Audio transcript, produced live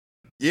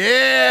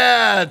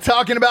Yeah,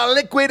 talking about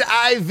liquidiv.com,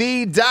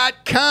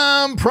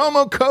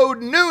 promo code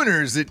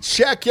Nooners at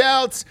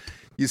checkout.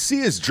 You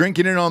see us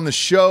drinking it on the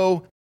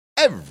show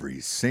every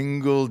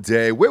single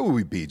day. Where would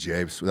we be,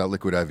 James, without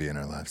Liquid IV in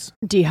our lives?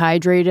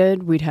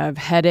 Dehydrated, we'd have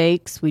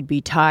headaches, we'd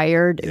be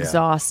tired,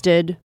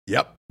 exhausted.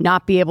 Yep.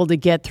 Not be able to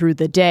get through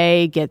the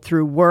day, get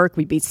through work.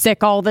 We'd be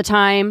sick all the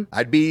time.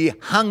 I'd be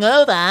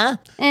hungover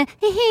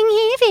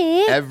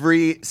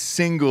every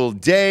single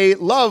day.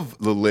 Love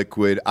the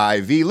Liquid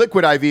IV.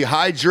 Liquid IV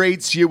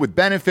hydrates you with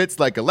benefits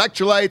like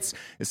electrolytes,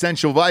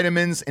 essential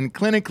vitamins, and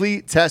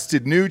clinically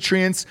tested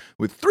nutrients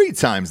with 3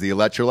 times the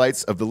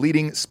electrolytes of the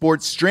leading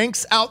sports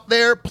drinks out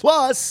there,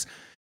 plus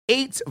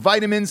 8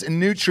 vitamins and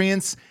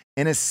nutrients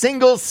in a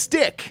single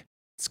stick.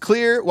 It's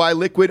clear why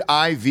Liquid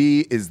IV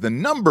is the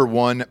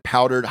 #1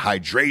 powdered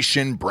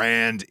hydration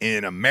brand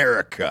in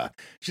America.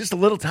 It's just a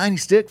little tiny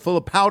stick full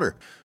of powder.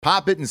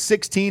 Pop it in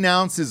 16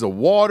 ounces of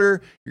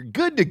water. You're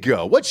good to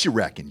go. What you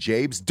reckon,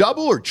 Jabes?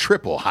 Double or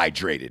triple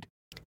hydrated?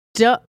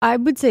 I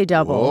would say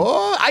double.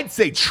 Oh, I'd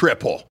say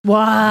triple.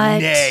 What?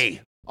 Nay,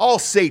 I'll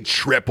say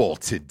triple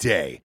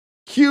today.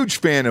 Huge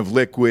fan of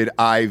Liquid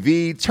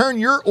IV. Turn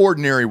your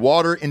ordinary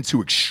water into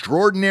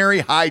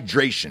extraordinary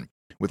hydration.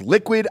 With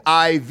Liquid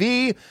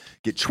IV,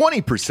 get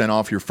 20%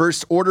 off your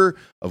first order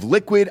of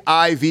Liquid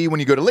IV when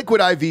you go to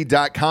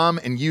liquidiv.com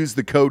and use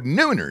the code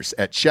Nooners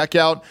at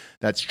checkout.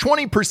 That's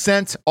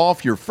 20%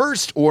 off your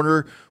first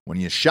order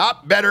when you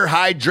shop better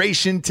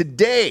hydration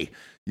today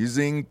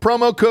using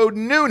promo code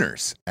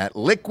Nooners at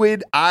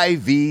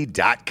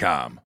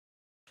liquidiv.com.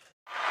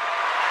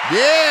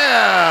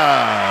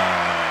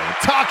 Yeah!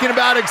 Talking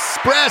about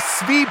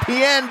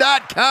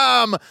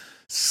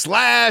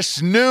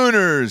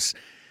expressvpn.com/Nooners.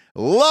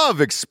 Love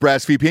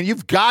ExpressVPN.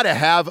 You've got to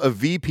have a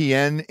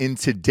VPN in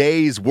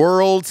today's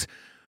world,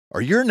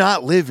 or you're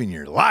not living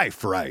your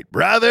life right,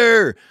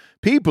 brother.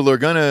 People are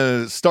going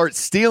to start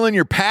stealing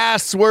your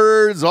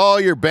passwords,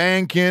 all your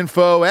bank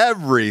info,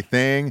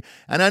 everything.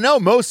 And I know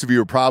most of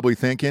you are probably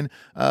thinking,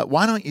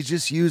 why don't you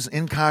just use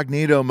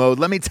incognito mode?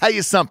 Let me tell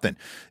you something.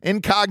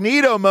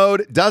 Incognito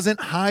mode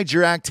doesn't hide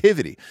your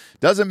activity.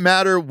 Doesn't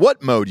matter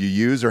what mode you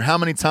use or how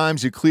many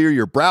times you clear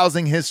your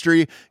browsing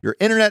history, your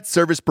internet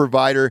service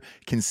provider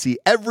can see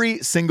every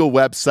single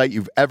website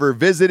you've ever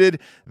visited.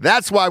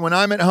 That's why when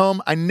I'm at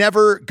home, I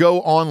never go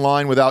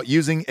online without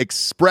using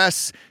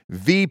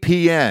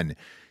ExpressVPN.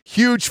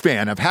 Huge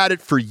fan. I've had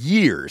it for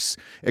years.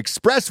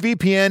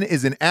 ExpressVPN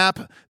is an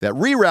app that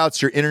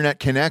reroutes your internet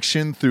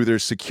connection through their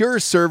secure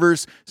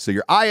servers so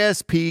your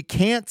ISP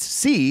can't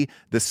see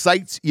the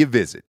sites you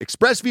visit.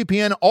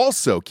 ExpressVPN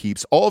also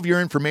keeps all of your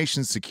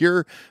information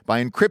secure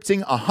by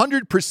encrypting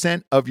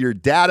 100% of your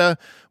data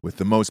with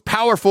the most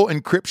powerful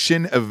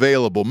encryption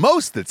available.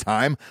 Most of the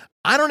time,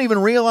 I don't even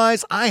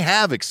realize I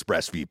have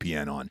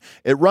ExpressVPN on.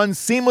 It runs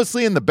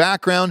seamlessly in the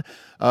background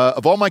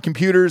of all my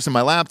computers and my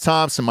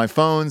laptops and my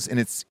phones, and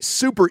it's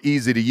super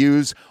easy to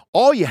use.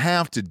 All you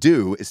have to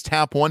do is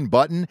tap one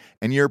button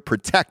and you're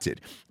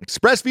protected.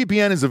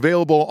 ExpressVPN is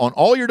available on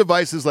all your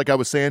devices, like I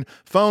was saying,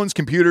 phones,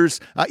 computers,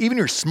 even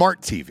your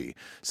smart TV.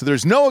 So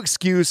there's no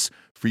excuse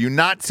for you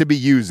not to be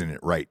using it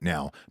right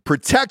now.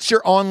 Protect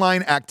your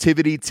online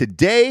activity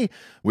today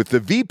with the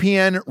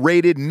VPN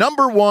rated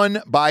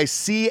 #1 by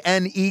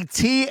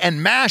CNET and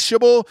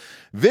Mashable.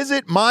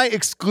 Visit my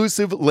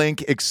exclusive link,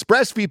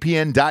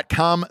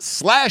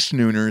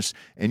 expressvpn.com/Nooners,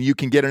 and you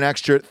can get an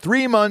extra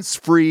 3 months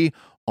free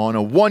on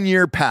a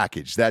 1-year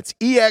package. That's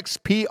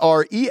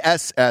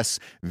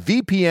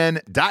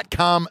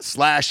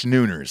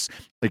expressvpn.com/Nooners.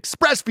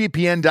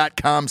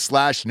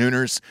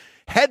 expressvpn.com/Nooners.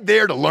 Head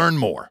there to learn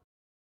more.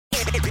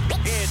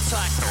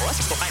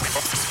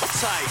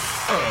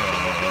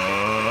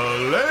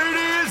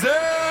 Ladies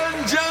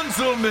and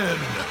gentlemen,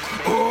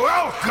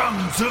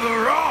 welcome to the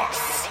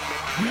Ross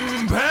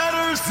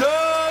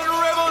Patterson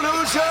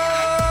Revolution!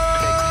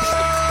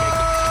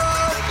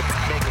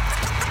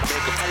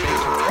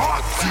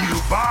 Brought to you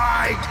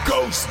by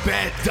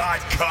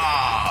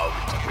GhostBed.com.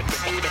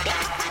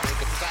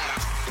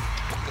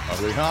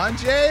 Are we on,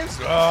 James?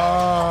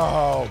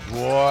 Oh,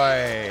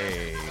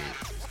 boy.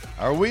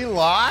 Are we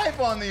live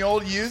on the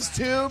old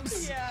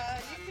YouTubes? Yeah,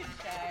 you can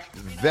check.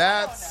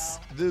 That's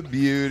the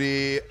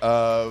beauty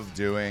of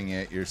doing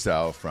it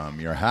yourself from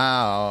your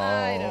house.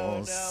 I don't know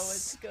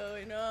what's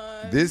going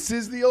on. This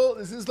is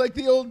like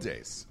the old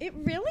days. It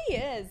really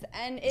is.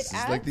 And This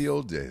is like the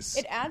old days.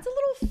 It adds a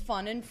little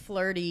fun and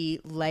flirty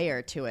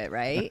layer to it,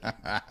 right?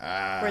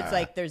 Where it's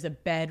like there's a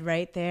bed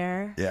right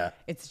there. Yeah.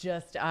 It's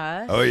just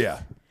us. Oh,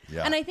 yeah.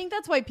 Yeah. And I think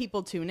that's why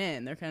people tune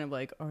in. They're kind of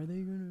like, are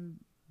they going to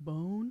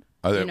bone?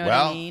 Are they, you know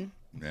well, what I mean?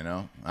 You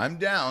know, I'm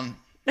down.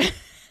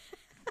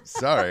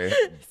 Sorry.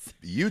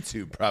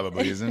 YouTube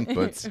probably isn't,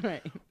 but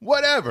Right.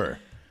 whatever.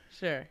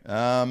 Sure.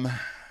 I'd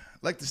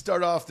like to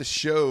start off the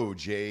show,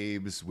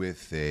 Jabes,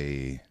 with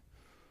a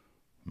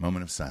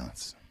moment of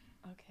silence.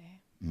 Okay.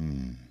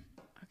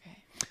 Okay.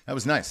 That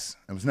was nice.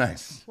 That was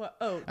nice. What?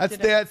 Oh, That's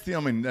the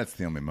only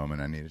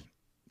moment I needed.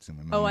 It's the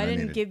only moment I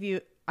didn't needed. give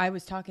you. I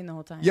was talking the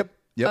whole time. Yep.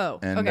 Oh,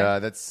 and okay.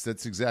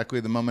 that's exactly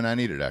the moment I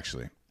needed,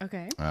 actually.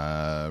 Okay.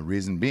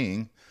 Reason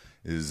being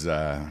is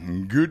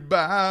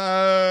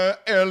goodbye,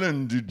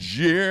 Ellen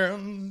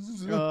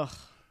DeGeneres. Ugh.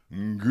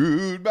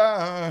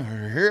 Goodbye,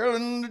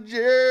 Ellen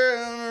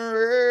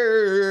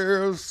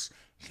DeGeneres.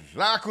 It's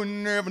like we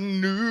never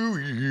knew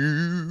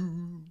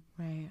you.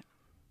 Right.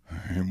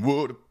 And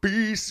what a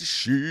piece of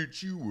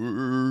shit you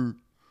were.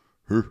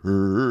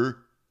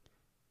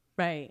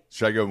 Right.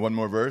 Should I go one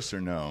more verse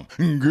or no?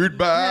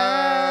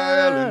 Goodbye,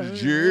 Ellen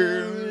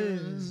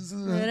DeGeneres.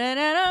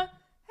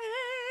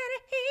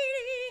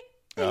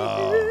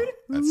 Oh,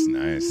 that's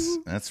nice.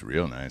 That's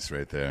real nice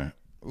right there.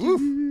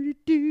 Ooh.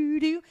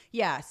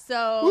 Yeah,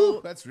 so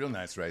Ooh, that's real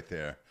nice right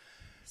there.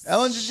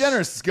 Ellen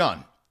DeGeneres is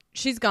gone.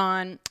 she's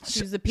gone.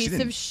 She was a piece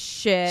of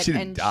shit. She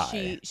didn't and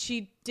die.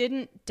 she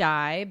didn't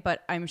die,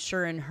 but I'm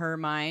sure in her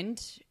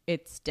mind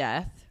it's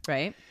death,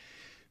 right?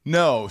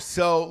 No.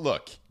 So,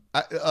 look,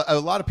 a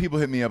lot of people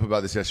hit me up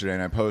about this yesterday,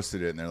 and I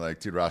posted it, and they're like,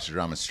 dude, Roster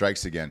Drama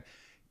strikes again.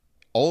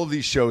 All of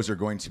these shows are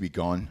going to be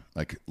gone,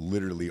 like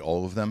literally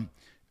all of them.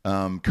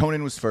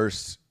 Conan was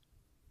first,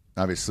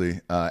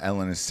 obviously.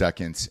 Ellen is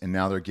second, and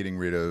now they're getting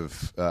rid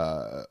of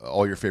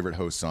all your favorite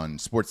hosts on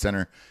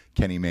SportsCenter.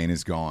 Kenny Mayne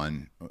is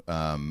gone.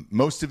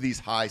 Most of these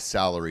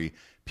high-salary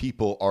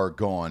people are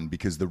gone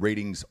because the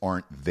ratings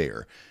aren't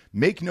there.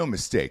 Make no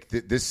mistake,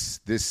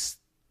 this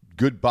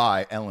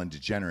goodbye Ellen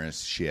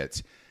DeGeneres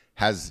shit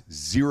has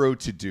zero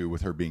to do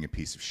with her being a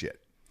piece of shit.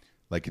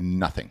 Like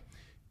nothing.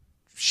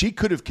 She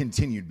could have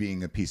continued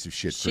being a piece of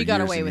shit for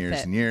years and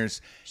years and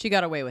years. She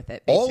got away with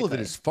it, basically. All of it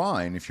is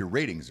fine if your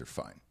ratings are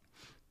fine.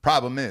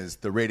 Problem is,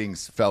 the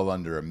ratings fell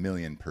under 1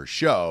 million per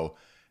show,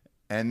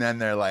 and then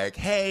they're like,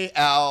 hey,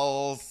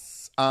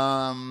 Els,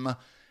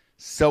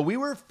 so we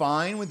were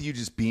fine with you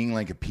just being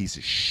like a piece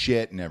of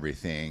shit and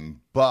everything,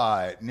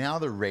 but now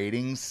the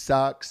ratings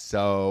suck,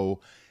 so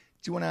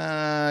do you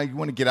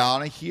wanna get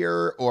out of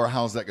here, or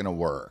how's that gonna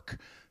work?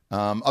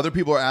 Other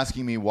people are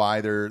asking me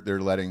why they're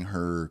letting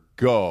her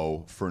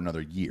go for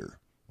another year,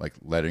 like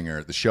letting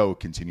the show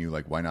continue.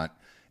 Like, why not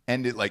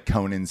end it like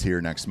Conan's here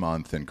next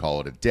month and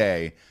call it a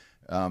day?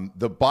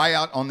 The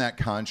buyout on that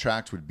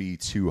contract would be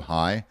too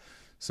high,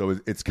 so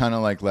it's kind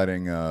of like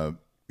letting a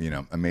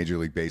Major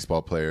League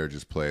Baseball player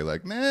just play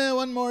like,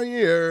 one more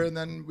year, and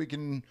then we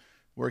can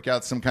work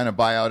out some kind of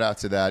buyout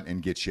after that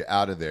and get you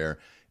out of there.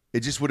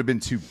 It just would have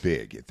been too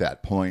big at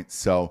that point,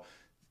 so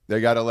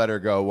they got to let her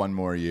go one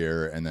more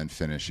year and then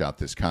finish out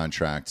this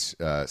contract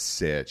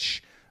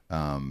sitch,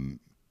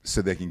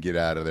 so they can get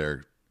out of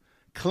there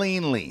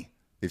cleanly,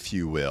 if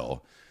you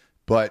will.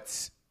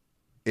 But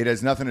it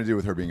has nothing to do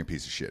with her being a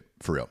piece of shit,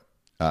 for real.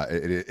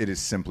 It is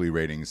simply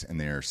ratings, and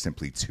they are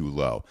simply too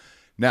low.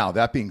 Now,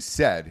 that being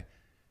said,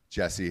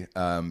 Jesse,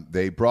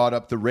 they brought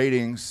up the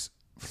ratings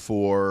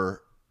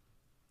for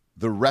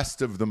the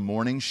rest of the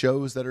morning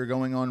shows that are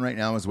going on right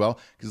now as well,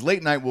 because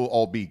late night will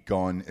all be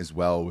gone as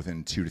well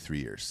within 2 to 3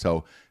 years.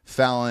 So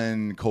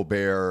Fallon,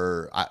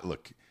 Colbert,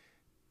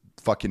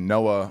 fucking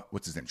Noah,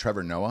 what's his name?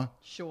 Trevor Noah?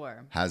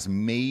 Sure. Has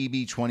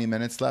maybe 20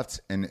 minutes left,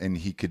 and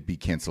he could be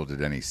canceled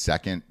at any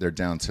second. They're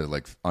down to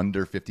like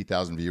under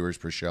 50,000 viewers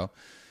per show.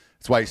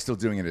 That's why he's still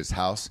doing it at his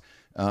house.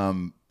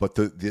 But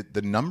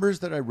the numbers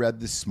that I read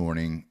this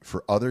morning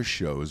for other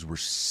shows were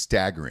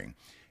staggering.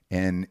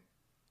 And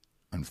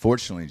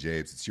unfortunately,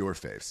 Jabes, it's your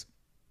faves.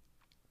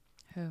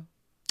 Who?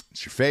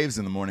 It's your faves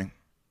in the morning.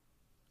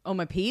 Oh,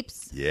 my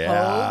peeps?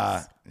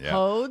 Yeah.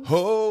 Hodes?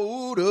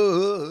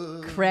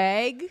 Hoda.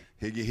 Craig?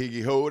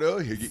 Higgy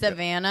Hoda.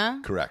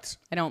 Savannah? Correct.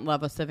 I don't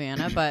love a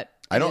Savannah, but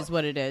it is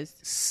what it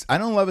is. I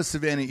don't love a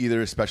Savannah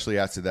either, especially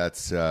after that,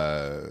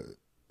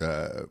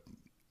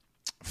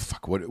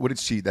 what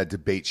did that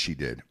debate she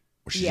did,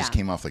 where she just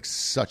came off like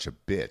such a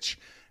bitch.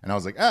 And I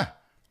was like,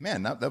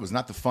 man, that was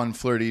not the fun,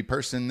 flirty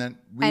person that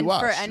we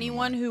watched. And for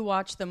anyone who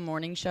watched the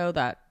morning show,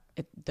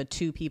 the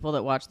two people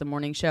that watched the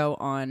morning show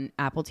on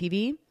Apple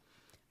TV,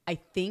 I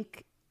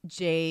think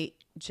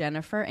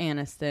Jennifer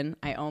Aniston,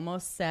 I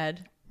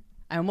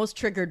almost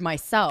triggered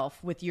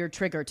myself with your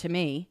trigger to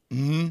me,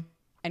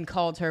 and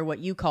called her what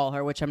you call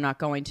her, which I'm not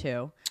going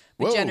to.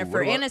 But Whoa,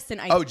 Jennifer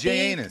Aniston,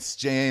 Jay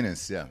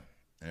Anus, yeah,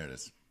 there it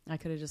is. I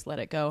could have just let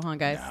it go, huh,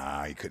 guys?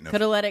 Nah, you couldn't have.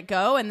 Could have let it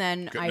go, and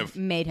then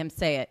made him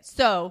say it.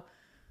 So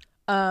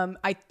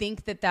I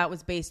think that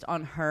was based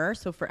on her.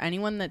 So for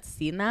anyone that's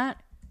seen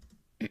that,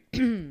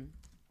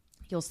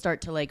 you'll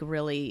start to like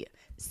really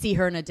see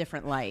her in a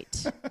different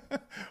light.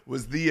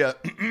 Was the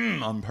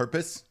on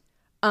purpose?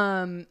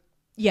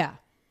 Yeah.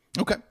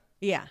 Okay.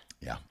 Yeah.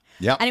 Yeah.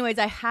 Yeah. Anyways,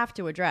 I have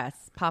to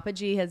address Papa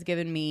G has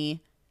given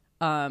me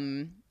a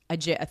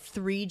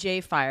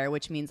 3J fire,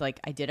 which means like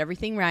I did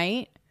everything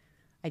right.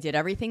 I did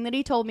everything that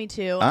he told me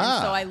to.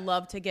 And so I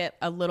love to get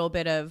a little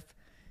bit of,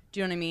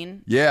 do you know what I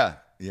mean? Yeah.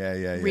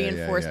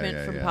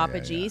 Reinforcement from Papa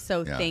G.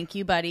 So thank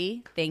you,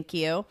 buddy. Thank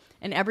you.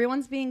 And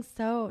everyone's being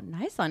so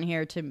nice on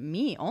here to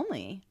me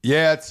only.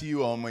 Yeah, it's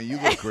you only. You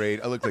look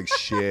great. I look like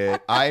shit.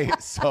 I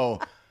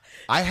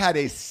had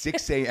a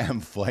 6 a.m.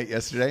 flight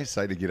yesterday,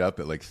 so I had to get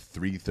up at like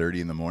 3:30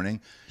 in the morning.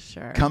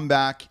 Sure. Come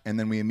back, and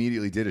then we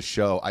immediately did a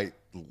show.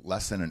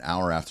 Less than an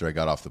hour after I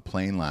got off the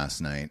plane last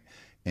night,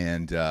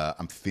 and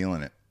I'm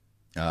feeling it.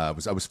 I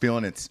was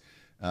feeling it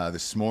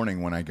this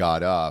morning when I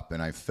got up,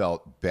 and I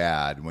felt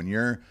bad. When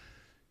your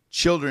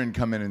children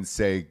come in and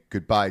say,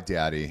 goodbye,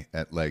 Daddy,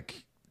 at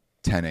like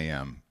 10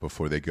 a.m.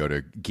 before they go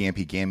to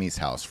Gampy Gammy's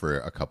house for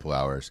a couple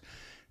hours,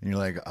 and you're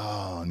like,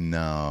 oh,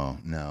 no,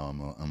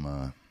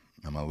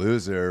 I'm a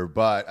loser.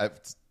 But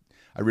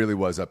I really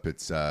was up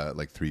at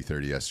like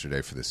 3:30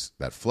 yesterday for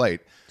that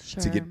flight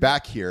to get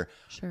back here.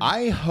 Sure.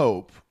 I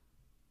hope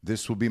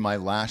this will be my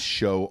last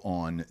show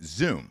on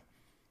Zoom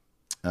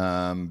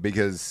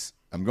because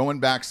I'm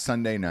going back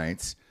Sunday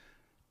nights.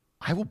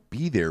 I will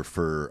be there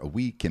for a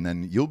week, and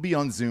then you'll be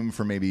on Zoom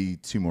for maybe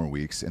 2 more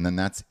weeks, and then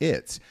that's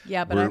it.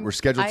 Yeah, but we're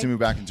scheduled to move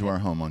back into our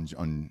home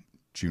on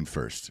June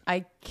 1st.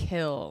 I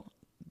kill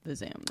the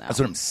Zoom, though. That's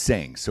what I'm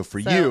saying. So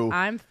you,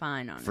 I'm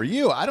fine on for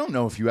you, I don't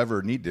know if you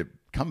ever need to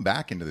come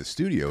back into the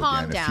studio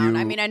calm again. down.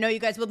 I mean, I know you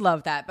guys would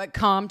love that, but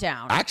calm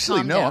down. Actually,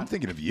 calm no, down. I'm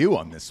thinking of you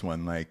on this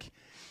one. Like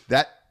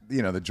that,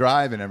 the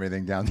drive and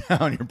everything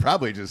downtown. You're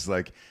probably just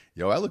like,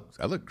 yo, I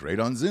look great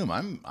on Zoom.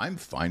 I'm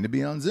fine to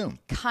be on Zoom.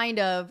 Kind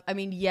of. I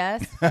mean,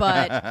 yes,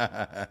 but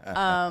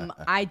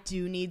I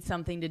do need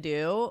something to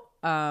do.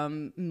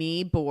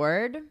 Me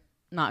bored,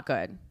 not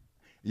good.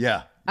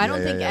 Yeah. I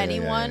don't think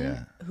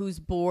anyone who's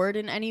bored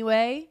in any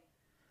way,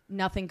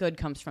 nothing good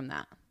comes from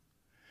that.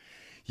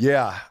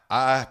 Yeah,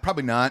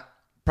 probably not.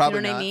 Probably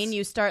you know what not. I mean?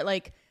 You start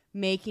like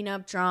making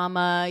up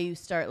drama. You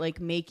start like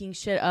making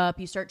shit up.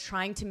 You start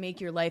trying to make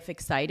your life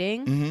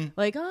exciting. Mm-hmm.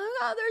 Like, oh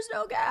God, there's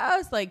no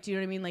gas. Like, do you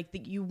know what I mean? Like,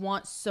 you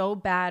want so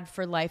bad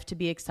for life to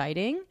be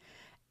exciting,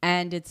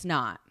 and it's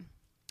not.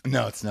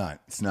 No, it's not.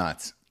 It's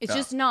not. It's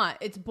just not.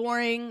 It's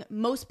boring.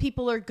 Most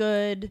people are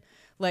good.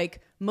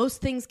 Like,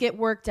 most things get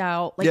worked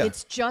out. Like,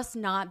 it's just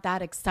not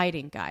that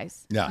exciting,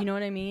 guys. Yeah. You know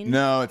what I mean?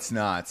 No, it's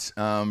not.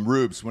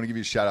 Rubes, want to give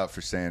you a shout out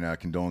for saying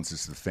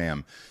condolences to the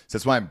fam. So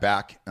that's why I'm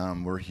back.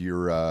 We're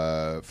here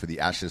for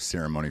the ashes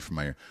ceremony for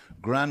my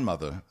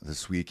grandmother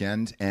this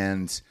weekend.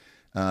 And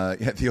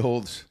the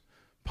old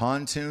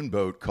pontoon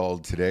boat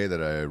called today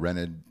that I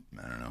rented,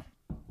 I don't know,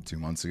 2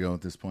 months ago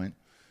at this point.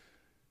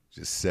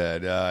 Just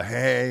said,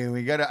 hey,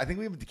 I think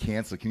we have to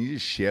cancel. Can you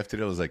just shift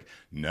it? I was like,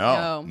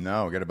 no.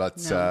 We got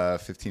about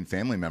 15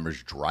 family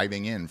members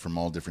driving in from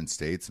all different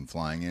states and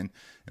flying in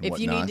and if whatnot.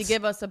 you need to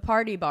give us a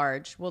party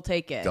barge, we'll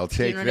take it. They'll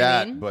take you know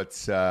that.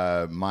 What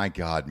I mean? But my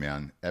God,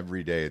 man,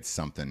 every day it's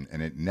something,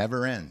 and it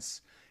never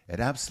ends. It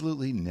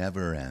absolutely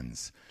never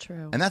ends.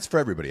 True. And that's for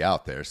everybody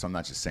out there. So I'm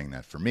not just saying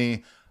that for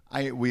me.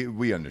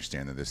 We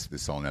understand that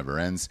this all never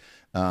ends.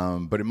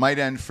 But it might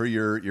end for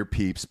your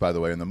peeps, by the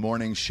way, in the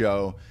morning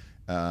show.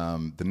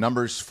 The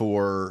numbers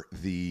for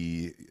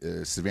the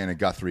Savannah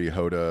Guthrie,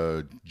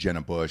 Hoda,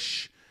 Jenna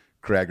Bush,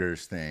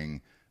 Craigers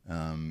thing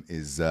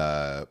is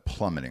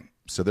plummeting.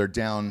 So they're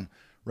down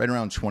right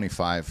around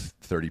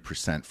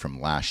 25-30% from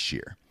last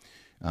year.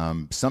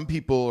 Some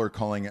people are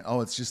calling it,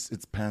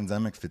 it's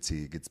pandemic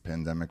fatigue. It's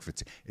pandemic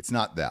fatigue. It's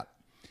not that.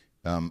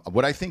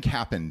 What I think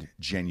happened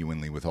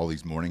genuinely with all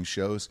these morning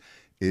shows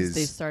is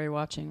they started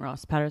watching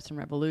Ross Patterson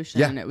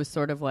Revolution, and it was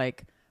sort of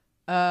like,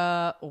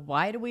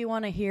 why do we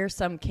want to hear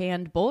some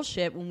canned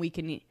bullshit when we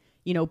can,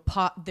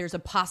 there's a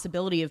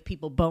possibility of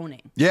people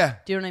boning? Yeah.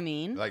 Do you know what I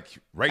mean? Like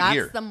That's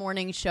here. That's the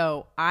morning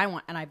show I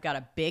want, and I've got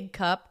a big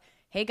cup.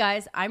 Hey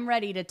guys, I'm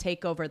ready to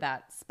take over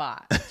that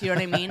spot. Do you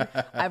know what I mean?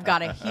 I've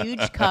got a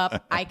huge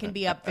cup. I can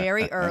be up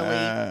very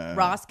early.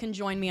 Ross can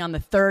join me on the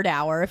 3rd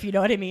hour, if you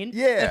know what I mean.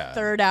 Yeah. The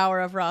 3rd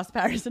hour of Ross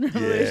Patterson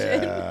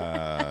Revolution.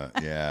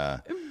 Yeah.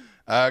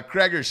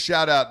 Craigers,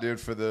 shout out, dude,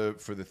 for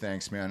the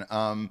thanks, man.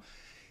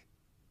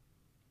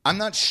 I'm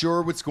not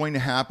sure what's going to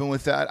happen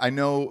with that. I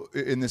know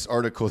in this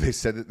article they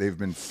said that they've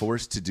been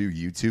forced to do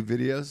YouTube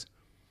videos.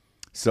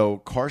 So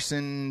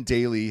Carson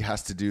Daly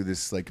has to do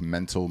this like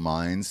Mental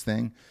Minds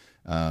thing,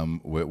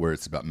 where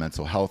it's about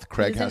mental health.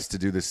 Craig has to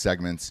do this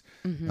segment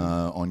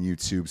on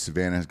YouTube.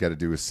 Savannah has got to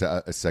do a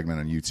segment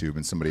on YouTube,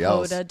 and somebody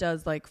else. Hoda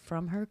does like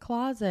From Her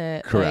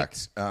Closet.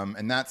 Correct.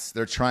 And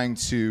they're trying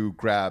to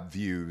grab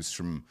views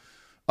from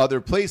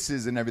other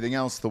places and everything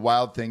else. The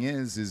wild thing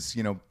is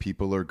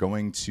people are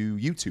going to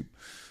YouTube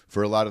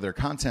for a lot of their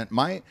content.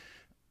 My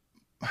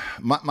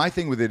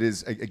thing with it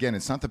is, again,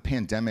 it's not the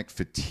pandemic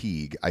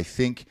fatigue. I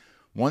think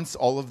once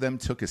all of them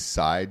took a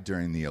side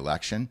during the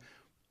election,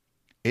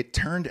 it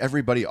turned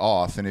everybody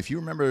off. And if you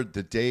remember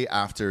the day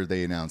after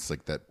they announced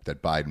like that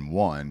Biden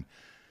won,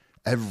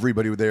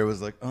 everybody there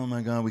was like, oh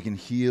my God, we can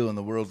heal and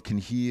the world can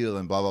heal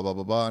and blah, blah, blah,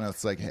 blah, blah. And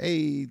it's like,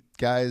 hey,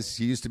 guys,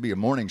 you used to be a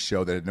morning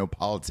show that had no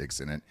politics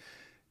in it.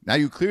 Now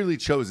you clearly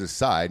chose a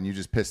side and you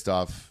just pissed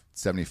off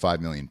 75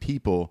 million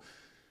people.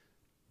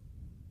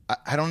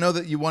 I don't know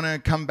that you want to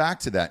come back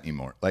to that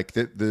anymore. Like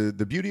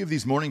the beauty of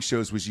these morning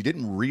shows was you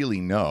didn't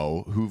really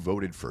know who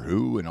voted for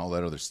who and all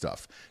that other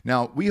stuff.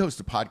 Now, we host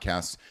a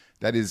podcast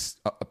that is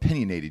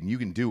opinionated and you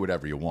can do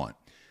whatever you want.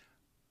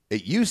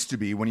 It used to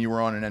be when you were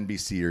on an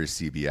NBC or a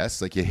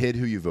CBS, like you hid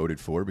who you voted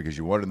for because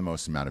you wanted the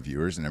most amount of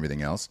viewers and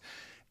everything else.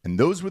 And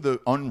those were the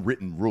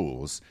unwritten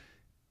rules.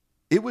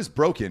 it was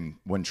broken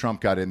when Trump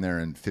got in there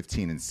in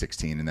 15 and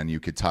 16, and then you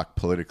could talk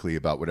politically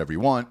about whatever you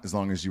want as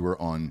long as you were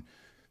on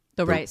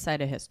the right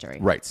side of history.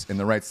 Right, and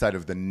the right side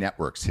of the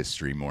network's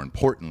history, more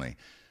importantly.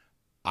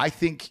 I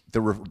think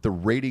the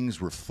ratings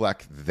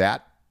reflect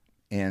that,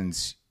 and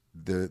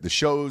the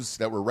shows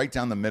that were right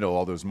down the middle,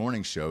 all those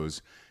morning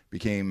shows,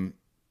 became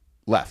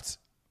left.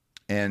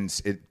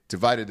 And it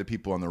divided the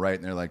people on the right,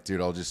 and they're like,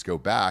 dude, I'll just go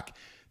back.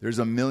 There's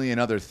a million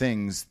other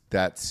things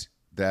that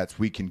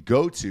we can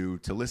go to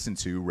listen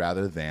to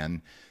rather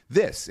than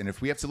this. And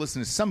if we have to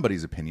listen to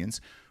somebody's opinions,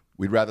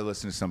 we'd rather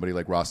listen to somebody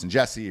like Ross and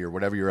Jesse or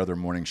whatever your other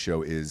morning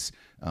show is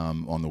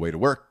on the way to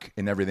work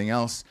and everything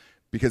else.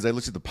 Because I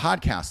looked at the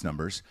podcast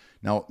numbers.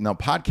 Now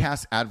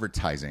podcast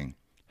advertising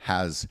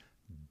has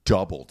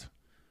doubled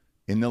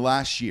in the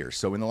last year.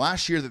 So in the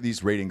last year that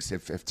these ratings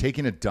have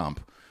taken a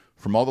dump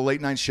from all the late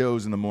night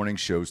shows and the morning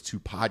shows to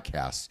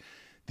podcasts,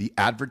 the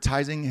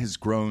advertising has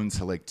grown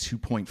to like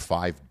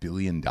 $2.5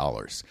 billion,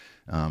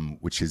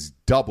 which has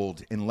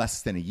doubled in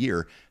less than a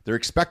year. They're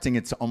expecting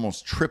it to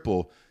almost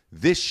triple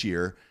this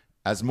year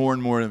as more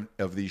and more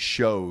of these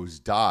shows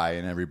die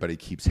and everybody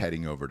keeps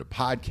heading over to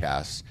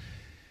podcasts.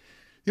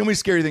 The only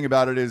scary thing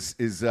about it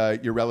is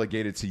you're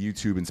relegated to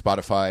YouTube and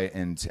Spotify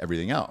and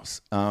everything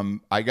else.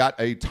 I got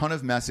a ton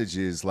of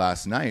messages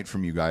last night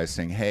from you guys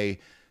saying, hey,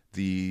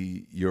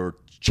 your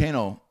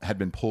channel had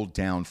been pulled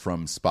down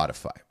from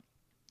Spotify.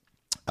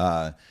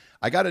 I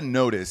got a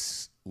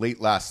notice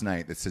late last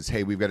night that says,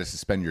 hey, we've got to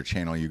suspend your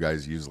channel. You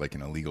guys use like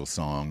an illegal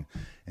song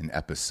in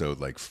episode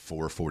like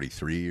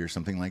 443 or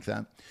something like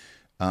that.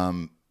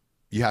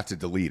 You have to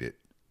delete it.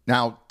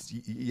 Now,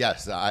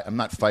 yes, I'm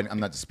not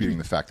disputing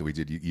the fact that we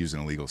did use an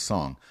illegal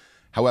song.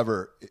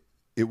 However,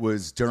 it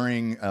was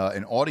during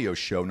an audio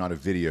show, not a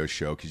video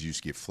show, because you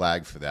used to get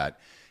flagged for that.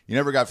 You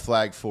never got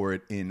flagged for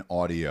it in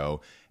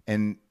audio.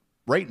 And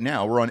right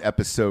now, we're on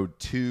episode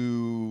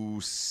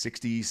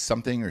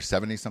 260-something or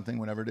 70-something,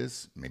 whatever it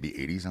is. Maybe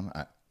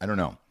 80-something. I don't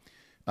know.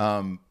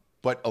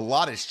 But a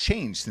lot has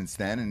changed since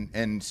then.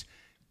 And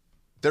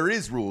there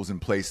is rules in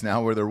place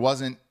now where there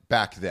wasn't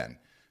back then.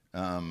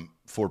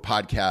 For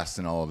podcasts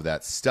and all of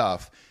that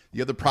stuff.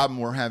 The other problem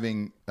we're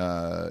having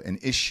an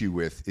issue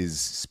with is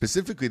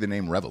specifically the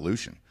name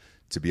Revolution,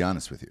 to be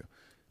honest with you.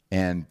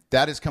 And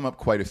that has come up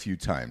quite a few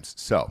times.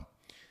 So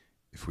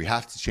if we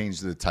have to change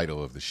the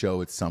title of the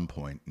show at some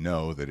point,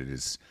 know that it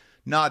is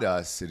not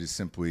us. It is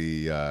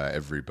simply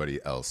everybody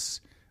else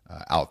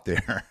out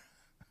there.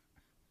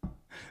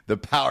 The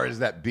powers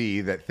that be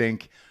that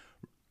think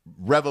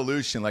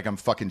revolution like I'm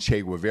fucking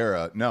Che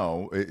Guevara.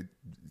 No,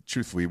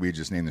 truthfully, we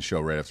just named the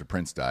show right after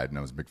Prince died, and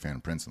I was a big fan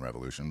of Prince and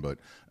Revolution, but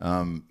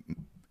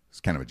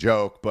it's kind of a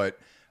joke. But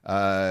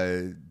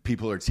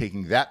people are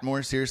taking that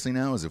more seriously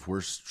now, as if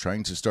we're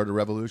trying to start a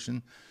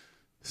revolution.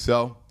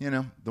 So,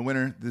 the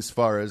winner this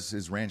far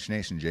is Ranch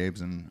Nation,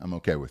 Jabes, and I'm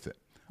okay with it.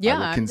 Yeah,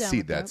 I will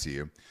concede that to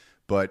you.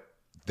 But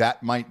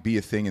that might be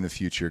a thing in the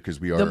future because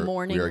we are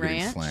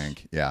getting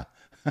flanked. Yeah.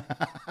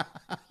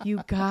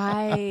 You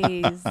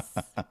guys.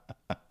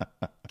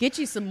 Get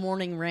you some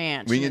morning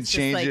ranch. We can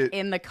change just it.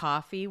 In the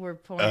coffee, we're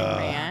pouring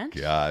ranch.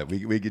 God,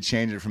 we could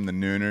change it from the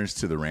Nooners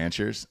to the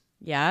Ranchers.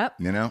 Yep.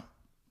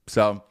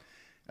 So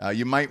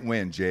you might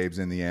win, Jabes.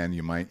 In the end,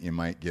 you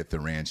might get the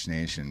Ranch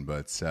Nation,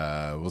 but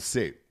we'll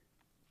see.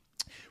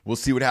 We'll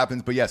see what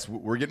happens. But yes,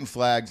 we're getting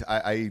flagged.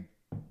 I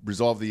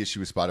resolved the issue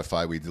with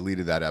Spotify. We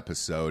deleted that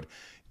episode.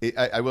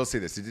 I will say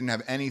this: it didn't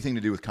have anything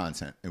to do with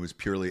content. It was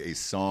purely a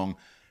song.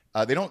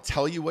 They don't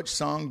tell you which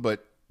song,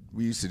 but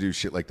we used to do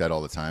shit like that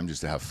all the time just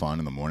to have fun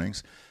in the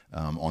mornings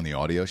on the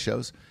audio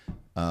shows.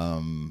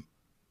 In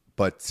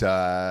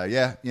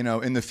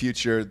the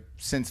future,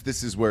 since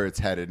this is where it's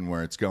headed and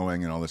where it's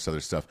going and all this other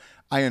stuff,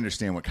 I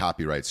understand what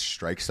copyright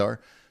strikes are.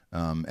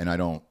 And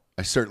I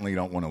certainly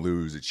don't want to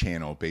lose a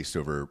channel based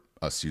over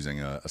us using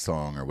a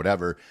song or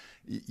whatever.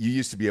 You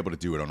used to be able to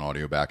do it on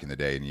audio back in the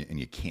day, and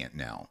you can't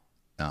now.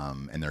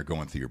 And they're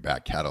going through your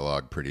back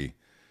catalog pretty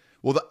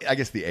well. I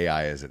guess the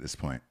AI is at this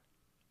point.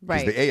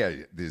 Right. Because the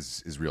AI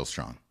is real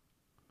strong.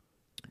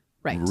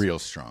 Right. Real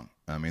strong.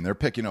 I mean, they're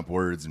picking up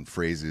words and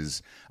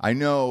phrases. I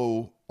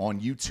know on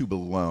YouTube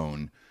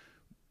alone,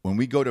 when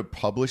we go to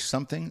publish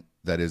something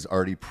that is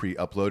already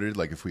pre-uploaded,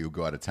 like if we would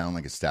go out of town,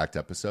 like a stacked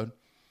episode,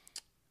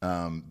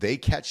 they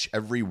catch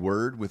every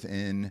word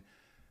within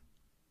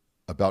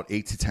about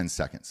 8 to 10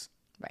 seconds.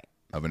 Right.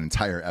 Of an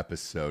entire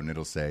episode, and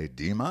it'll say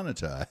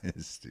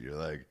demonetized. You're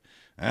like,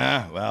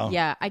 well.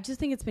 Yeah, I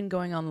just think it's been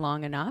going on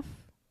long enough.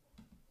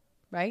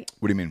 Right?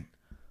 What do you mean?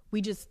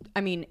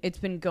 It's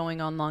been going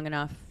on long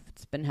enough.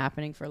 It's been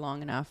happening for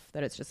long enough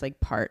that it's just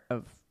like part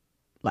of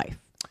life.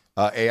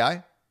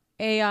 AI?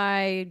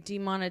 AI,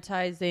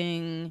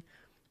 demonetizing,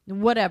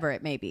 whatever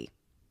it may be.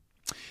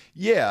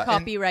 Yeah.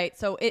 Copyright.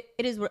 So it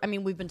is,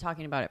 we've been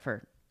talking about it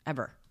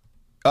forever.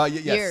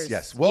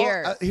 Yes.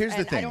 Well, here's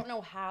the thing. I don't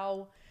know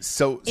how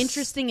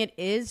interesting it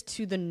is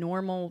to the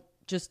normal,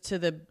 just to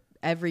the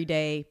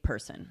everyday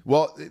person.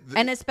 Well,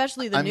 and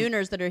especially the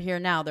Nooners that are here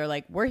now. They're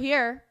like, we're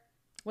here.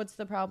 What's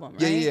the problem,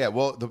 right? Yeah.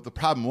 Well, the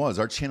problem was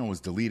our channel was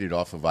deleted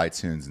off of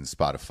iTunes and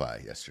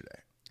Spotify yesterday.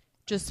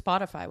 Just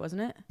Spotify,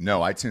 wasn't it?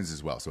 No, iTunes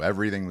as well. So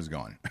everything was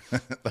gone.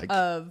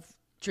 Of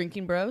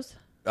Drinking Bros?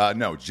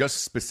 No,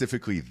 just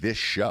specifically this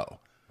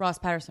show. Ross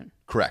Patterson.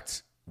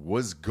 Correct.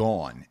 Was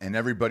gone. And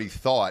everybody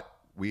thought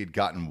we had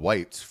gotten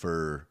wiped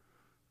for,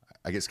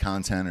 I guess,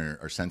 content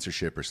or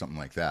censorship or something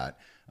like that.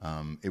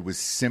 It was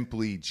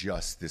simply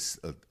just this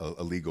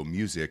illegal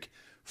music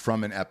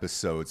from an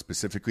episode.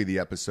 Specifically, the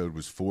episode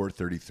was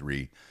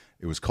 433.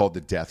 It was called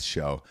The Death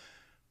Show.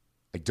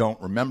 I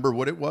don't remember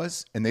what it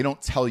was, and they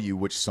don't tell you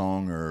which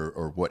song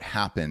or what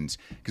happened,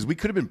 because we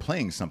could have been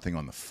playing something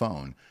on the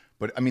phone.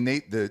 But, I mean,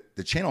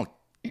 the channel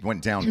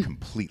went down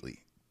completely,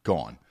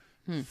 gone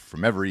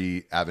from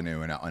every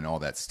avenue and all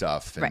that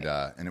stuff. And,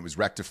 Right. And it was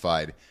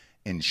rectified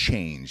and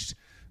changed.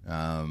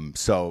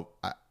 So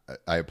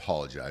I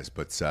apologize,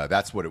 but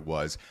that's what it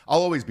was.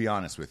 I'll always be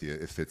honest with you.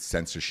 If it's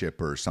censorship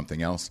or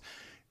something else,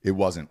 it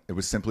wasn't. It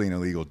was simply an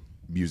illegal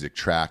music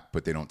track,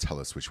 but they don't tell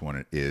us which one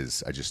it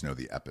is. I just know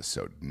the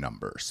episode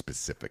number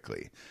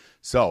specifically.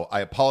 So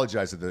I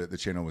apologize that the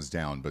channel was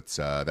down, but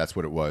that's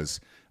what it was.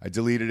 I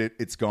deleted it.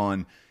 It's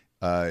gone.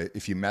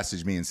 If you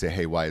message me and say,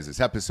 hey, why is this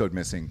episode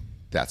missing?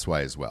 That's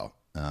why as well.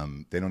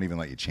 They don't even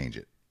let you change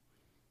it.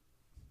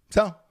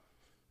 So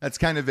that's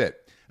kind of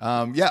it.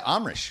 Yeah,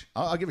 Amrish.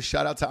 I'll give a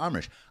shout out to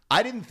Amrish.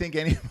 I didn't think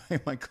any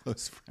of my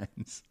close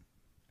friends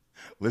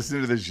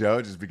listen to the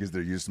show just because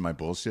they're used to my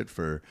bullshit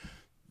for,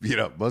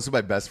 most of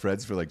my best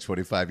friends for like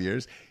 25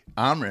 years.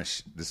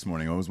 Amrish this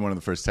morning, it was one of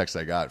the first texts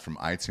I got from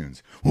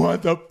iTunes.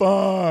 What the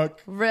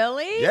fuck?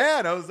 Really? Yeah,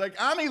 and I was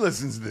like, Ami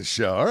listens to this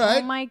show. All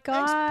right. Oh my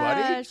gosh.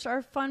 Thanks, buddy.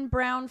 Our fun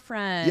brown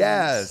friend.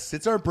 Yes,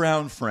 it's our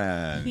brown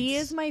friend. He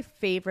is my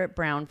favorite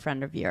brown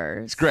friend of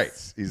yours. It's great.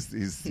 He's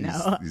the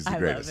I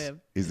greatest. love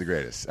him. He's the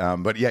greatest.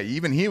 But yeah,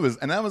 even he was,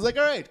 and I was like,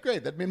 all right,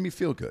 great. That made me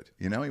feel good.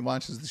 He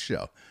watches the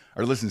show,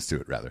 or listens to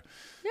it rather.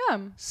 Yeah.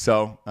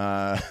 So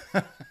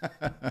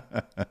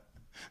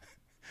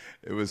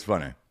it was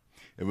funny.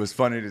 It was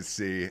funny to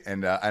see,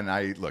 and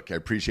I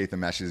appreciate the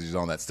messages and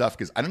all that stuff,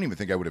 because I don't even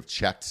think I would have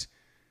checked.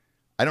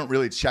 I don't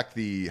really check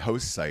the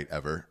host site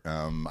ever.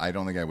 I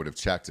don't think I would have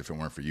checked if it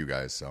weren't for you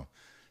guys. So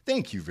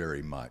thank you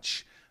very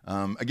much.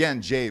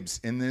 Again, Jabes,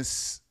 in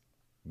this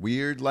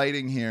weird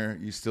lighting here,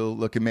 you still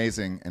look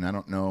amazing, and I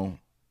don't know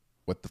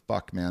what the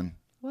fuck, man.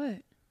 What?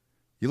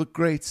 You look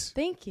great.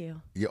 Thank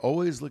you. You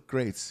always look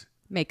great.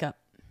 Makeup.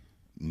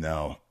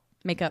 No.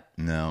 Makeup.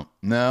 No.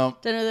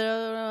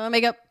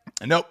 Makeup.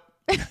 Nope.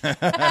 Makeup.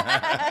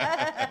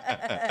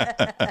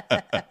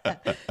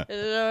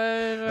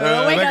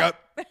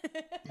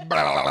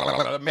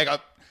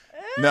 Makeup.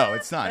 No,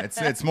 it's not.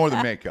 It's more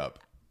than makeup.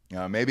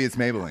 Maybe it's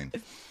Maybelline.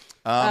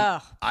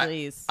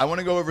 Please. I want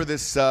to go over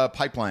this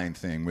pipeline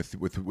thing with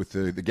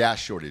the gas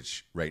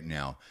shortage right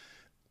now.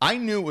 I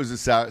knew it was a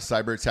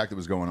cyber attack that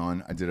was going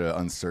on. I did an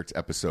Uncirced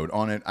episode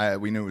on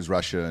it. We knew it was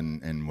Russia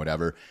and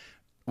whatever.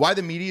 Why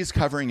the media is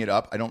covering it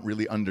up, I don't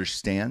really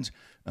understand.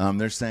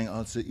 They're saying,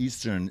 "Oh, it's an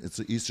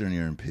Eastern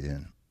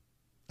European."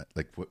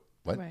 Like what?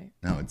 Right.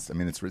 No, it's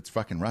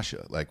fucking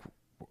Russia. Like,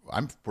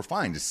 we're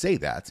fine to say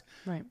that.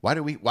 Right.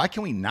 Why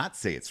can we not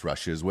say it's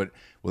Russia? Will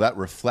that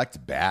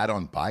reflect bad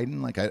on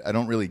Biden? Like, I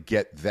don't really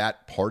get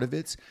that part of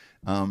it.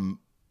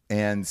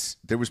 And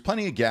there was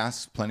plenty of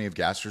gas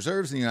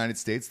reserves in the United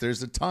States.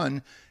 There's a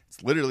ton.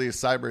 It's literally a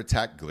cyber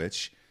attack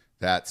glitch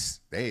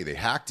they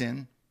hacked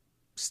in,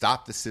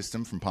 stopped the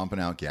system from pumping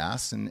out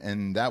gas,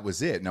 and that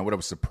was it. Now, what I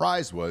was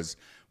surprised was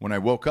when I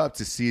woke up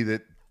to see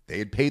that they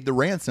had paid the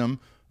ransom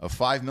of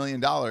 $5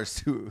 million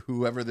to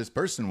whoever this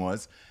person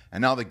was,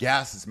 and now the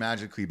gas is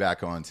magically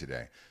back on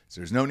today. So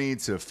there's no need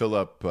to fill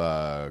up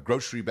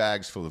grocery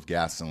bags full of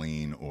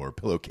gasoline or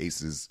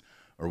pillowcases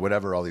or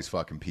whatever all these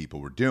fucking people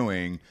were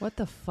doing. What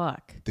the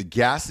fuck? The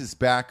gas is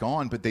back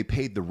on, but they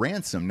paid the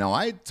ransom. Now,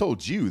 I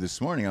told you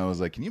this morning, I was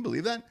like, can you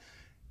believe that?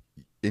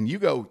 And you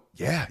go,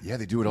 yeah,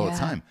 they do it all the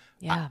time.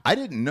 Yeah. I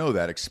didn't know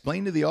that.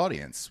 Explain to the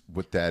audience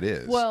what that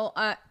is. Well,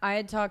 I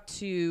had talked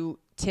to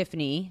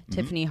Tiffany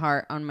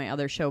Hart on my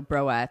other show,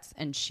 Broettes,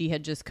 and she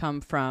had just come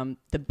from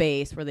the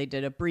base where they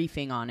did a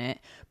briefing on it.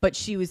 But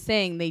she was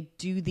saying they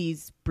do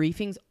these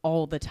briefings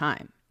all the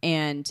time.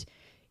 And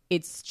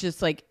it's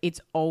just like,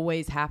 it's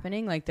always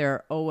happening. Like, there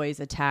are always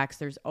attacks.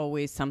 There's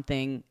always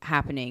something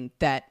happening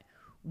that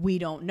we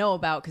don't know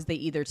about because they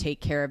either take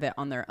care of it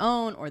on their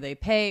own or they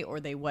pay or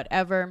they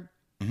whatever.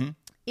 Mm-hmm.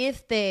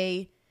 If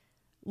they,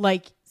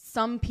 like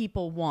some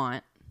people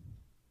want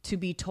to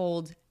be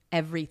told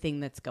everything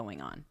that's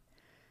going on.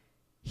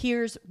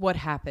 Here's what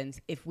happens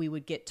if we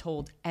would get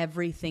told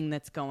everything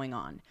that's going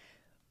on.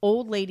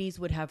 Old ladies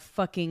would have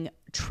fucking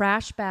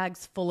trash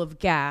bags full of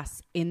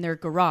gas in their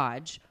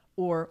garage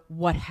or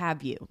what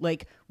have you.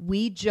 Like,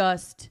 we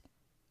just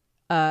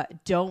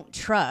don't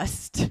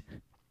trust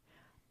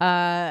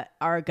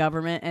our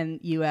government and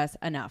U.S.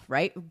 enough,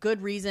 right?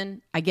 Good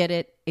reason. I get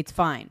it. It's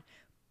fine.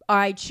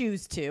 I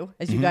choose to,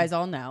 as you guys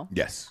all know.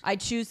 Yes. I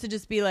choose to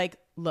just be like,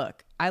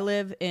 look, I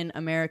live in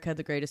America,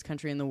 the greatest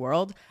country in the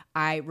world.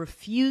 I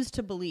refuse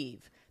to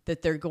believe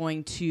that they're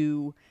going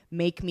to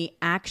make me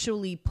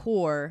actually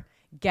pour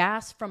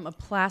gas from a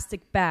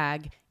plastic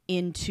bag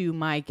into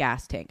my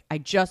gas tank. I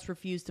just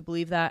refused to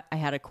believe that. I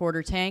had a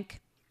quarter tank,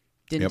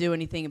 didn't do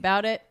anything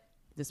about it.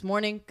 This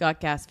morning,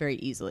 got gas very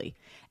easily.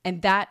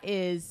 And that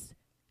is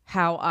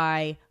how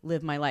I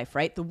live my life,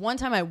 right? The one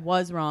time I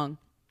was wrong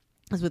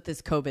was with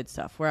this COVID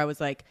stuff where I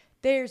was like,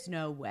 there's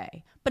no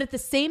way. But at the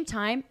same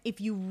time, if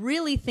you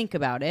really think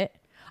about it,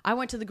 I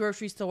went to the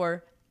grocery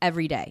store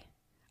every day.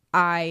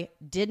 I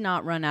did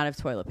not run out of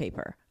toilet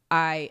paper.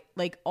 I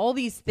like all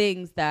these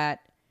things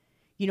that,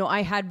 you know,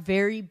 I had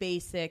very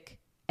basic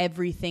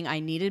everything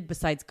I needed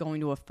besides going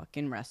to a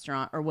fucking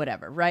restaurant or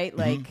whatever, right?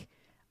 Like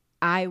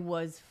I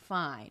was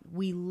fine.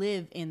 We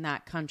live in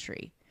that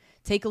country.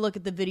 Take a look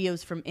at the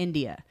videos from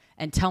India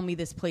and tell me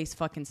this place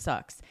fucking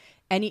sucks.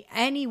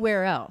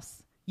 Anywhere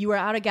else, you are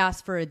out of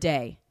gas for a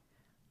day.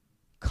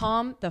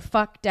 Calm the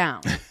fuck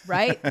down,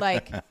 right?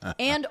 Like,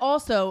 and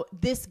also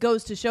this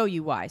goes to show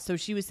you why. So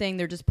she was saying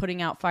they're just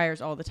putting out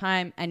fires all the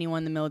time.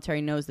 Anyone in the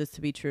military knows this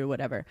to be true,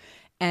 whatever.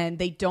 And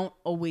they don't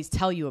always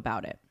tell you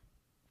about it.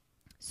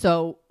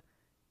 So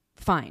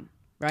fine,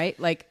 right?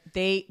 Like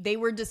they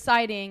were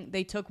deciding,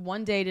 they took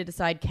one day to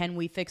decide, can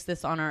we fix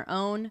this on our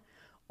own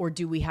or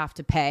do we have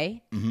to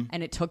pay?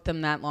 And it took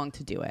them that long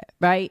to do it,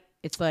 right?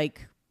 It's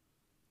like.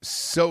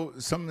 So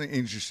something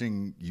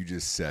interesting you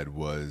just said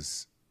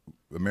was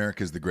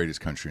America is the greatest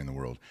country in the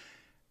world.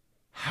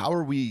 How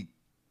are we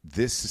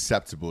this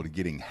susceptible to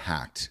getting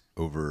hacked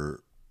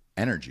over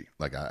energy,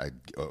 like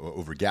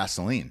over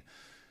gasoline?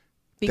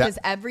 Because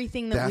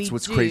everything that we do. That's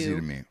what's crazy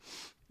to me.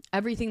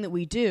 Everything that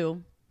we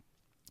do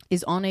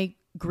is on a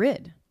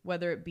grid,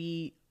 whether it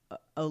be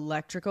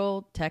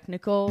electrical,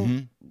 technical,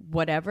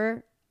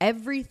 whatever.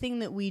 Everything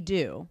that we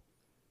do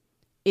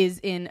is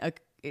in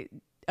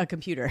a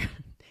computer.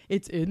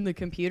 It's in the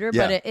computer,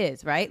 but it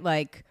is, right?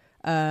 Like,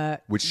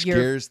 which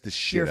scares the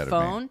shit out of me.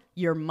 Your phone,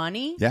 your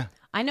money. Yeah.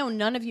 I know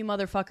none of you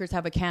motherfuckers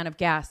have a can of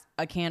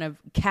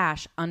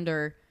cash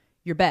under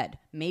your bed.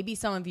 Maybe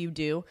some of you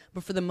do,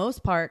 but for the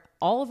most part,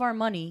 all of our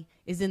money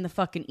is in the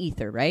fucking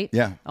ether, right?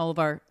 Yeah. All of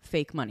our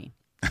fake money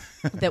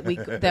that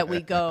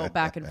we go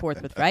back and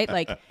forth with, right?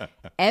 Like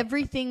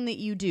everything that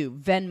you do,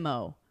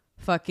 Venmo,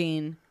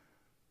 fucking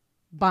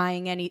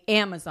buying any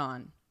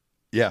Amazon.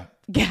 Yeah.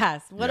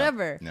 Gas,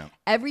 whatever. No.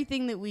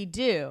 Everything that we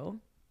do,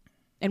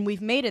 and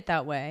we've made it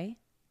that way,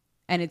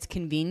 and it's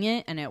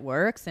convenient and it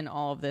works and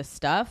all of this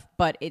stuff,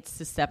 but it's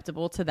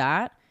susceptible to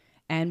that.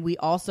 And we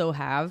also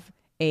have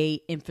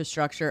a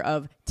infrastructure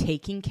of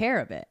taking care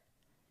of it.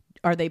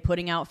 Are they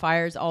putting out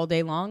fires all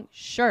day long?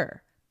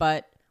 Sure.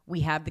 But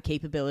we have the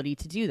capability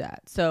to do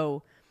that.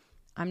 So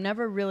I'm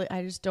never really,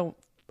 I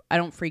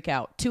don't freak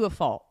out to a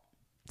fault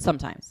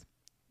sometimes.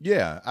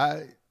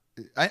 Yeah.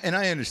 And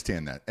I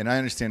understand that. And I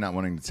understand not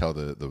wanting to tell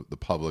the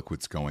public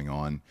what's going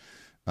on.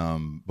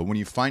 But when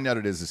you find out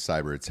it is a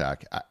cyber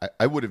attack,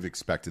 I would have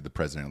expected the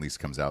president at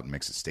least comes out and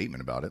makes a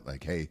statement about it.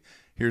 Like, hey,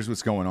 here's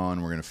what's going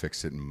on. We're going to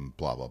fix it and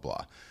blah, blah,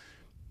 blah.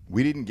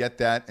 We didn't get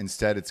that.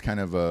 Instead, it's kind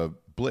of a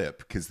blip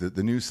because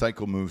the news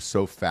cycle moves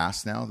so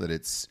fast now that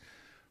it's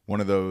one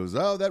of those,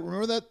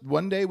 remember that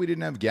one day we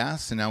didn't have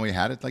gas and now we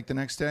had it like the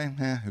next day?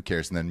 Who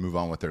cares? And then move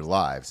on with their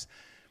lives.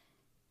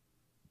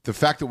 The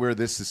fact that we're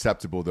this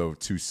susceptible, though,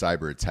 to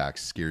cyber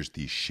attacks scares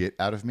the shit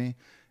out of me.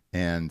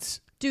 And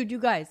dude, you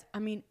guys, I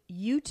mean,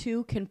 you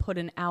two can put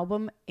an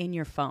album in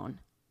your phone.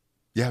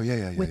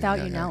 Yeah. Without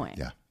you knowing.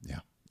 Yeah.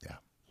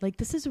 Like,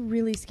 this is a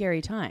really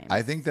scary time.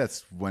 I think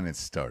that's when it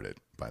started,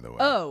 by the way.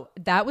 Oh,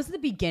 that was the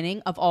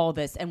beginning of all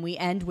this, and we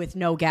end with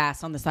no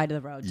gas on the side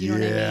of the road. Do you know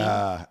what I mean?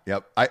 Yeah.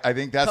 Yep. I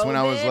think that's when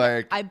I was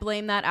like, I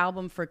blame that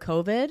album for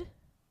COVID.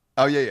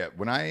 Oh yeah.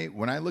 When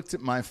I looked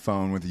at my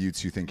phone with the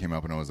U2 thing came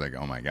up, and I was like,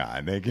 oh my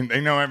God, they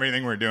know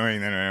everything we're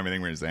doing, they know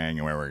everything we're saying,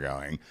 and where we're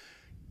going.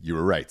 You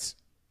were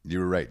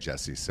right,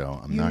 Jesse.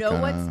 So I'm not gonna.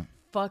 You know what's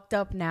fucked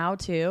up now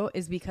too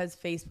is because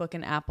Facebook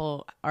and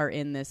Apple are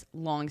in this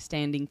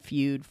long-standing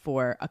feud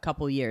for a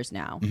couple years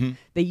now.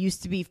 They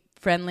used to be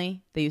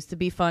friendly, they used to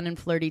be fun and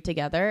flirty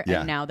together,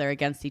 and now they're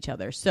against each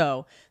other.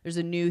 So there's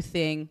a new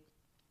thing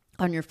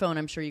on your phone.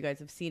 I'm sure you guys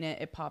have seen it.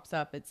 It pops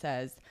up. It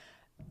says,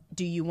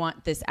 do you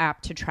want this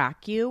app to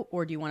track you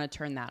or do you want to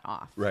turn that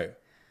off? Right.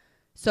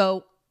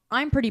 So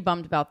I'm pretty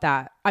bummed about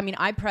that. I mean,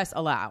 I press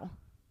allow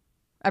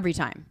every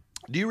time.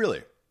 Do you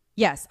really?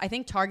 Yes. I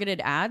think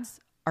targeted ads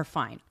are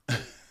fine.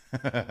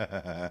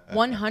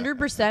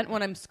 100%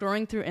 when I'm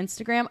scrolling through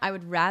Instagram, I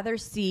would rather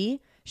see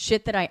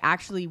shit that I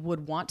actually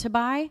would want to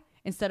buy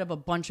instead of a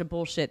bunch of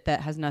bullshit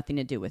that has nothing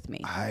to do with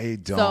me. I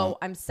don't. So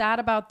I'm sad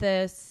about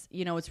this.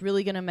 You know, it's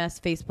really going to mess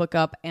Facebook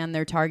up and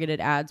their targeted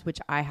ads, which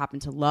I happen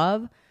to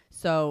love.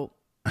 So,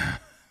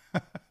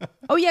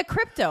 oh yeah,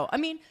 crypto. I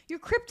mean, your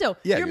crypto.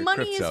 Yeah, your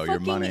money crypto, is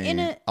fucking in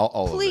it.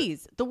 All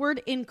please, the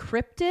word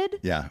encrypted.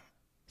 Yeah.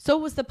 So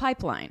was the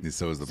pipeline.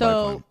 So was the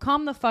pipeline. So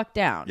calm the fuck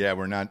down. Yeah,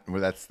 we're not. Well,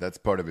 that's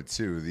part of it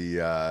too.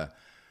 The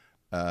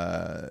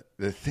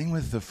thing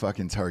with the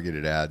fucking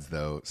targeted ads,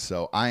 though.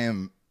 So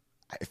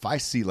if I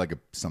see like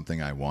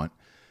something I want,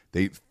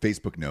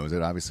 Facebook knows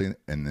it obviously,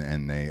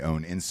 and they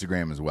own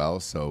Instagram as well.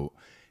 So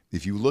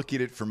if you look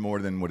at it for more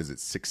than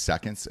 6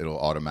 seconds, it'll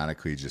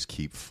automatically just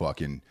keep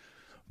fucking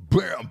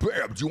bam,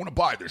 bam. Do you want to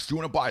buy this? Do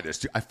you want to buy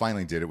this? I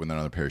finally did it with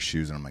another pair of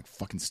shoes, and I'm like,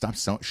 fucking stop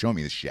showing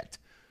me this shit.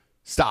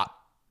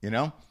 Stop. You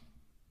know?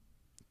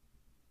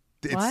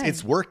 Why?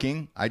 It's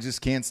working. I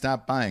just can't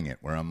stop buying it.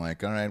 Where I'm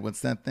like, all right,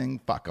 what's that thing?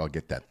 Fuck, I'll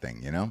get that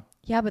thing, you know?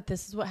 Yeah, but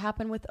this is what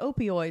happened with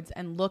opioids,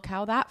 and look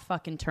how that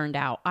fucking turned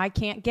out. I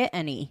can't get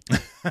any.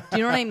 Do you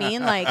know what I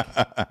mean? Like,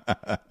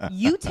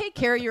 you take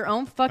care of your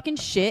own fucking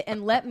shit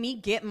and let me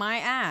get my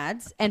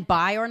ads and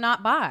buy or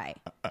not buy.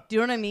 Do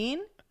you know what I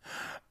mean?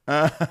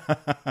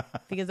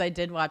 Because I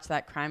did watch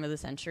that Crime of the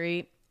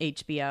Century,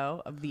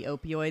 HBO, of the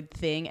opioid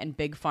thing and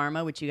Big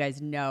Pharma, which you guys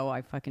know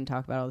I fucking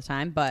talk about all the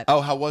time. But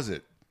oh, how was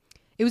it?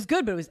 It was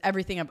good, but it was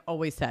everything I've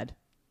always said.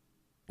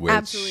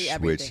 Absolutely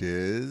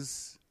everything.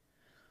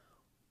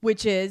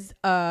 Which is,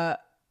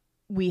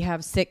 we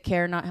have sick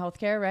care, not health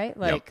care, right?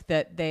 Like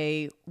that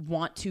they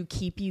want to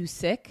keep you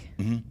sick.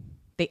 Mm-hmm.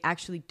 They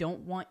actually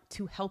don't want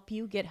to help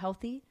you get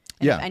healthy.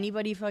 And if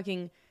anybody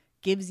fucking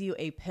gives you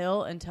a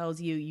pill and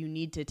tells you you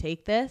need to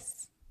take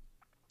this,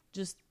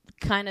 just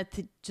kind of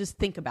just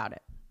think about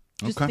it.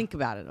 Just think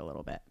about it a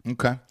little bit.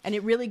 Okay. And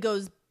it really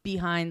goes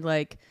behind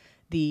like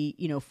the,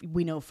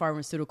 we know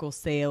pharmaceutical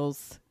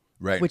sales.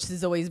 Right. Which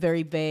is always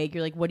very vague.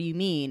 You're like, what do you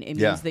mean? It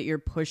means that you're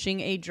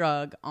pushing a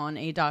drug on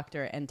a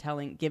doctor and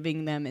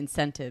giving them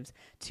incentives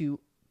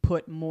to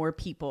put more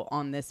people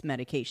on this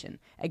medication.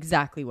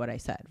 Exactly what I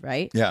said,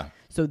 right? Yeah.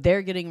 So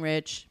they're getting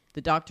rich.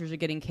 The doctors are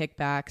getting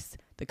kickbacks.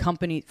 The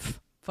company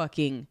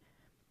fucking,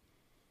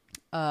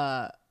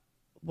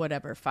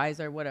 whatever,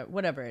 Pfizer,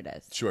 whatever it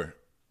is. Sure.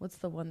 What's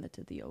the one that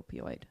did the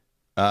opioid?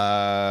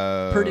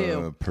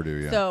 Purdue. Purdue,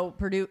 yeah. So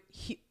Purdue...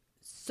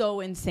 so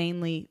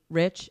insanely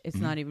rich, it's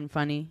not even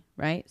funny,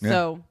 right? Yeah.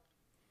 So,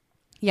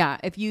 yeah,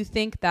 if you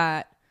think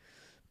that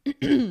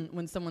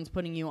when someone's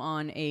putting you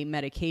on a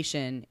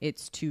medication,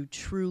 it's to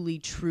truly,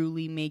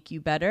 truly make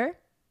you better,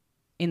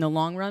 in the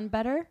long run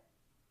better,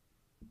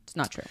 it's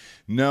not true.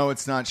 No,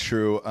 it's not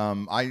true.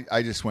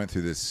 I just went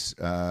through this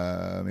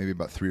maybe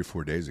about 3 or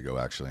 4 days ago,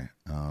 actually.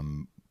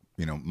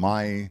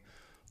 My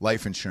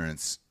life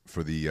insurance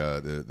for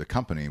the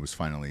company was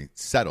finally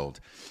settled,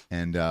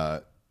 and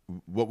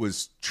what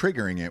was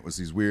triggering it was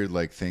these weird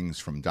like things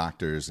from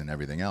doctors and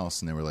everything else.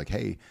 And they were like,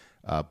 hey,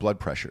 blood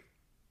pressure.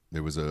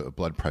 There was a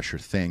blood pressure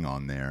thing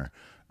on there.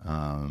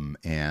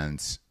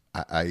 And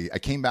I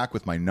came back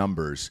with my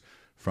numbers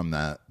from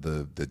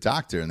the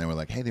doctor, and they were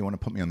like, hey, they want to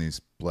put me on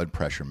these blood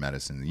pressure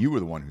medicine. You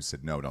were the one who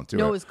said, no, don't do it.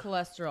 No, it was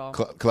cholesterol.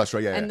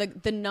 Cholesterol, yeah. And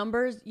the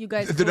numbers, you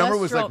guys, the number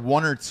was like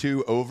 1 or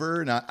 2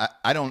 over. And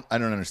I don't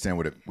understand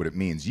what it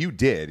means. You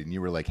did. And you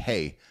were like,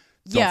 hey,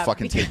 don't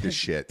fucking take this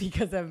shit.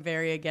 Because I'm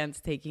very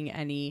against taking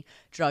any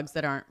drugs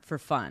that aren't for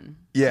fun.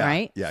 Yeah.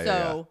 Right? Yeah.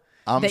 So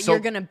you're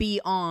going to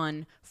be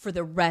on for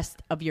the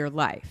rest of your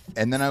life.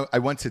 And then I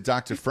went to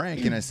Dr.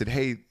 Frank and I said,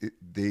 hey,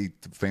 the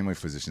family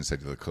physician said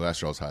the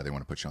cholesterol's high. They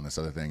want to put you on this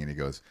other thing. And he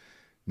goes,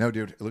 no,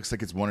 dude, it looks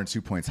like it's 1 or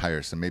 2 points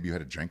higher. So maybe you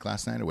had a drink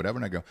last night or whatever.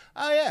 And I go,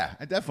 oh, yeah,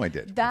 I definitely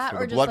did. That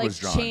or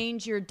just like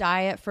change your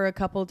diet for a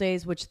couple of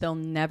days, which they'll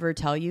never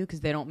tell you because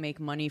they don't make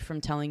money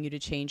from telling you to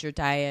change your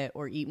diet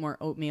or eat more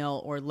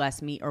oatmeal or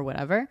less meat or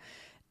whatever.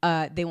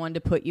 They wanted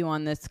to put you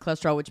on this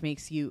cholesterol, which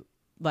makes you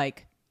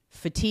like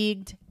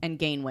fatigued and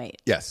gain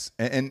weight. Yes.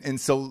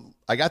 And so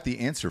I got the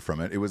answer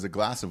from it. It was a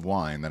glass of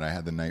wine that I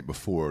had the night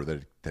before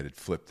that had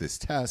flipped this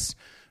test.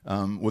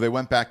 Well, they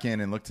went back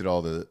in and looked at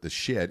all the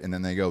shit, and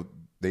then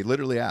they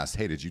literally asked,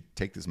 hey, did you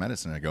take this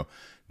medicine? And I go,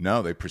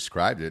 no, they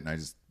prescribed it, and I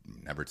just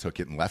never took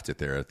it and left it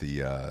there at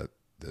the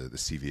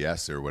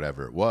CVS or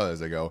whatever it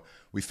was. I go,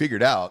 we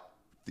figured out,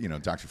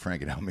 Dr.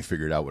 Frank had helped me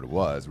figure out what it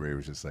was, where he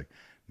was just like,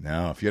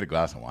 no, if you had a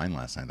glass of wine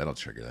last night, that'll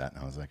trigger that.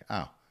 And I was like,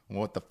 oh, well,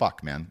 what the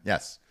fuck, man?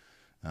 Yes.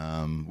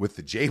 With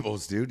the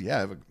Jables, dude, yeah, I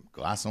have a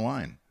glass of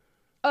wine.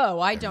 Oh,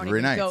 I don't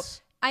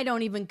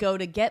even go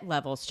to get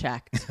levels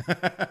checked.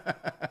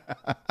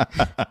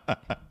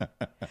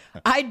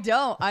 I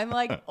don't. I'm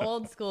like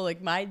old school.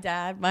 Like my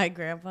dad, my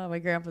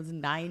grandpa's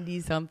 90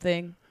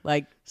 something.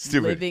 Like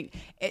stupid. Living.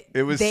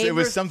 It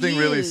was something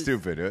really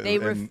stupid. They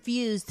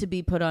refused to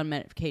be put on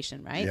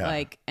medication, right?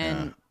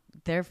 Yeah,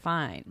 they're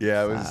fine.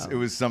 Yeah, it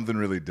was something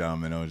really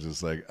dumb, and I was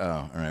just like, oh,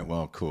 all right,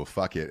 well, cool,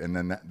 fuck it. And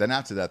then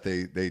after that,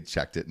 they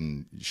checked it,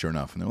 and sure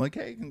enough, and they're like,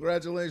 hey,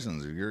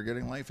 congratulations, you're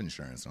getting life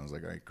insurance. And I was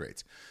like, all right, great.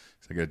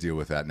 So I got to deal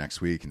with that next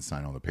week and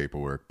sign all the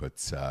paperwork. But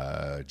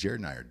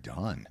Jared and I are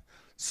done,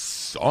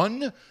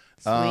 son.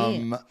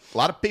 A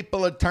lot of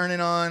people are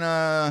turning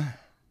on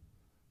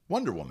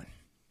Wonder Woman.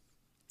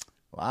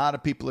 A lot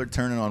of people are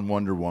turning on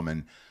Wonder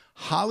Woman.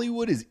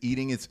 Hollywood is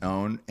eating its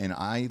own, and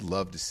I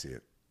love to see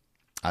it.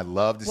 I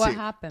love to see it. What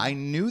happened? I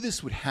knew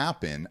this would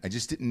happen. I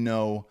just didn't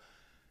know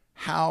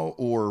how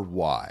or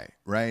why,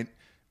 right?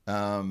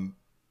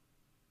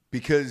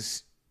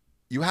 Because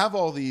you have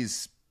all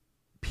these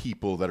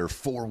people that are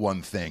for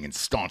one thing and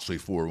staunchly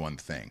for one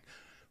thing,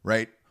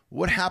 right?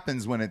 What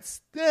happens when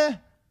it's, we're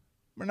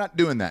not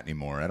doing that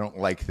anymore. I don't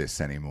like this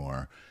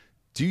anymore.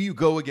 Do you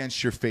go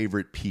against your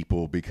favorite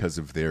people because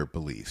of their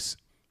beliefs?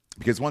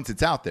 Because once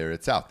it's out there,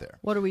 it's out there.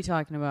 What are we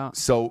talking about?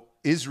 So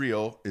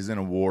Israel is in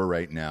a war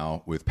right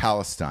now with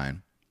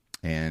Palestine,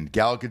 And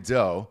Gal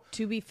Gadot.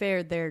 To be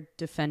fair, they're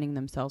defending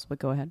themselves, but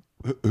go ahead.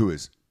 Who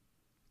is?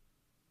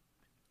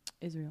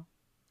 Israel.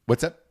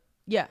 What's that?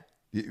 Yeah.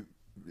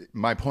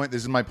 My point.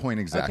 This is my point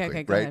exactly.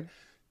 Okay, go right? ahead.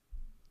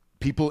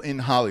 People in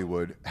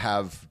Hollywood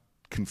have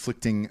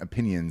conflicting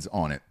opinions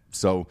on it.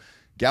 So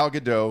Gal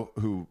Gadot,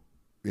 who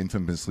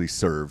infamously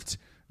served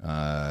in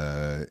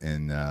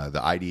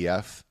the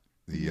IDF,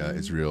 the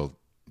Israel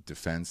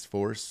Defense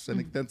Force, I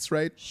think that's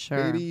right.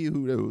 Sure. Maybe, who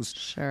knows?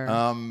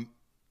 Sure.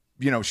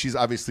 She's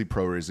obviously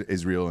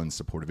pro-Israel and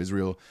support of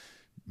Israel.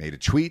 Made a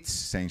tweet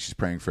saying she's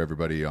praying for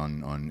everybody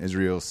on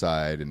Israel's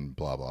side and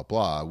blah, blah,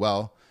 blah.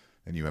 Well,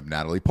 then you have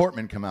Natalie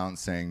Portman come out and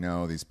saying,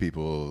 no, these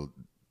people,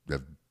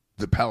 the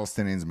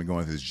Palestinians have been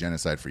going through this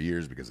genocide for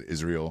years because of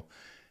Israel.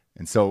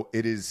 And so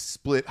it is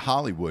split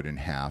Hollywood in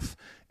half.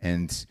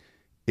 And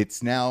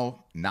it's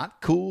now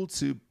not cool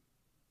to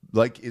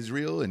like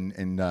Israel and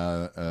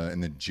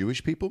the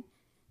Jewish people,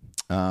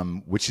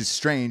 which is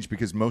strange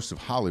because most of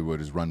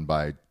Hollywood is run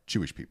by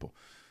Jewish people.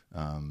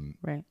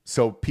 Right.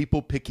 So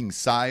people picking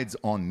sides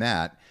on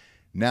that.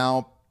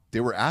 Now they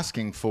were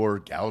asking for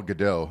Gal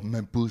Gadot,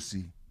 my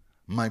pussy.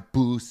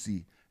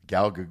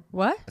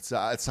 What?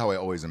 That's how I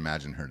always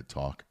imagine her to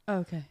talk.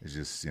 Okay. It's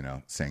just,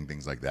 saying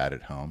things like that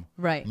at home.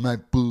 Right. My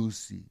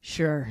pussy.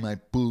 Sure. My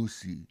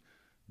pussy.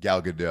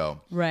 Gal Gadot.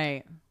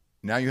 Right.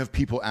 Now you have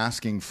people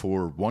asking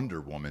for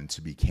Wonder Woman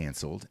to be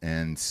canceled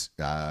and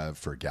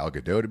for Gal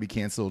Gadot to be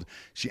canceled.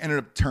 She ended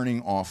up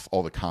turning off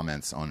all the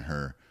comments on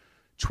her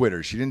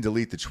Twitter. She didn't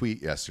delete the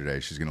tweet yesterday.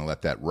 She's going to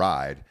let that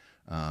ride.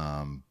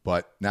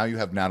 But now you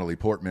have Natalie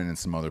Portman and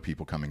some other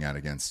people coming out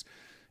against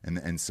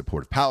and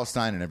support of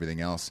Palestine and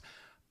everything else.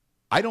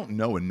 I don't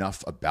know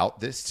enough about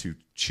this to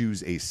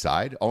choose a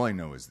side. All I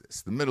know is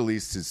this. The Middle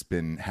East has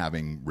been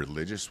having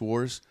religious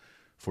wars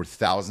for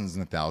thousands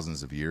and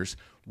thousands of years.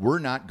 We're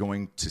not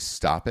going to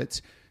stop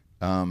it.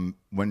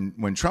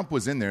 When Trump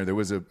was in there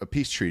was a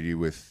peace treaty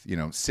with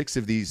 6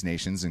 of these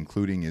nations,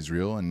 including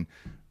Israel, and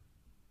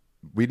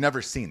we'd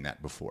never seen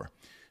that before.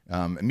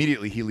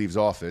 Immediately he leaves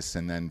office,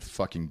 and then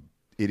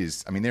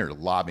they're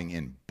lobbing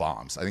in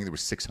bombs. I think there were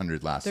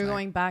 600 last night. They're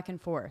going back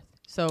and forth.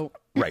 So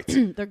right.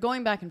 They're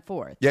going back and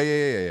forth. Yeah.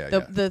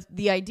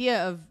 The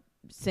idea of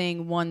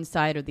saying one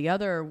side or the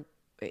other,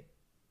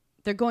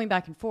 they're going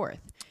back and forth.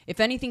 If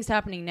anything's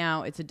happening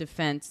now, it's a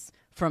defense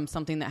from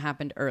something that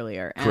happened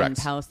earlier. Correct. And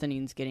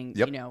Palestinians getting,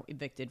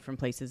 evicted from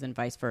places and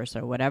vice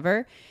versa or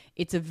whatever.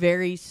 It's a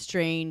very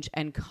strange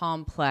and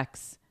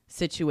complex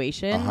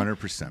situation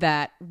 100%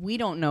 that we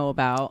don't know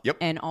about. Yep.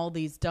 And all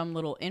these dumb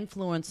little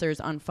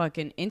influencers on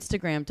fucking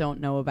Instagram don't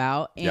know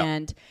about.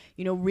 And,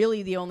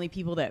 really the only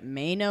people that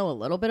may know a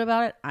little bit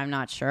about it, I'm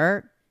not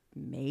sure.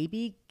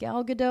 Maybe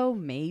Gal Gadot,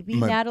 maybe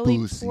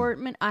Natalie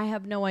Portman. I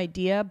have no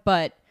idea.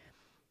 But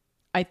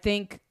I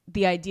think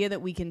the idea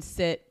that we can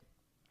sit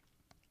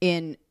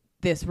in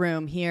this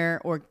room here,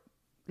 or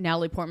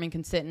Natalie Portman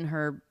can sit in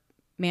her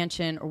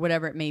mansion or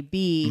whatever it may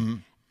be,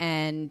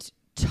 and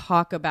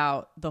talk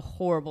about the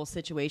horrible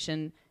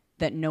situation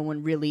that no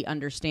one really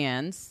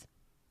understands.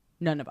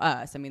 None of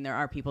us. I mean, there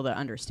are people that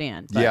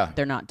understand, but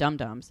they're not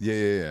dum-dums.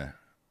 Yeah.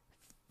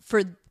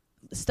 For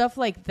stuff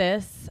like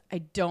this, I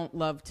don't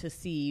love to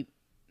see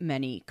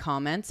many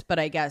comments, but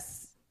I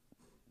guess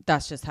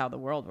that's just how the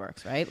world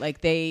works, right?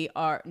 Like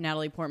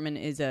Natalie Portman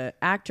is an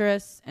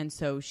actress, and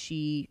so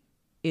she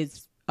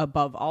is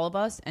above all of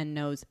us and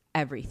knows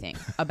everything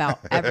about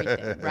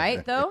everything,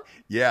 right? Though?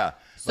 Yeah.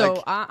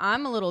 So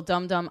I'm a little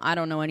dum-dum. I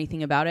don't know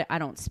anything about it. I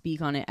don't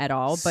speak on it at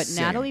all. But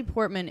Same. Natalie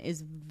Portman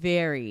is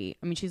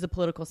she's a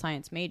political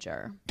science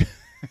major,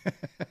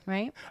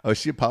 right? Oh, is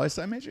she a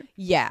poli-sci major?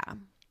 Yeah.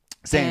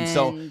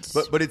 Same.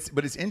 But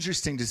it's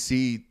interesting to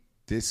see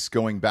this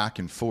going back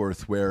and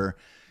forth where,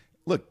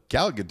 look,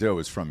 Gal Gadot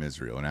is from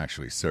Israel and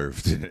actually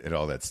served and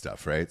all that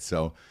stuff, right?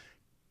 So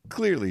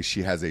clearly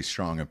she has a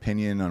strong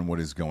opinion on what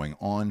is going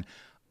on.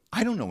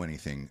 I don't know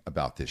anything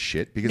about this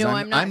shit because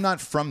I'm not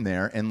from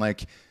there, and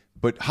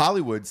but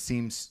Hollywood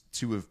seems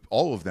to have,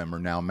 all of them are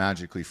now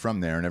magically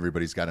from there, and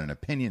everybody's got an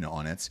opinion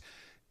on it.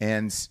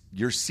 And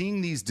you're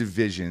seeing these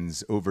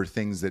divisions over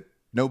things that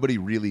nobody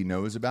really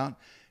knows about.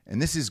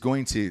 And this is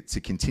going to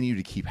continue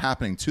to keep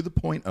happening to the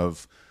point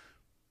of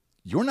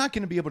you're not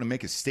going to be able to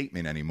make a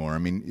statement anymore. I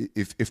mean,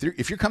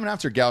 if you're coming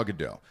after Gal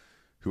Gadot,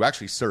 who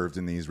actually served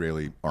in the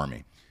Israeli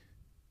army,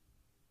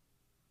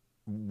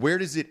 where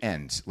does it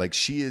end? Like,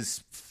 she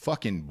is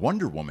fucking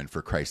Wonder Woman,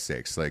 for Christ's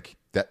sakes. Like,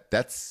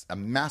 that's a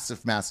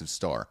massive, massive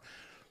star.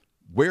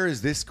 Where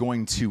is this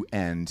going to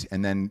end?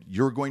 And then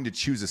you're going to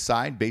choose a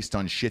side based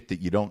on shit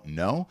that you don't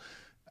know?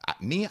 I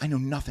know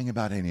nothing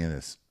about any of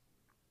this.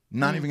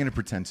 Not even going to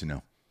pretend to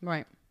know.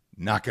 Right.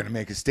 Not going to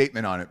make a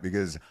statement on it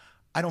because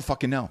I don't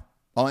fucking know.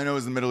 All I know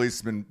is the Middle East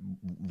has been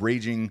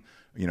raging,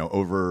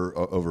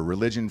 over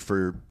religion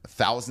for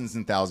thousands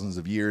and thousands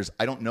of years.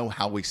 I don't know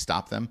how we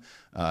stop them,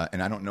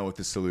 and I don't know what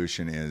the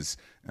solution is.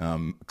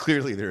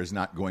 Clearly, there is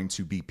not going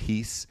to be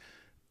peace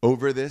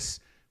over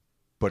this,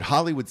 but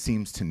Hollywood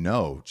seems to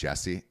know,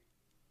 Jesse,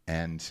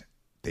 and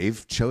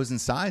they've chosen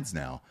sides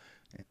now.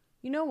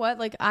 You know what?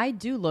 Like, I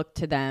do look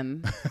to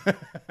them.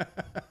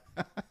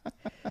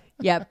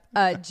 Yep.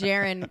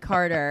 Jaron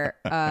Carter,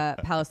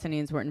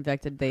 Palestinians weren't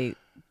evicted. They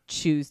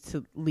choose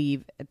to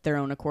leave at their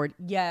own accord.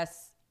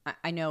 Yes,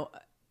 I know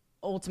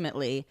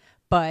ultimately,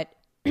 but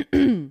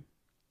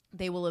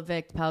they will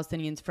evict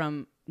Palestinians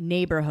from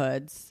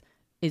neighborhoods.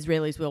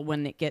 Israelis will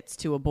when it gets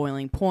to a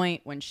boiling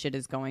point, when shit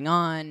is going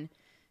on.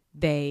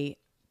 They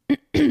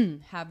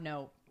have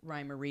no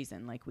rhyme or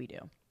reason like we do.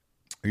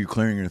 Are you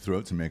clearing your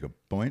throat to make a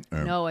point?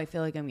 Or? No, I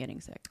feel like I'm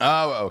getting sick.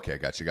 Oh, okay.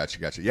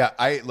 Gotcha. Yeah,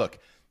 I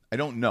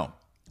don't know.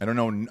 I don't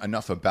know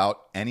enough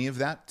about any of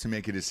that to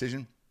make a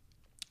decision.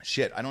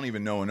 Shit, I don't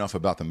even know enough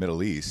about the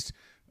Middle East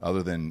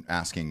other than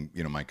asking,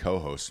 my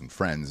co-hosts and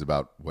friends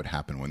about what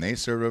happened when they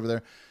served over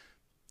there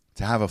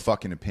to have a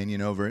fucking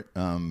opinion over it.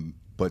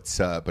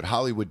 But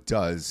Hollywood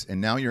does, and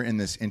now you're in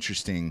this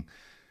interesting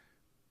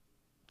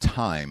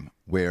time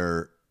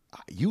where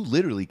you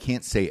literally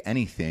can't say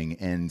anything.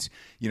 And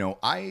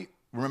I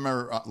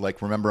remember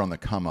on the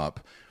come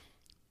up,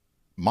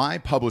 my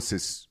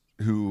publicist,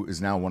 who is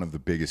now one of the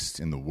biggest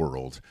in the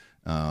world,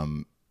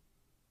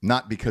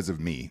 not because of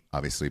me,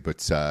 obviously,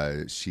 but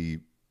she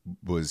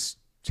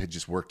had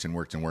just worked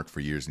for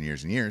years and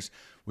years and years,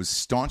 was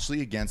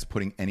staunchly against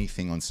putting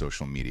anything on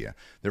social media.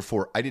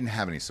 Therefore, I didn't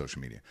have any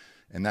social media.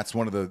 And that's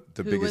one of the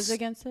biggest... Who was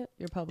against it?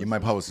 Your publicist? My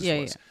publicist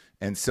was.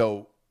 Yeah. And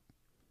so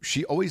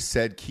she always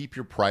said, keep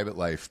your private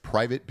life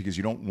private because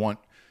you don't want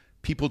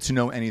people to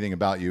know anything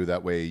about you.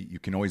 That way you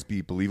can always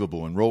be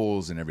believable in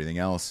roles and everything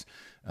else.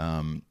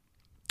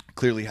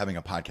 Clearly having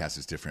a podcast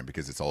is different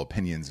because it's all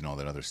opinions and all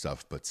that other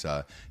stuff. But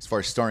as far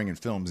as starring in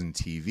films and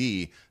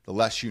TV, the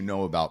less you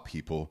know about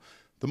people,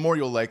 the more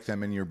you'll like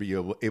them and you'll be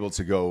able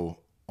to go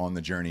on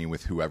the journey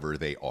with whoever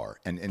they are.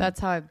 And that's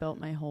how I've built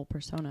my whole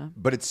persona.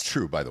 But it's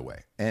true, by the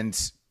way.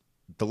 And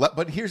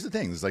but here's the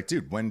thing. It's like,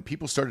 dude, when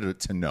people started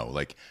to know,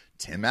 like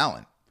Tim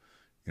Allen,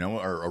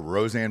 or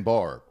Roseanne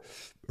Barr,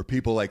 or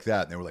people like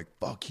that, and they were like,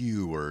 fuck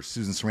you, or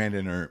Susan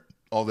Sarandon, or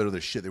all that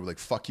other shit. They were like,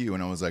 fuck you.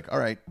 And I was like, all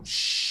right,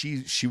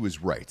 she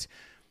was right.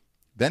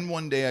 Then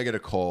one day I get a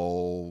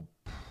call,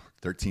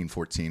 13,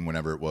 14,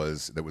 whenever it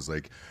was, that was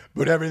like,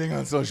 put everything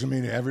on social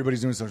media.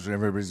 Everybody's doing social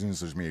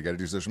media. You got to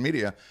do social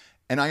media.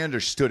 And I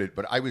understood it,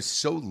 but I was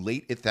so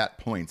late at that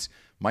point.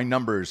 My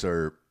numbers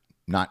are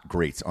not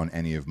great on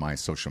any of my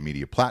social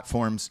media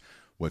platforms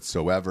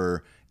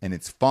whatsoever. And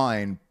it's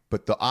fine.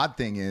 But the odd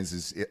thing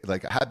is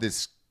like I had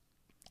this,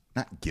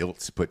 not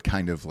guilt, but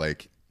kind of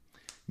like,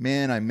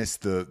 man, I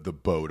missed the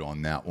boat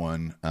on that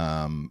one,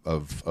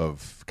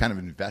 of kind of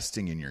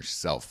investing in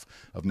yourself,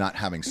 of not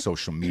having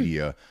social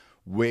media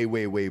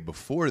way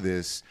before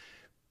this.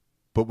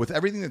 But with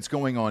everything that's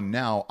going on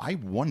now, I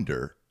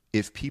wonder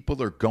if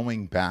people are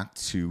going back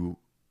to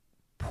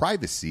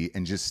privacy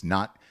and just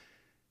not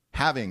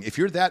having, if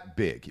you're that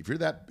big,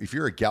 if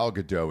you're a Gal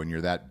Gadot and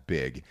you're that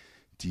big,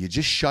 do you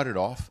just shut it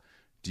off?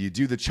 Do you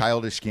do the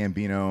Childish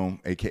Gambino,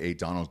 a.k.a.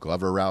 Donald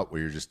Glover route, where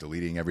you're just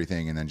deleting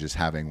everything and then just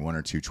having one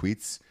or two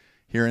tweets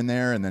here and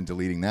there and then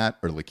deleting that,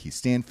 or Lakeith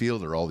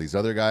Stanfield or all these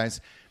other guys?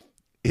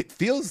 It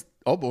feels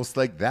almost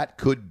like that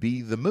could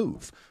be the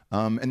move.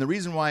 And the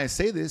reason why I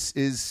say this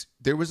is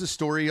there was a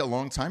story a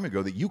long time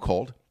ago that you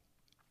called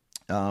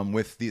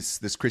with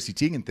this Chrissy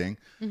Teigen thing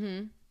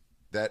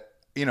that,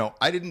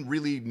 I didn't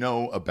really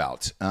know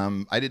about.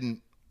 I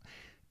didn't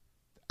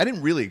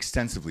really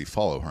extensively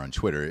follow her on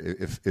Twitter.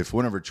 If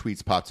one of her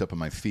tweets popped up on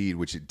my feed,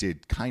 which it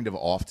did kind of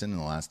often in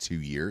the last 2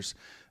 years,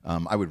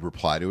 I would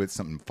reply to it,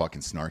 something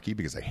fucking snarky,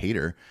 because I hate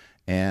her.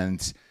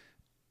 And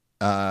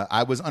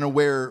I was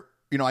unaware.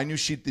 I knew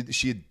she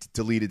had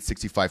deleted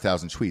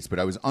 65,000 tweets, but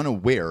I was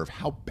unaware of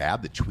how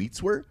bad the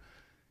tweets were.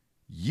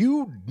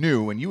 You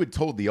knew, and you had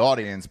told the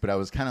audience, but I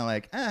was kind of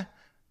like,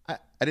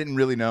 I didn't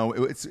really know.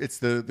 It's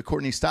the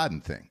Courtney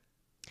Stodden thing.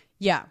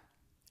 Yeah.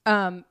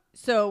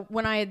 So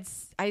when I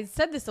had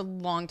said this a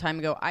long time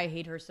ago, I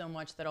hate her so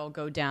much that I'll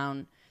go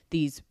down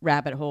these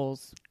rabbit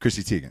holes.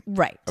 Chrissy Teigen.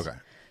 Right. Okay.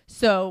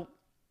 So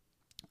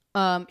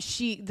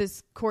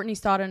this Courtney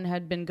Stodden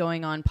had been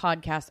going on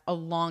podcasts a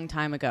long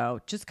time ago,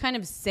 just kind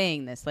of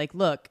saying this, like,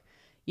 look,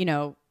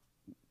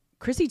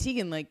 Chrissy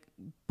Teigen, like,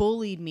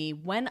 bullied me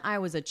when I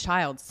was a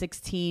child,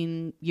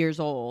 16 years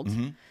old,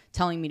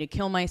 telling me to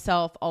kill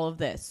myself, all of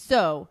this.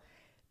 So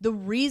the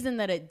reason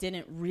that it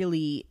didn't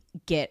really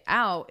get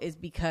out is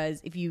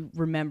because if you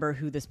remember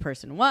who this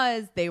person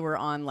was, they were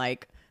on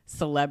like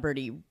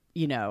celebrity,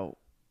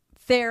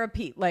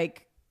 therapy,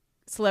 like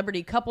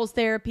celebrity couples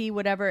therapy,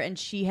 whatever. And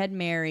she had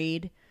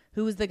married.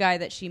 Who was the guy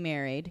that she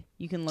married?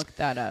 You can look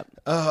that up.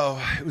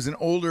 Oh, it was an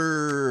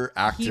older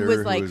actor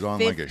who was on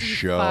 55. Like a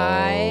show.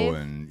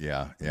 And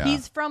yeah.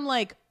 He's from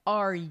like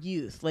our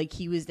youth. Like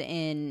he was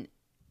in...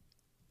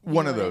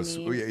 One of those,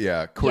 I mean?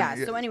 Yeah.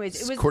 So anyways,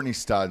 it was Courtney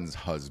Stodden's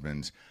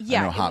husband.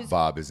 Yeah, I know Hot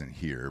Bob isn't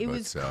here. It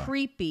was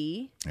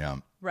creepy. Yeah.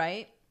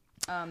 Right?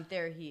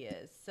 There he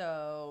is.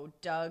 So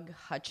Doug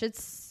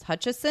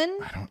Hutchison.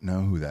 I don't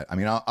know who that. I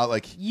mean, I'll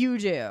like. You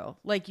do.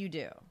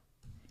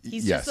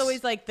 He's yes. just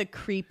always like the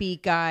creepy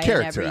guy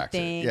character and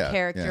everything. Actor. Yeah.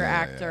 Character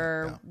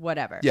actor,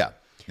 whatever. Yeah.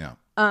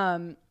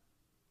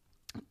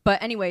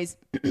 But anyways,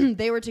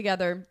 they were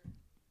together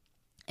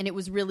and it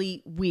was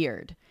really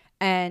weird.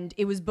 And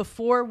it was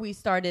before we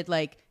started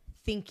like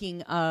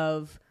thinking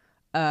of,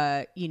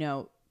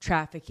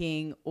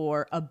 trafficking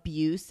or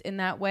abuse in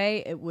that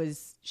way.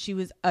 She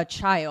was a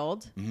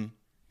child,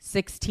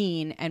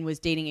 16, and was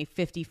dating a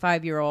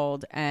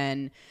 55-year-old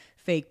and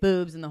fake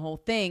boobs and the whole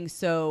thing.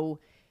 So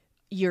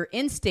your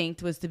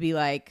instinct was to be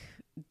like,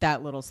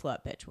 that little slut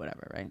bitch,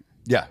 whatever, right?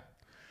 Yeah.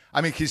 I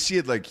mean, because she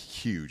had like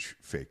huge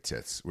fake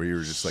tits where you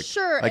were just like,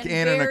 sure, like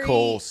Anna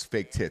Nicole's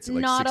fake tits at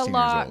like 16 years old.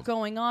 Not a lot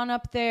going on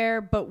up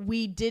there, but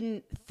we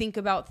didn't think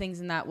about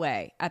things in that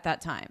way at that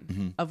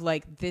time of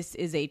like, this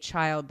is a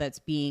child that's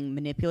being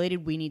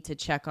manipulated. We need to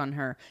check on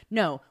her.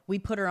 No, we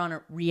put her on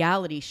a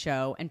reality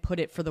show and put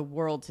it for the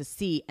world to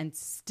see, and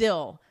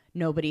still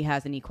nobody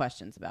has any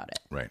questions about it.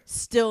 Right.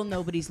 Still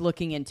nobody's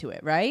looking into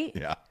it, right?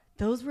 Yeah.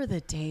 Those were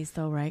the days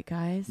though, right,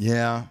 guys?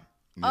 Yeah.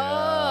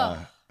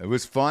 Yeah. It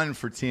was fun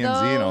for TMZ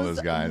and all those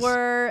guys.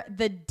 Were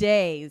the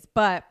days.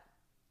 But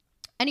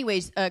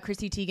anyways,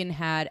 Chrissy Teigen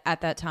had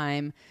at that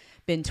time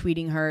been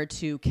tweeting her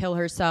to kill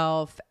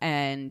herself,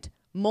 and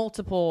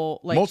multiple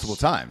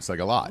times, like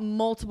a lot.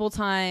 Multiple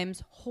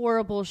times,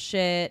 horrible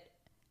shit,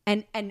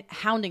 and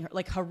hounding her,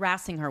 like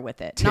harassing her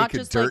with it. Take Not a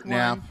just dirt like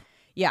nap. one.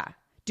 Yeah.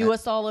 Do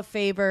us all a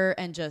favor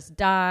and just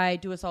die.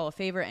 Do us all a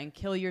favor and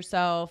kill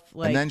yourself.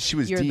 Like, and then she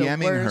was you're the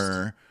DMing worst.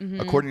 her,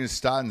 according to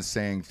Stodden,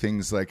 saying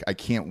things like, I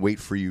can't wait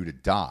for you to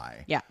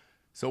die. Yeah.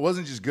 So it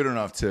wasn't just good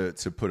enough to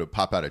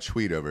pop out a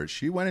tweet over it.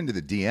 She went into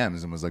the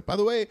DMs and was like, by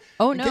the way,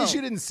 in case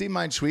you didn't see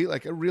my tweet,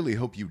 like, I really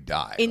hope you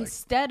die.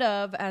 Instead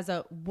of as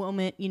a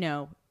woman,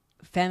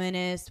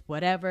 feminist,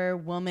 whatever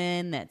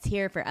woman that's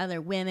here for other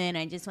women,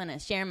 I just want to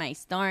share my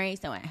story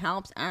so it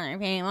helps other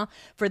people.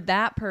 For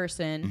that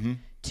person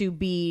to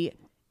be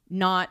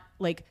not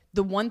like,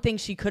 the one thing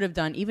she could have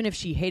done, even if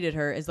she hated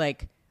her, is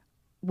like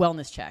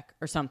wellness check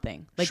or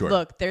something. Like, sure.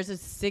 Look, there's a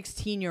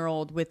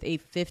 16-year-old with a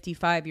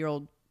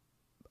 55-year-old,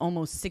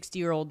 almost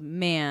 60-year-old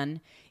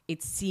man.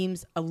 It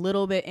seems a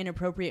little bit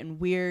inappropriate and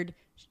weird.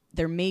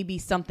 There may be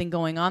something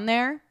going on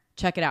there.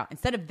 Check it out.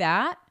 Instead of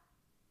that,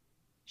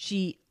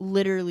 she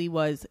literally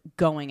was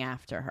going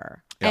after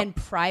her, and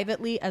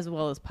privately as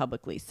well as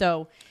publicly.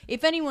 So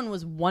if anyone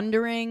was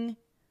wondering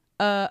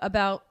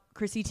about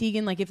Chrissy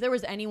Teigen, like if there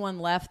was anyone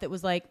left that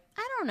was like,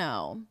 I don't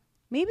know,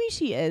 maybe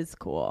she is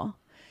cool,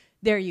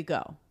 there you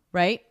go,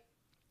 right?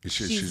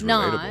 She's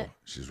not. Relatable.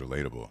 She's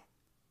relatable.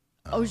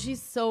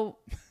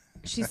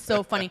 She's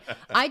so funny.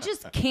 I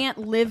just can't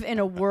live in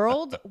a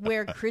world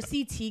where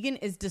Chrissy Teigen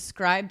is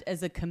described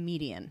as a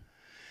comedian.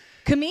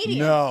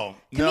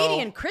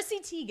 Comedian, Chrissy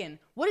Teigen.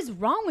 What is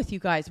wrong with you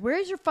guys? Where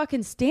is your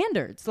fucking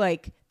standards?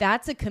 Like,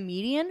 that's a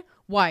comedian?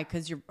 Why?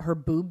 Because her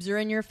boobs are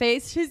in your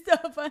face? She's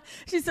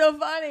so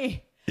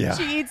funny. Yeah.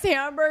 She eats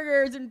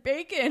hamburgers and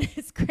bacon.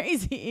 It's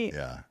crazy.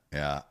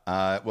 Yeah.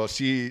 Well,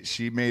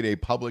 she made a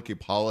public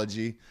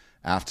apology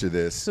after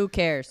this. Who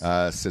cares?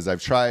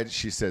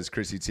 She says,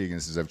 Chrissy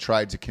Teigen says, I've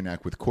tried to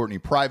connect with Courtney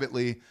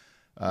privately,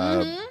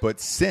 but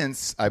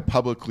since I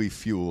publicly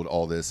fueled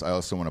all this, I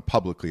also want to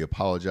publicly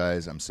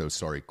apologize. I'm so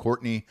sorry,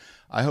 Courtney.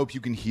 I hope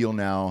you can heal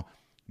now,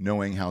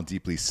 knowing how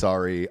deeply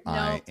sorry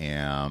I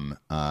am.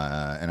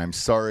 And I'm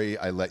sorry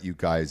I let you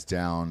guys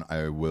down.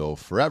 I will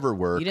forever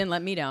work. You didn't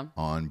let me down.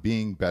 On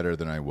being better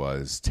than I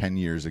was 10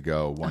 years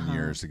ago, 1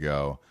 year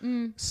ago,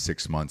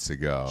 6 months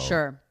ago.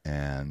 Sure.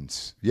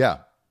 And yeah.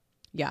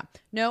 Yeah.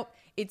 No,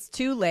 it's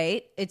too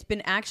late. It's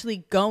been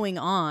actually going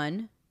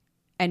on,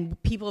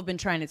 and people have been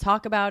trying to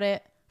talk about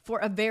it for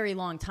a very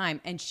long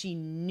time, and she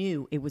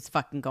knew it was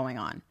fucking going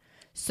on.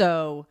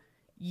 So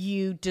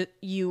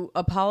you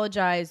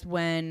apologize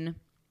when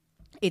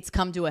it's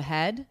come to a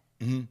head.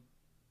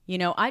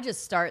 I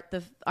just start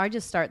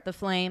the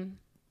flame.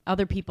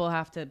 Other people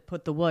have to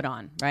put the wood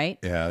on, right?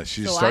 Yeah,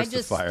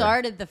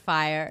 started the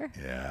fire.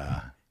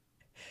 Yeah.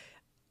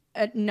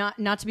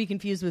 Not to be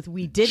confused with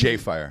we didn't.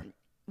 J-Fire.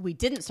 We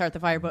didn't start the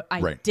fire, but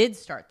I did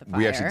start the fire.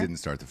 We actually didn't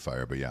start the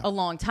fire, but yeah. A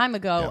long time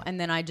ago, and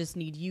then I just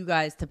need you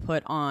guys to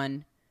put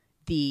on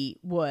the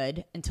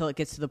wood until it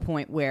gets to the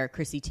point where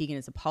Chrissy Teigen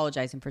is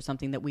apologizing for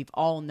something that we've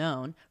all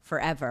known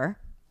forever.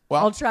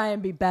 Well, I'll try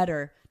and be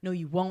better. No,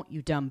 you won't,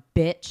 you dumb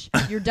bitch.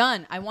 You're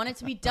done. I want it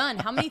to be done.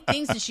 How many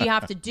things does she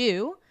have to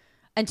do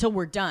until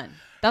we're done?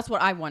 That's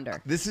what I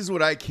wonder. This is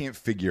what I can't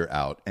figure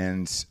out.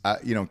 And,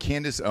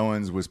 Candace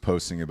Owens was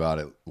posting about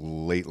it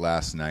late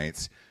last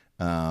night.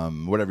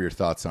 Whatever your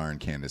thoughts are on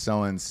Candace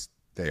Owens,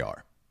 they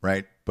are,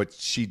 right? But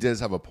she does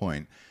have a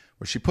point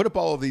where she put up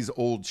all of these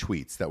old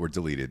tweets that were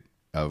deleted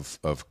of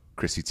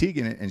Chrissy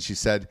Teigen, and she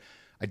said,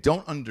 I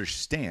don't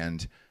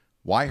understand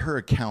why her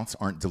accounts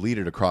aren't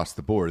deleted across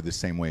the board the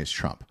same way as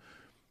Trump.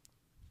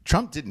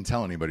 Trump didn't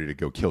tell anybody to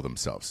go kill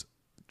themselves.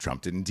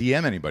 Trump didn't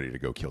DM anybody to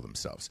go kill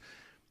themselves.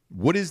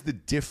 What is the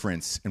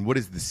difference and what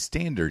is the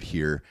standard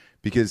here?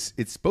 Because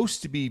it's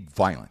supposed to be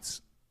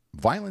violence.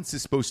 Violence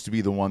is supposed to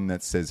be the one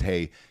that says,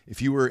 hey,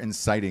 if you were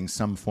inciting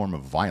some form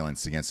of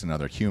violence against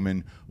another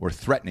human or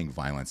threatening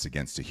violence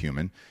against a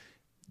human,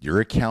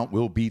 your account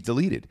will be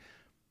deleted.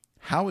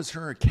 How is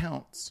her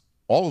accounts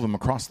all of them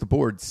across the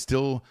board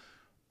still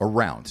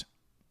around.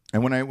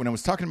 And when I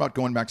was talking about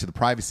going back to the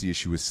privacy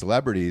issue with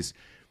celebrities,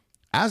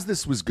 as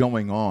this was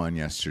going on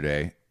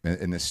yesterday,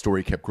 and this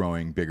story kept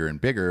growing bigger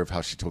and bigger of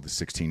how she told the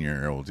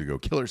 16-year-old to go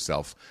kill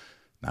herself,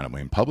 not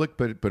only in public,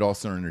 but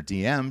also in her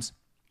DMs,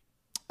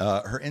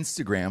 her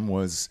Instagram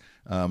was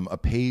a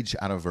page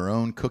out of her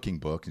own cooking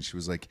book. And she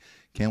was like,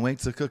 can't wait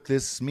to cook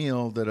this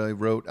meal that I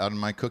wrote out in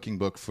my cooking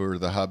book for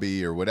the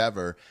hubby or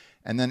whatever.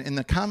 And then in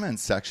the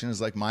comments section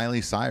is like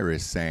Miley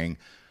Cyrus saying,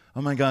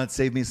 oh my God,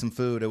 save me some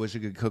food. I wish I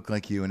could cook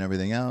like you and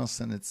everything else.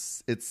 And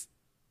it's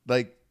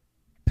like,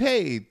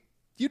 hey,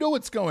 you know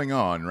what's going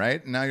on,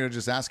 right? And now you're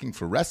just asking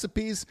for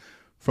recipes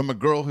from a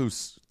girl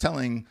who's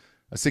telling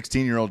a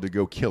 16-year-old to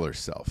go kill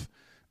herself.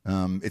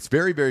 It's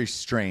very, very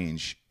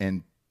strange.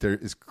 And there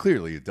is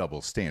clearly a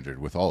double standard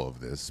with all of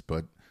this.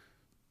 But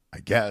I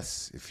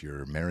guess if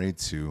you're married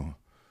to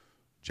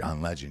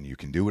John Legend, you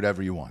can do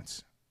whatever you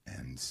want.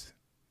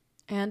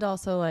 And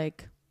also,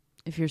 like,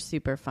 if you're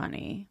super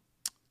funny.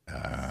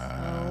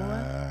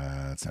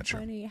 That's not true.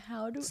 Funny.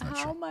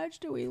 How much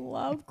do we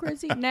love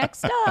Chrissy?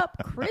 Next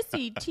up,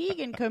 Chrissy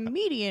Teigen,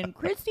 comedian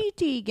Chrissy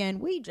Teigen.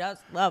 We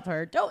just love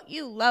her. Don't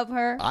you love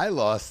her? I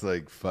lost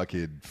like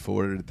fucking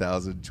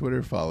 400,000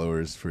 Twitter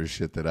followers for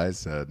shit that I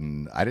said,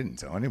 and I didn't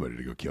tell anybody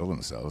to go kill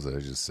themselves. I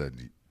just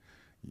said,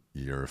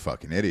 you're a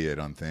fucking idiot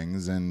on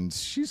things, and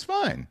she's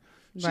fine.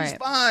 She's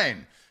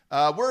fine.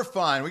 We're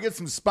fine. We get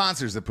some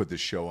sponsors that put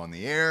this show on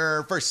the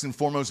air. First and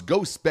foremost,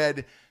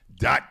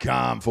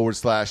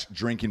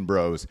 ghostbed.com/drinking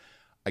bros.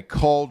 I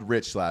called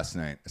Rich last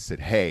night. I said,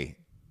 hey,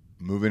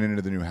 moving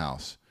into the new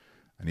house.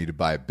 I need to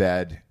buy a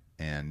bed.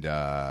 And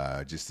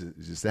just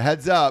a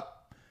heads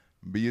up,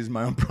 I'll be using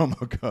my own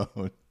promo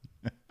code.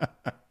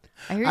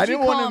 I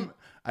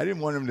didn't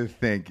want him to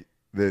think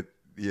that,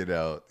 you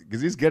know,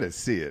 because he's going to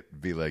see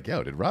it. Be like,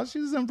 yo, did Ross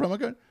use his own promo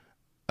code?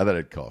 I thought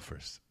I'd call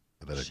first.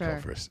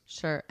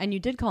 Sure. And you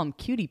did call him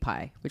Cutie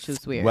Pie, which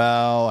was weird.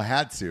 Well, I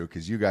had to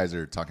because you guys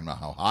are talking about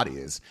how hot he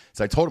is.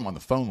 So I told him on the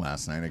phone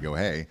last night, I go,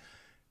 hey,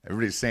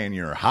 everybody's saying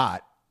you're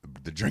hot.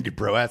 The Drinking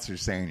Broettes are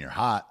saying you're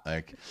hot.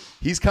 Like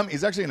he's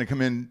actually going to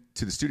come in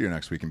to the studio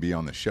next week and be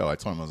on the show. I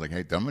told him, I was like, hey,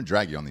 I'm going to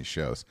drag you on these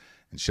shows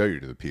and show you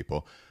to the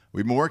people.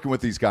 We've been working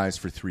with these guys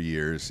for 3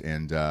 years,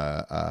 and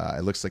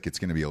it looks like it's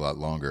going to be a lot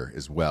longer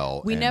as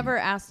well. We never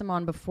asked him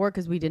on before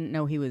because we didn't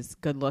know he was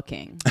good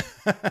looking.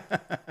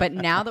 But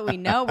now that we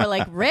know, we're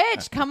like,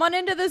 Rich, come on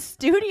into the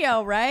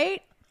studio,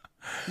 right?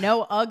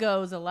 No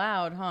uggos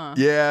allowed, huh?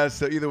 Yeah.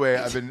 So either way,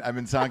 I've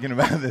been talking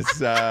about this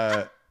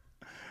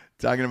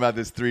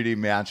 3D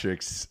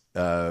mattress,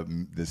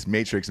 this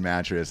Matrix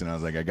mattress, and I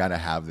was like, I got to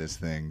have this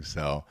thing.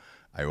 So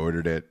I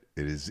ordered it.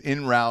 It is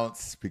en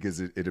route because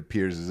it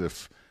appears as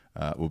if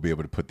we'll be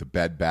able to put the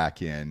bed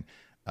back in.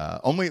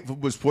 Only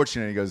was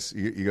fortunate. He goes,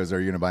 are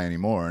you going to buy any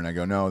more? And I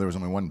go, no, there was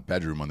only one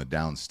bedroom on the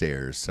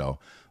downstairs. So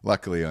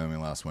luckily I only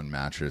lost one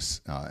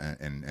mattress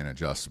and an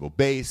adjustable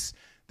base.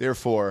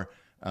 Therefore,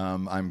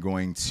 I'm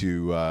going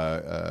to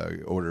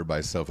order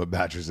myself a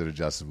mattress and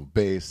adjustable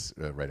base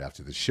right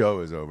after the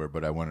show is over.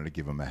 But I wanted to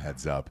give him a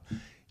heads up.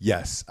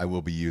 Yes, I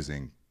will be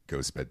using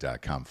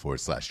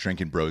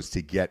ghostbed.com/drinking bros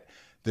to get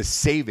the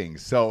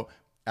savings. So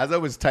as I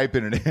was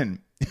typing it in,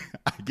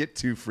 I get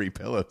 2 free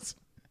pillows.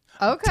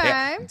 Okay.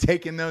 I'm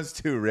taking those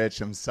 2, Rich.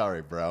 I'm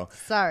sorry, bro.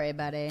 Sorry,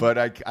 buddy. But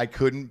I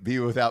couldn't be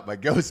without my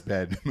ghost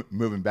bed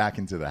moving back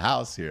into the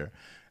house here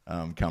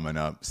coming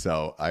up.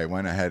 So I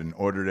went ahead and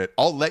ordered it.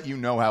 I'll let you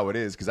know how it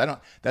is because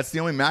that's the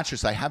only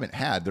mattress I haven't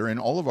had. They're in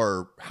all of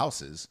our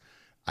houses.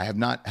 I have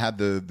not had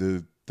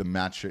the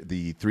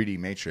 3D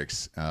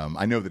Matrix.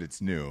 I know that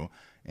it's new.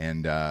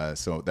 And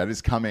so that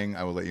is coming.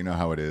 I will let you know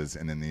how it is.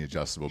 And then the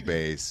adjustable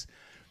base.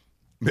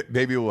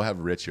 Maybe we'll have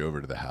Rich over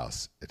to the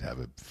house and have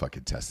it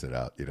fucking test it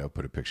out. You know,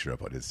 put a picture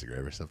up on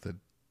Instagram or something.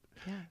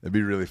 Yeah. That'd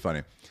be really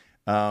funny.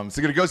 So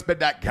go to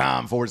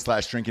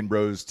ghostbed.com/drinking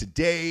bros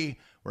today,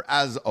 where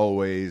as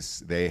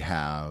always, they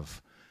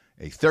have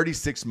a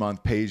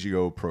 36-month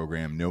pay-as-you-go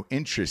program, no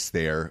interest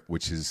there,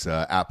 which is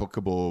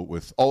applicable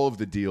with all of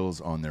the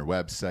deals on their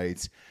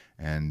website.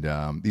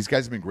 And these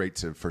guys have been great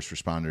to first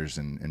responders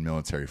and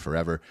military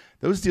forever.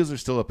 Those deals are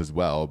still up as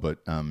well, but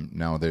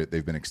now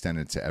they've been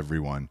extended to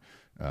everyone.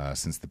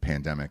 Since the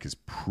pandemic is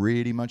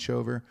pretty much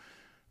over.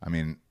 I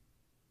mean,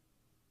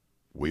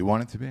 we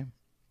want it to be.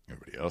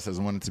 Everybody else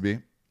doesn't want it to be.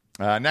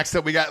 Next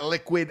up, we got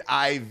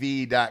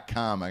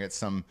liquidiv.com. I got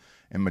some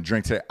in my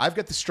drink today. I've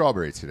got the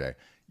strawberry today.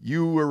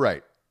 You were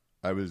right.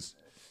 I was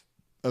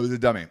a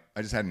dummy.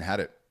 I just hadn't had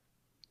it.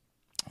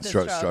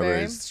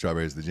 Strawberry's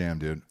the jam,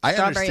 dude. I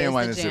understand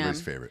why this is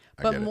everybody's favorite.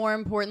 But more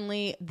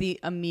importantly, the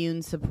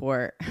immune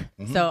support.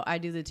 Mm-hmm. So I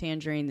do the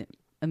tangerine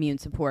immune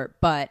support,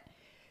 but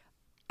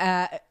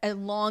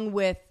along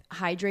with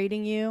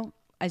hydrating you,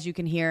 as you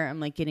can hear, I'm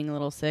like getting a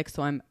little sick,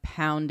 so I'm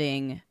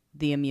pounding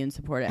the immune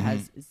support. It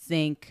has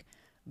zinc,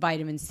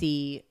 vitamin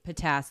C,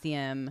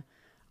 potassium,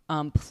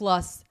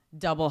 plus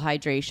double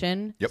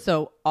hydration. Yep.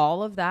 So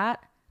all of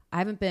that,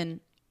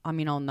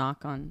 I'll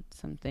knock on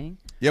something.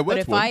 Yeah, but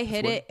if I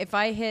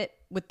hit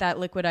with that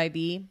Liquid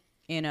IV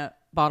in a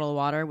bottle of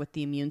water with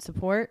the immune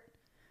support,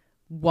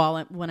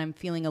 when I'm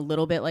feeling a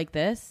little bit like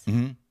this,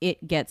 Mm-hmm.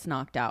 it gets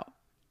knocked out.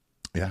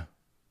 Yeah.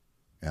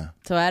 Yeah.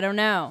 So I don't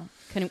know.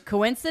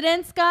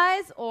 Coincidence,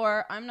 guys,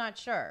 or I'm not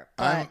sure.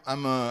 But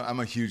I'm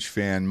a huge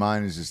fan.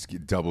 Mine is just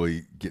getting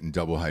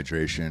double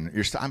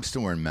hydration. I'm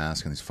still wearing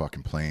masks on these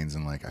fucking planes,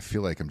 and like I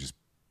feel like I'm just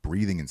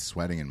breathing and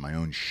sweating in my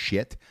own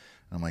shit.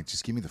 And I'm like,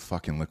 just give me the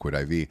fucking liquid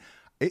IV.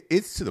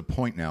 It's to the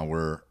point now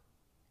where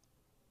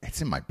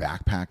it's in my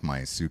backpack,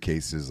 my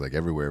suitcases, like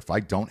everywhere. If I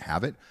don't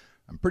have it,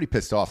 I'm pretty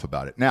pissed off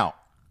about it. Now,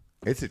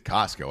 it's at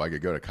Costco. I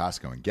could go to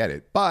Costco and get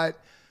it, but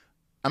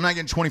I'm not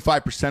getting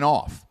 25%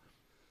 off.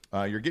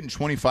 You're getting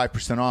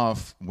 25%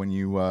 off when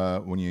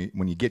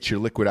you get your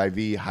Liquid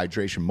IV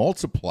hydration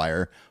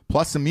multiplier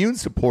plus immune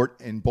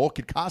support in bulk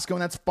at Costco,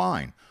 and that's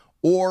fine.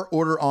 Or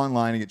order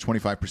online and get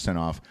 25%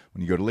 off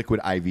when you go to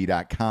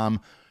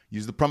liquidiv.com.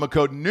 Use the promo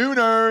code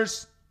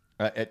Nooners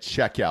at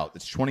checkout.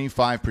 It's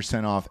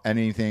 25% off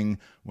anything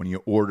when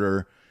you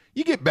order.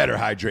 You get better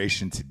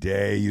hydration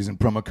today using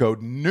promo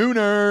code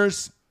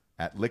Nooners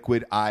at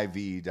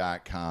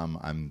liquidiv.com.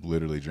 I'm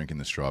literally drinking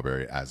the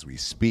strawberry as we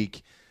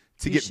speak.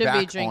 To you get should back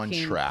be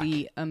drinking on track.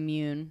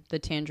 the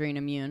tangerine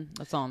immune.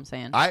 That's all I'm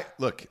saying. I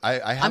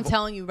have I'm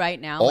telling you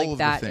right now, all like of the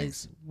that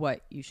things. is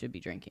what you should be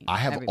drinking. I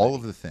have everybody. all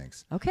of the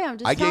things. Okay, I'm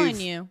just telling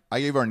you.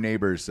 I gave our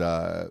neighbors,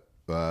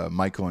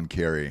 Michael and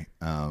Carrie,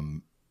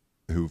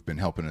 who've been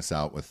helping us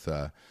out with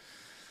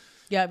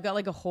Yeah, I've got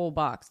like a whole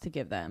box to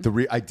give them.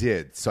 I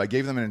did. So I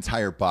gave them an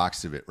entire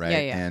box of it, right?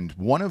 Yeah. And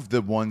one of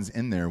the ones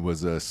in there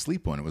was a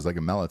sleep one. It was like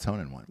a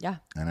melatonin one. Yeah.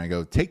 And I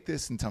go, take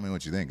this and tell me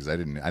what you think, because I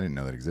didn't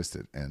know that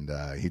existed. And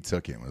he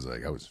took it and was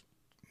like, I was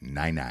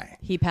nine.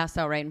 He passed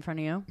out right in front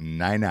of you?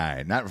 Nine.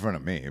 Not in front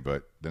of me,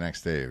 but the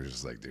next day it was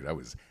just like, dude, I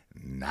was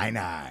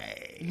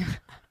nine.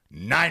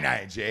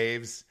 Nine,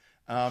 James.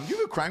 Do you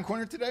have a crime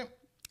corner today?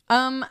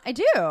 I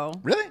do.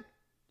 Really?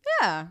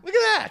 Yeah. Look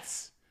at that.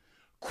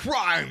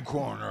 Crime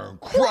corner.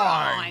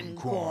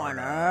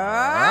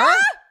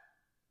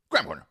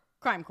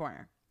 Crime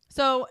corner.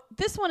 So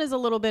this one is a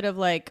little bit of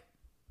like,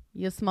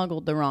 you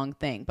smuggled the wrong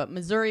thing. But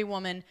Missouri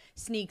woman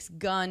sneaks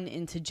gun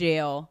into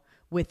jail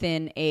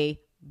within a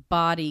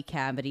body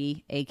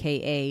cavity,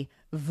 a.k.a.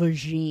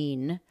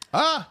 vagine.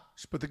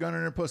 She put the gun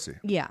in her pussy.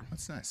 Yeah.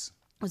 That's nice.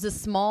 It was a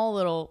small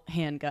little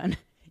handgun.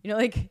 You know,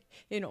 like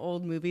in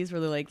old movies where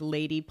the like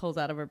lady pulls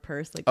out of her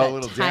purse like that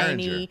little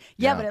tiny. Derringer. Yeah,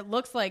 Yeah. but it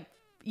looks like,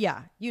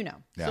 yeah, you know.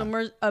 Yeah.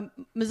 So a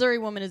Missouri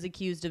woman is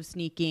accused of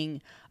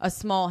sneaking a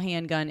small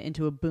handgun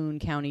into a Boone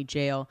County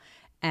jail,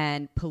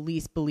 and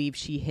police believe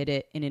she hid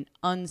it in an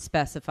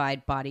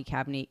unspecified body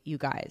cavity. You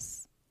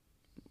guys,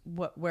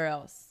 where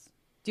else?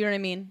 Do you know what I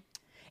mean?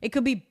 It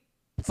could be.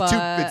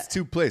 It's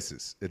two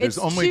places. There's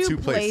only two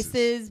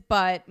places.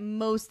 But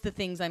most of the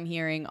things I'm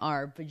hearing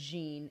are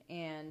vagine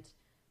and.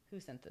 Who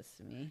sent this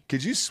to me?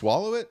 Could you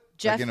swallow it?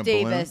 Jeff like in a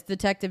Davis, balloon?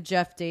 Detective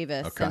Jeff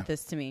Davis Okay. sent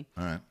this to me.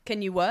 All right.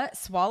 Can you what?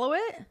 Swallow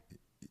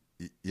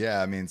it?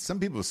 Yeah, I mean, some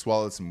people have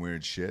swallowed some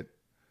weird shit.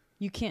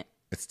 You can't.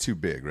 It's too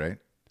big, right?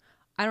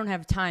 I don't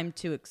have time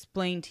to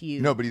explain to you.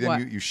 No, but then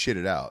what- you shit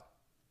it out.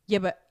 Yeah,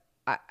 but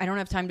I don't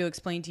have time to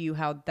explain to you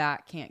how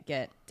that can't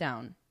get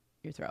down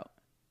your throat.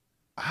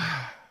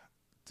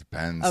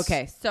 Depends.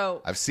 Okay,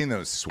 so I've seen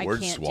those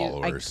sword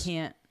swallowers. I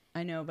can't.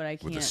 I know, but I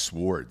can't. With the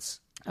swords.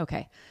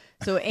 Okay.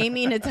 So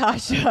Amy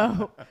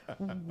Natasha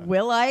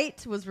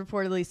Willite was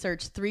reportedly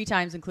searched 3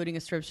 times, including a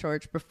strip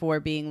search, before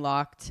being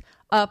locked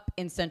up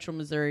in central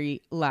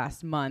Missouri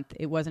last month.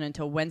 It wasn't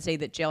until Wednesday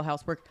that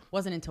jailhouse work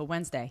wasn't until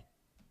Wednesday.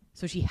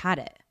 So she had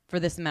it for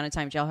this amount of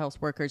time. Jailhouse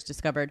workers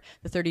discovered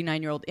the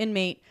 39-year-old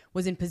inmate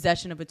was in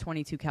possession of a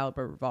 .22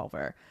 caliber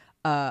revolver,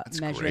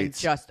 measuring great.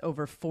 just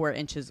over 4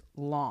 inches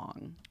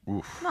long.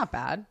 Oof. Not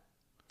bad.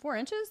 4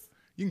 inches?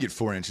 You can get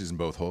 4 inches in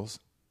both holes.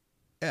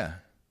 Yeah.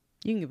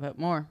 You can put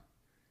more.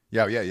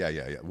 Yeah.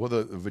 Well,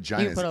 the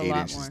vagina is put a 8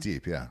 lot inches more.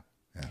 deep. Yeah.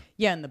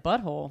 Yeah, in the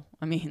butthole.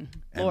 I mean,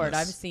 Lord,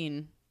 Endless. I've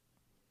seen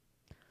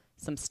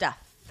some stuff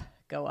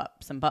go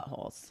up some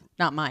buttholes.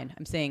 Not mine.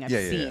 I'm saying I've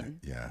seen.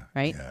 Yeah.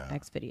 Right? Yeah.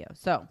 Next video.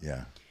 So,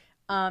 Yeah.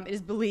 it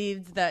is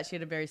believed that she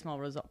had a very small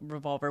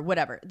revolver.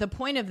 Whatever. The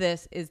point of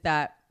this is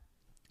that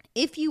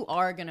if you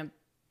are going to,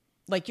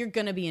 like, you're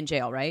going to be in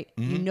jail, right?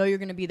 Mm-hmm. You know you're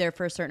going to be there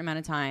for a certain amount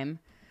of time.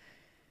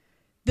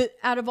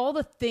 Out of all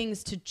the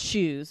things to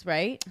choose,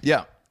 right?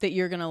 Yeah. That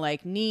you're going to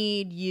like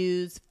need,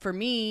 use. For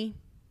me,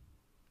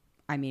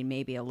 I mean,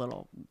 maybe a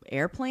little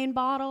airplane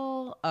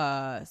bottle,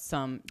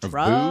 some Of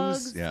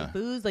drugs, booze? Yeah.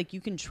 booze. Like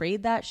you can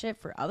trade that shit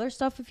for other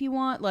stuff if you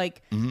want.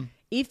 Like Mm-hmm.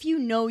 if you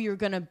know you're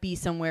going to be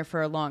somewhere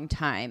for a long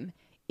time,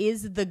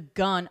 is the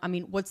gun, I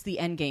mean, what's the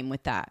end game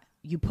with that?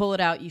 You pull it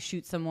out, you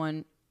shoot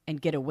someone and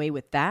get away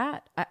with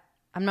that?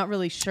 I'm not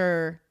really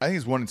sure. I think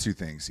it's one of two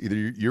things. Either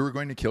you're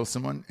going to kill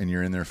someone and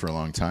you're in there for a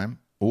long time,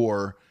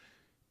 or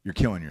you're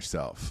killing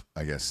yourself,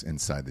 I guess,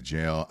 inside the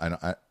jail.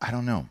 I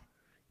don't know.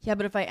 Yeah,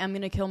 but if I am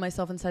going to kill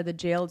myself inside the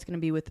jail, it's going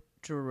to be with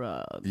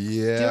drugs.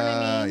 Yeah. Do you know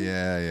what I mean?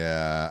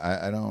 Yeah.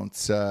 I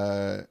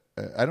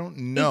don't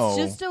know.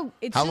 It's How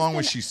just long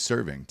was an- she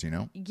serving? Do you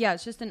know? Yeah,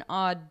 it's just an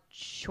odd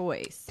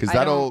choice. Because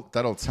I don't-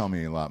 that'll tell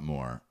me a lot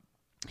more.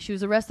 She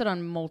was arrested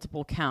on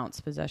multiple counts: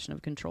 possession of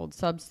a controlled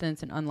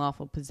substance and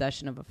unlawful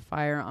possession of a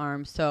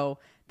firearm. So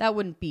that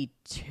wouldn't be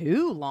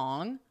too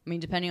long. I mean,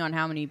 depending on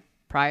how many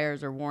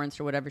priors or warrants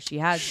or whatever she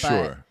has. Sure.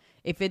 But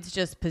if it's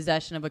just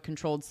possession of a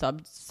controlled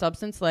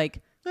substance,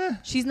 like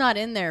she's not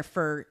in there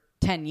for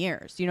 10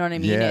 years. You know what I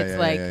mean?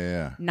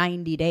 Yeah, It's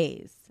 90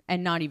 days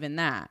and not even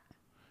that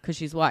because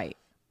she's white.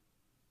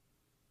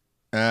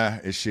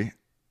 Is she?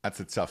 That's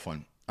a tough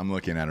one. I'm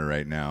looking at her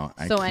right now.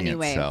 I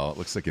can't tell. It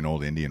looks like an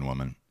old Indian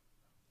woman.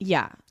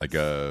 Yeah. Like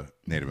a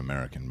Native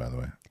American, by the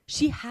way.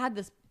 She had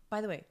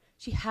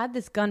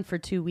this gun for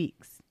 2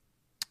 weeks.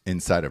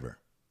 Inside of her.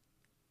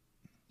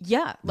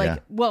 Yeah.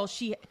 Well,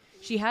 she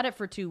had it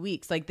for 2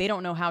 weeks. Like, they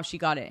don't know how she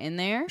got it in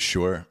there.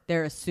 Sure.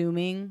 They're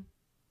assuming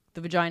the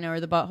vagina or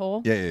the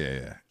butthole.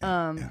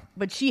 Yeah.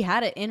 But she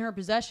had it in her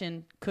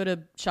possession. Could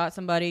have shot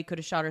somebody, could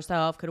have shot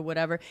herself, could have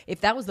whatever.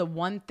 If that was the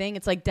one thing,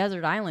 it's like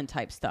Desert Island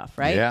type stuff,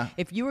 right? Yeah.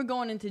 If you were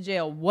going into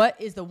jail, what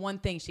is the one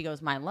thing? She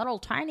goes, my little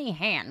tiny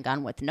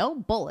handgun with no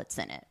bullets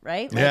in it,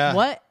 right? Like, yeah.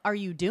 What are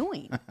you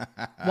doing?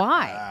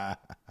 Why?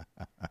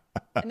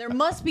 And there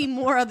must be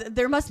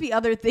there must be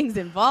other things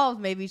involved.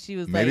 Maybe she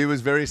was Maybe it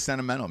was very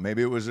sentimental.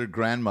 Maybe it was her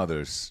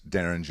grandmother's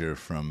Derringer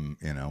from,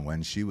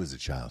 when she was a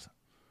child.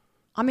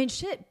 I mean,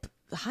 shit,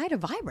 hide a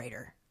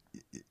vibrator.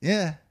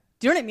 Yeah.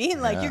 Do you know what I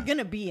mean? Like, you're going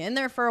to be in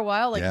there for a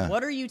while. Like,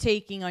 what are you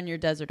taking on your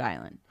desert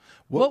island?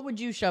 What would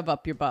you shove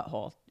up your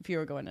butthole if you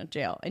were going to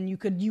jail? And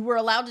you were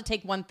allowed to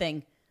take one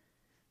thing.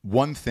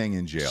 One thing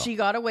in jail. She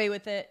got away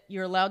with it.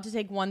 You're allowed to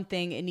take one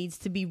thing. It needs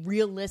to be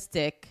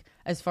realistic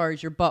as far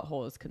as your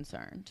butthole is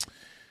concerned.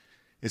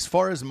 As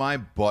far as my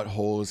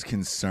butthole is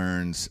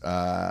concerned,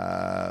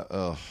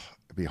 it'd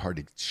be hard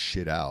to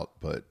shit out,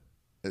 but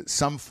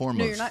some form of...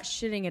 No, you're not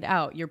shitting it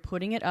out. You're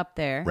putting it up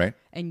there. Right.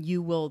 And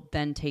you will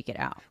then take it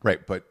out.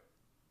 Right, but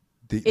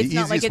the it's easiest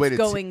not like way it's to...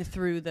 going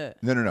through the...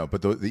 No.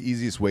 But the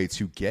easiest way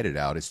to get it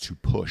out is to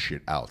push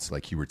it out,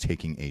 like you were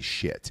taking a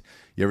shit.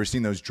 You ever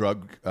seen those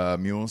drug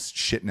mules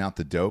shitting out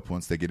the dope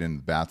once they get in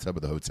the bathtub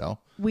of the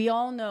hotel? We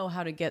all know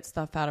how to get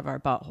stuff out of our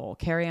butthole.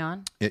 Carry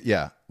on.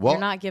 Yeah. Well, you're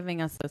not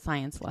giving us a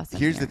science lesson.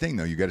 Here's the thing,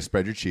 though. You got to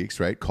spread your cheeks,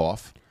 right?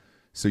 Cough.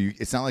 So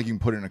it's not like you can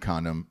put it in a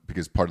condom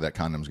because part of that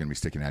condom is going to be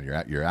sticking out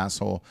of your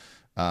asshole.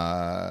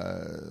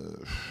 As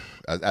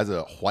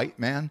a white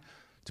man,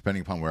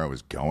 depending upon where I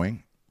was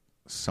going,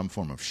 some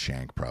form of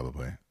shank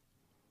probably.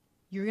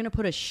 You're going to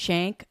put a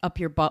shank up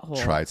your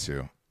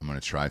butthole. I'm going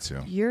to try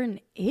to. You're an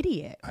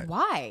idiot.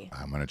 Why?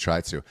 I'm going to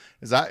try to.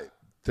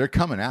 They're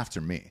coming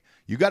after me.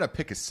 You got to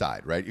pick a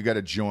side, right? You got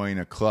to join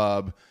a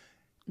club.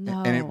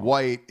 No. And in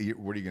white,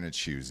 what are you going to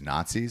choose?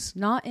 Nazis?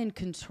 Not in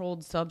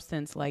controlled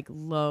substance, like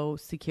low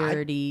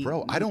security.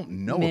 I don't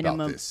know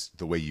about this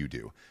the way you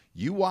do.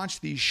 You watch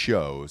these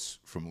shows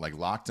from like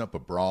Locked Up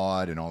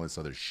Abroad and all this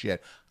other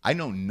shit. I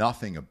know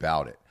nothing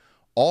about it.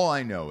 All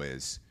I know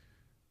is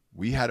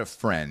we had a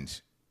friend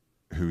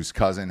whose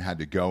cousin had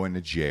to go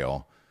into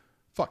jail.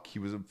 He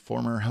was a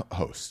former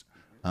host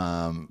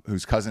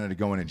whose cousin had to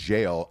go into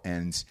jail.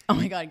 And oh,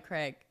 my God,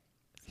 Craig.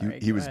 Sorry,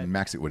 he was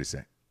Mexican. What did he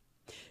say?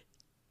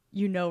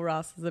 You know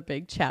Ross is a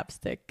big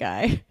chapstick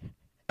guy.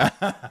 You're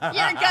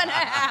gonna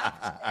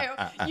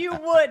have to. You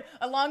would,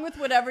 along with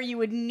whatever you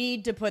would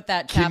need to put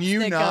that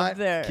chapstick up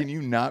there. Can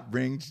you not buy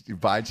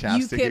chapstick?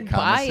 You can at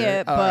buy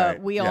it, but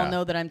right. we all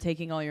know that I'm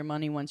taking all your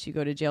money once you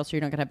go to jail, so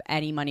you're not gonna have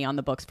any money on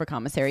the books for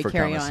commissary.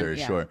 Carry on.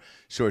 Yeah.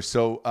 Sure.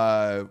 So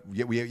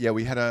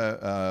we had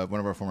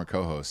one of our former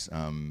co-hosts.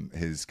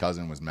 His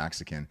cousin was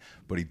Mexican,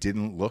 but he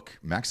didn't look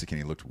Mexican.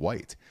 He looked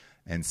white,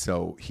 and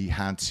so he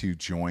had to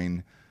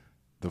join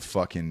the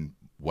fucking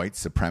white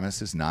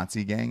supremacist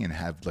Nazi gang and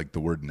have like the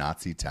word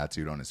Nazi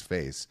tattooed on his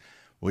face.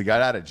 Well, he got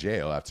out of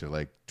jail after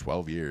like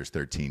 12 years,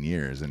 13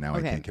 years, and now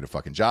he can't get a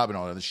fucking job and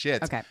all that other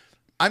shit. Okay.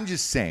 I'm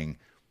just saying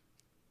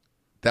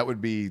that would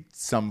be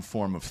some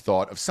form of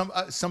thought of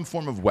some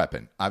form of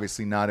weapon.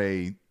 Obviously not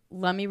a...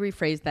 Let me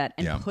rephrase that.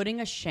 And putting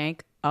a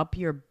shank up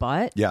your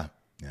butt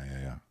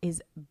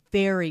is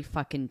very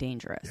fucking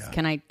dangerous. Yeah.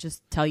 Can I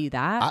just tell you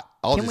that?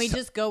 Can we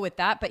just go with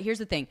that? But here's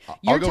the thing.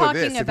 You're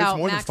talking about... If it's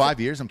more than 5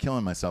 years, I'm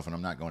killing myself and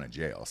I'm not going to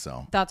jail.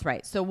 So that's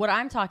right. So what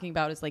I'm talking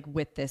about is like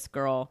with this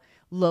girl,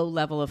 low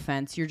level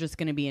offense. You're just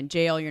going to be in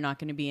jail. You're not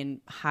going to be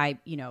in high,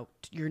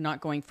 you're not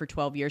going for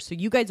 12 years. So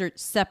you guys are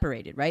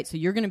separated, right? So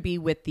you're going to be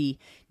with the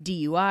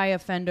DUI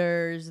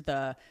offenders,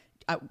 the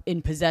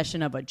in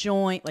possession of a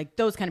joint, like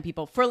those kind of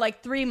people for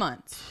like 3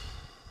 months.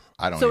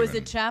 Is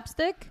it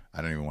chapstick?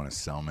 I don't even want a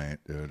cellmate,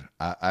 dude.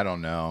 I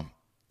don't know.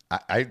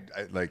 I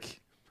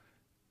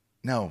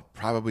no,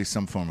 probably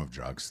some form of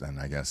drugs then,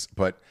 I guess.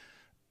 But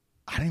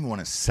I don't even want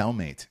a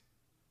cellmate.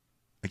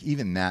 Like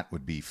even that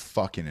would be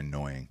fucking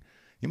annoying.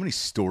 You know how many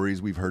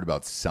stories we've heard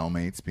about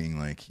cellmates being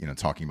like,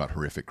 talking about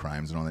horrific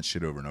crimes and all that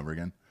shit over and over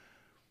again?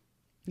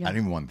 Yeah. I don't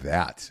even want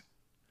that.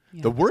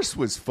 Yeah. The worst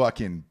was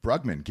fucking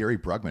Gary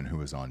Brugman, who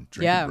was on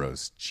Drinking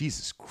Bros.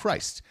 Jesus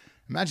Christ.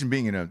 Imagine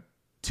being in a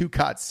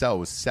 2-cot cell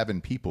with 7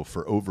 people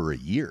for over a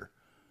year.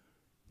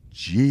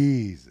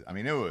 Jeez. I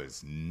mean, it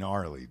was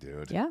gnarly,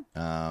 dude. Yeah.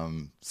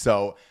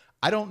 So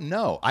I don't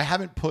know. I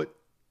haven't put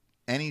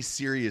any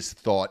serious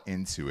thought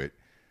into it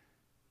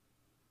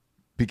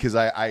because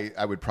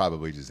I would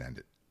probably just end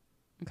it.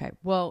 Okay.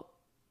 Well,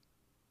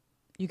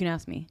 you can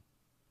ask me.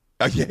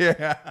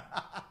 Yeah.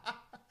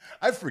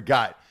 I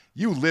forgot.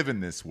 You live in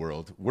this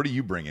world. What are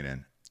you bringing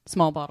in?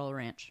 Small bottle of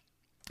ranch.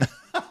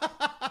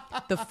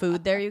 The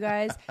food there, you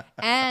guys.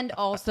 And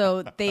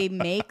also, they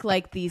make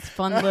like these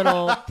fun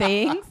little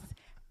things.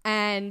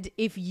 And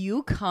if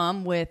you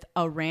come with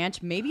a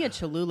ranch, maybe a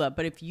Cholula,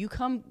 but if you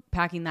come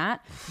packing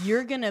that,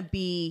 you're going to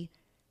be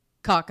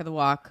cock of the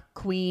walk,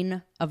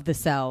 queen of the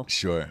cell.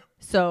 Sure.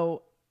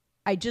 So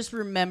I just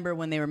remember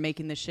when they were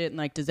making the shit and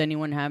like, does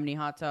anyone have any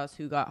hot sauce?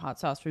 Who got hot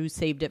sauce? Who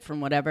saved it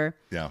from whatever?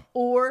 Yeah.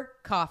 Or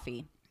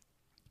coffee.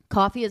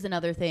 Coffee is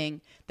another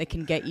thing that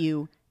can get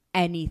you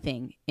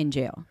anything in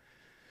jail.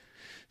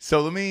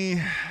 So let me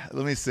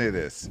say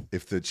this: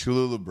 if the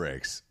Cholula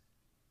breaks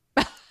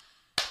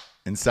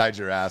inside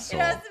your asshole,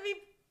 It has to be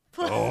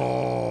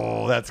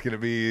oh, that's gonna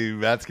be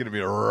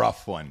a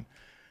rough one.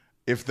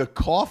 If the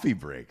coffee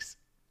breaks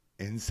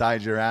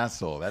inside your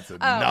asshole, that's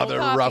another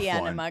rough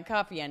one.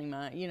 Coffee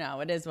enema, you know,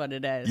 it is what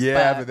it is.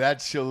 Yeah, but that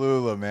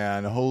Cholula,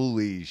 man,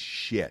 holy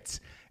shit!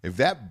 If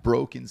that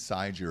broke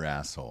inside your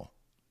asshole,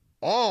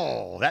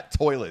 oh, that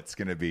toilet's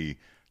gonna be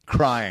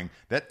crying.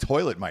 That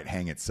toilet might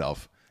hang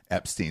itself.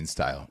 Epstein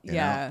style, you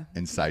know,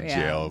 inside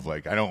jail of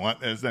like, I don't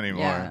want this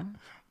anymore. Yeah.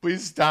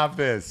 Please stop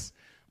this.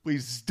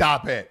 Please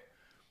stop it.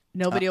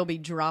 Nobody will be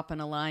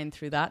dropping a line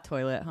through that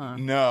toilet, huh?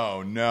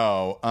 No.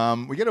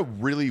 We got a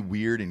really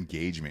weird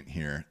engagement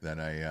here that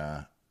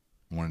I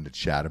wanted to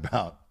chat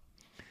about.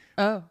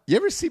 Oh. You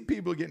ever see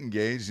people get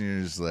engaged and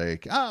you're just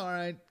like, oh, all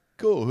right,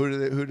 cool.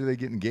 Who do they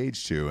get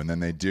engaged to? And then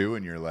they do,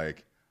 and you're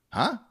like,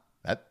 huh?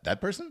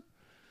 That person?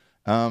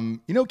 You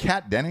know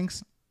Kat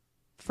Dennings?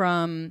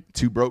 From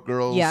Two Broke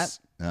Girls.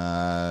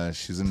 Yeah.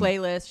 She's in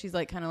Playlist. She's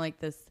like kind of like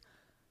this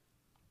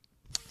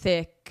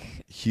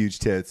thick, huge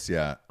tits.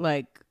 Yeah.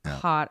 like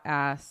hot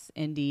ass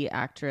indie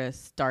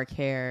actress, dark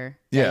hair.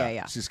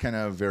 Yeah. She's kind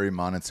of very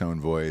monotone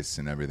voice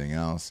and everything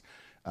else.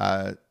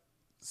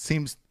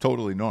 Seems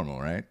totally normal,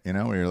 right? You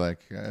know, where you're like,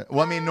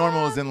 well, I mean,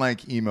 normal is in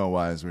like emo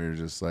wise, where you're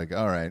just like,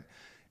 all right,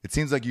 it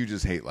seems like you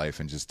just hate life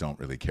and just don't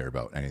really care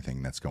about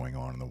anything that's going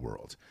on in the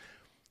world.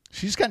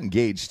 She just got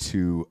engaged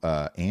to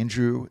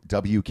Andrew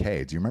WK.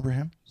 Do you remember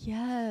him?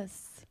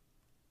 Yes.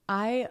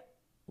 I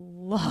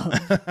love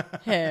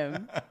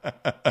him.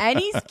 And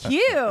he's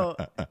cute.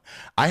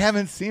 I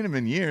haven't seen him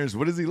in years.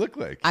 What does he look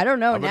like? I don't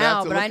know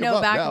now, but I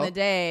know back now. in the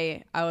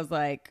day, I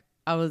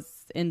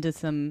was into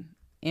some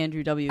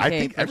Andrew WK I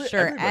think for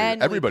sure.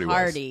 Everybody we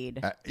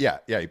partied. was. Yeah,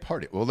 he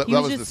partied. Well, that He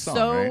was was the just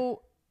song,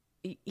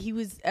 right? He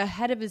was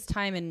ahead of his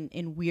time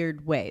in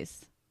weird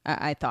ways,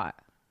 I thought.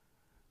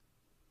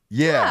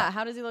 Yeah.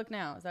 How does he look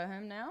now? Is that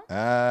him now?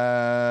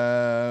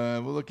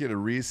 We'll look at a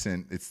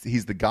recent.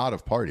 He's the god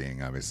of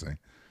partying, obviously.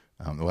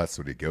 Well, that's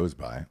what he goes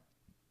by.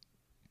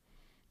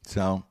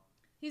 So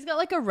he's got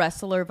like a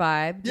wrestler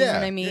vibe. Do you know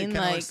what I mean? Yeah,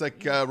 kind of looks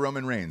like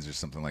Roman Reigns or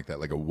something like that,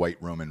 like a white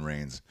Roman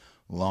Reigns,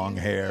 long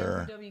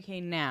hair.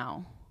 WK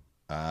now.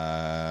 All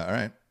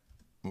right.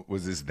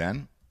 Was this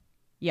then?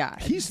 Yeah.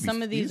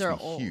 Some of these are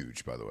old.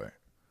 Huge, by the way.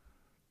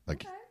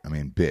 Like, okay. I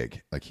mean,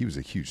 big. Like he was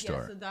a huge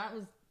star.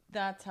 So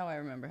that's how I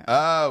remember him.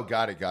 Oh,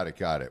 got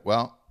it.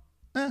 Well,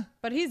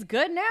 but he's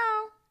good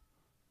now.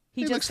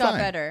 He just got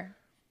better.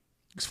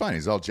 Looks fine.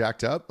 He's all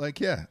jacked up. Like,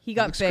 yeah. He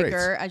got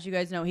bigger, as you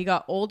guys know. He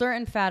got older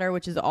and fatter,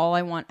 which is all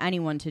I want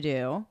anyone to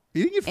do.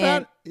 He didn't get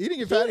fat. He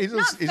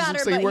looks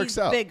like he works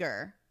out.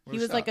 Bigger. He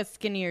was like a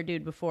skinnier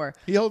dude before.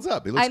 He holds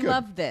up. He looks good. I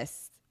love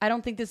this. I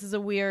don't think this is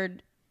a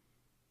weird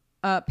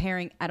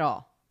pairing at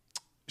all.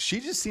 She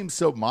just seems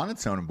so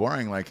monotone and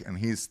boring, and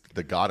he's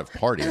the god of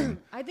partying.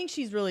 I think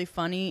she's really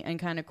funny and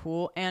kind of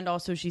cool, and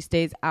also she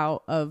stays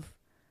out of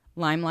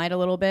limelight a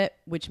little bit,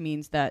 which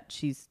means that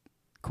she's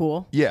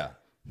cool. Yeah.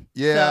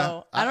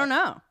 So, I don't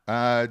know.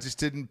 Just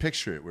didn't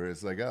picture it, where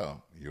it's like,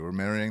 oh, you were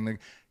marrying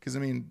because, I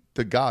mean,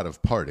 the god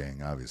of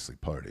partying obviously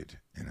partied,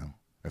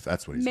 if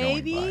that's what he's going by.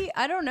 Maybe.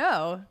 I don't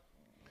know.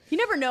 You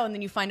never know, and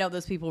then you find out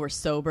those people were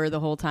sober the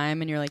whole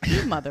time, and you're like,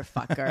 you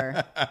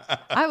motherfucker.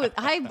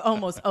 I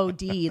almost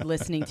OD'd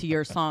listening to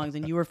your songs,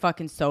 and you were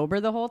fucking sober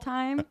the whole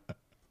time.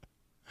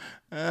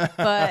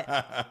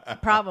 But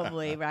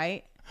probably,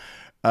 right?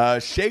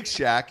 Shake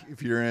Shack,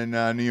 if you're in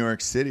New York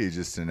City,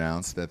 just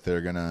announced that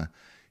they're going to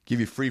give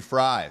you free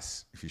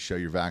fries if you show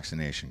your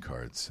vaccination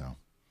card. So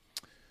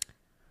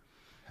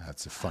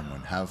that's a fun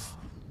one.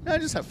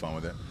 Just have fun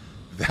with it.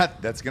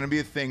 That's going to be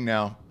a thing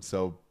now,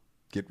 so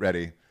get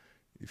ready.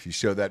 If you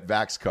show that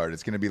Vax card,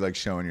 it's going to be like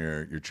showing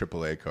your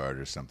AAA card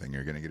or something.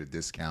 You're going to get a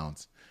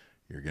discount.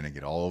 You're going to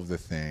get all of the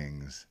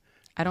things.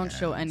 I don't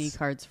show any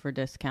cards for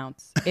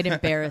discounts. It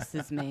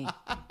embarrasses me.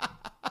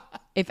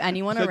 If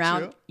anyone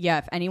around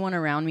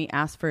me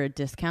asks for a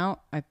discount,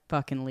 I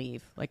fucking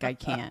leave. Like, I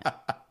can't.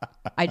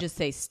 I just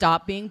say,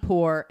 stop being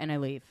poor, and I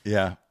leave.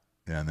 Yeah.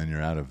 Yeah, and then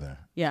you're out of there.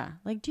 Yeah.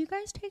 Like, do you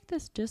guys take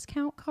this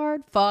discount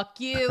card? Fuck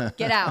you.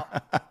 Get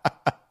out.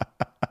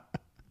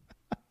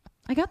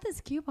 I got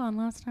this coupon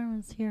last time I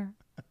was here.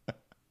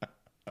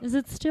 Is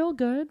it still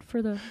good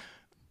for the...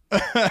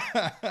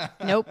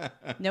 Nope.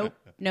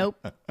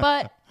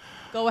 But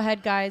go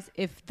ahead, guys.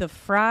 If the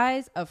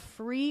fries, a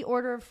free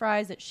order of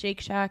fries at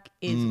Shake Shack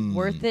is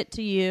worth it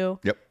to you.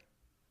 Yep.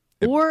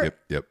 Or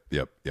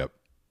Yep.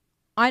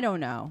 I don't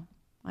know.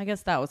 I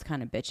guess that was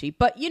kind of bitchy.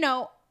 But,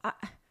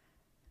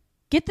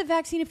 get the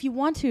vaccine if you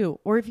want to,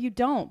 or if you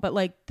don't. But,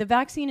 like, the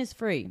vaccine is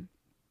free.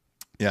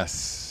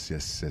 Yes.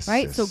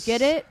 Right? Yes. So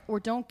get it or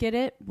don't get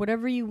it,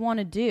 whatever you want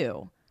to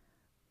do.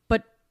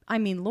 But, I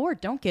mean,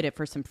 Lord, don't get it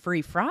for some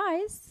free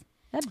fries.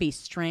 That'd be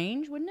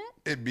strange, wouldn't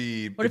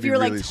it? What if you were,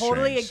 really like,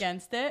 totally strange.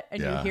 against it,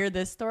 and Yeah. you hear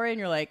this story, and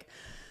you're like,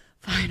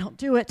 fine, I'll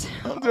do it.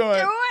 I'll do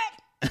it.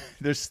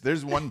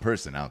 There's one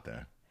person out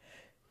there.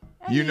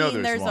 I mean, there's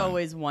there's one.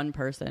 always one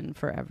person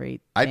for everything.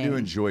 I do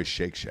enjoy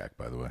Shake Shack,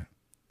 by the way.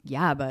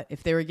 Yeah, but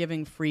if they were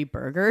giving free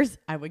burgers,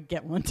 I would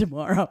get one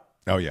tomorrow.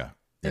 Oh, yeah.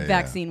 The Yeah,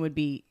 vaccine would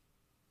be,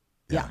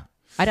 Yeah.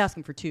 I'd ask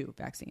them for 2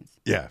 vaccines.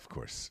 Yeah, of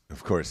course.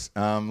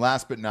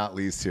 Last but not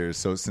least here,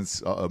 so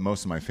since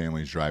most of my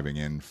family's driving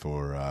in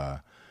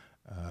for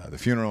the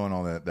funeral and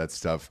all that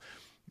stuff,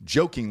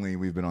 jokingly,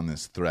 we've been on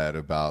this thread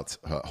about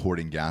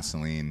hoarding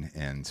gasoline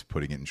and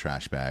putting it in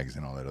trash bags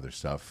and all that other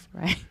stuff.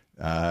 Right.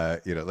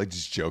 Like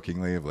just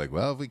jokingly of like,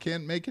 well, if we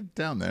can't make it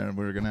down there,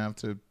 we're going to have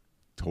to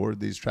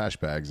hoard these trash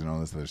bags and all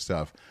this other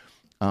stuff.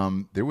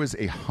 There was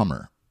a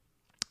Hummer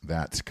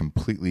that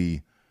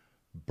completely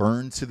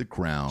burned to the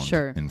ground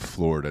in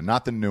Florida.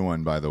 Not the new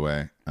one, by the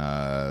way.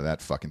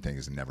 That fucking thing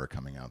is never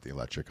coming out, the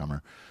electric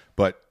Hummer.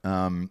 But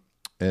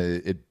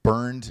it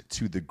burned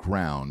to the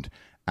ground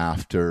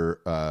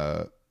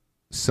after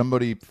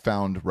somebody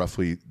found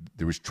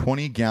there was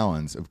 20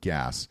 gallons of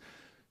gas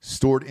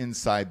stored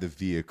inside the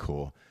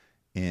vehicle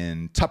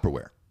in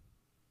Tupperware.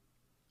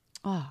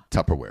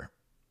 Tupperware.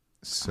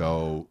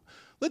 So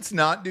let's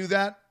not do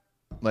that,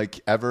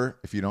 like, ever.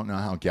 If you don't know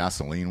how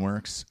gasoline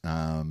works,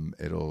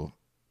 it'll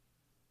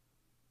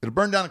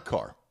burn down a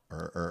car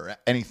or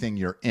anything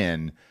you're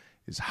in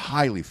is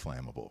highly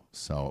flammable.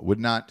 So it would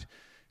not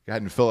go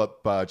ahead and fill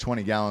up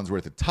 20 gallons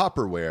worth of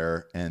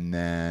Tupperware and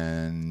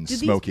then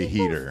smoke a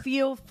heater.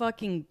 Feel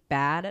fucking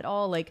bad at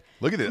all? Like,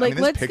 look at it. Like, I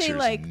mean, let's this say,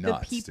 like,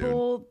 nuts, the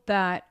people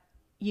that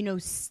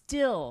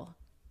still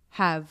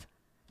have,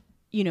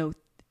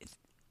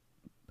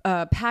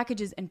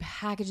 packages and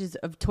packages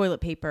of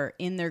toilet paper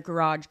in their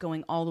garage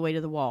going all the way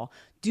to the wall.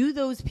 Do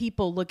those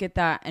people look at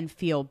that and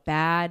feel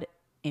bad,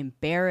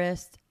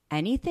 embarrassed,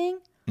 anything?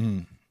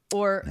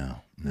 Or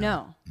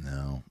no.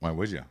 Why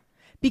would you?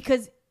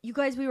 Because you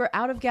guys, we were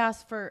out of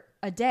gas for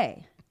a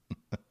day.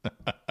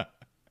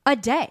 A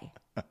day.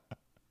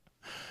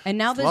 And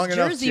now this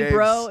Jersey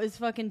bro is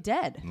fucking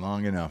dead.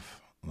 Long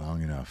enough,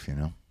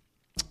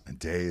 A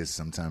day is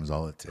sometimes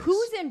all it takes.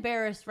 Who's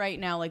embarrassed right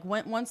now? Like,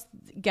 once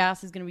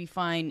gas is going to be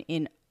fine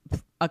in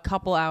a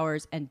couple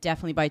hours and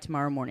definitely by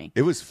tomorrow morning.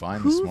 It was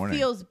fine this morning. Who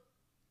feels...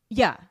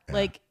 Yeah.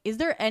 Like, is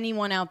there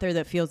anyone out there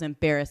that feels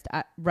embarrassed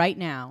right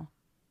now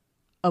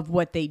of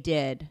what they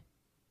did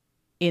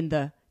in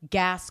the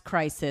gas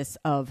crisis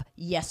of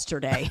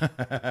yesterday?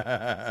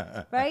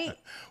 Right?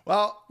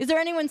 Well, is there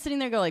anyone sitting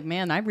there go like,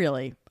 man, I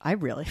really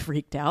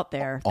freaked out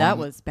there. That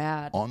was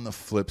bad. On the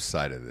flip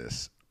side of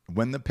this,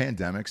 when the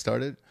pandemic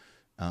started,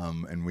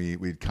 and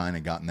we'd kind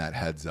of gotten that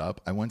heads up,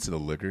 I went to the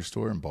liquor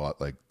store and bought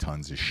like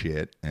tons of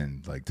shit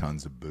and like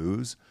tons of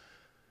booze.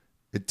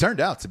 It turned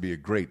out to be a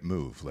great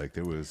move. Like,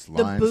 there was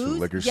lines for the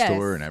liquor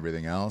store and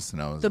everything else,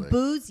 and I was the like,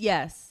 booze,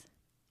 yes,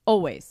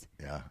 always.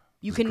 Yeah,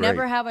 you can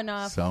never have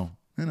enough. So,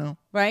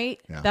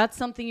 right? Yeah. That's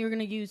something you're going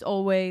to use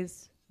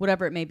always,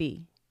 whatever it may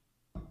be.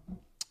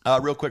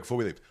 Real quick before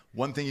we leave,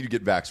 one thing you'd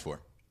get vaxxed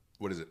for.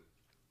 What is it?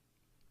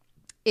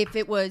 If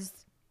it was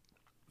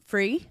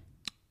free,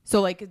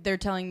 so like they're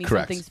telling me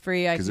Correct. Something's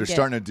free, because they're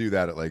starting to do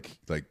that at like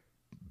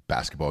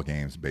basketball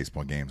games,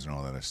 baseball games, and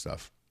all that other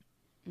stuff.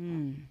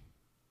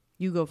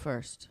 You go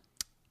first.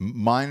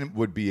 Mine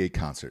would be a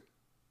concert.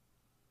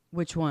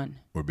 Which one?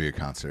 Would be a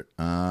concert.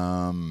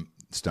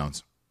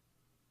 Stones.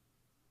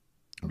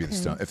 It'd be the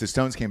Stones. If the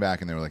Stones came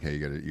back and they were like, "Hey,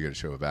 you got to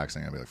show a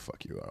vaccine," I'd be like,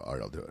 "Fuck you! All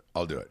right, I'll do it.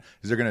 I'll do it."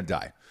 Because they're gonna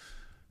die,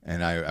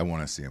 and I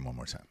want to see them one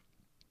more time.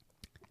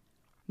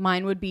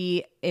 Mine would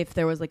be if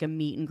there was like a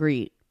meet and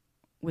greet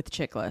with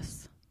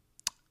Chiklis.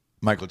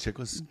 Michael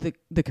Chiklis,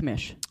 the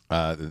commish.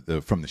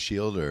 the from the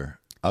Shield or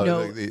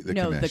no, the the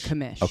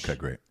commish. Okay,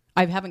 great.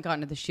 I haven't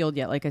gotten to the Shield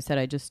yet. Like I said,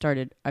 I just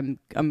started. I'm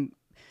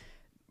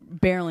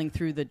barreling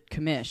through the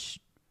commish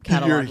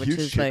catalog, You're a which huge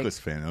is Chiklis like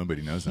fan.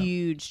 Nobody knows that.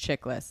 Huge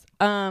Chiklis.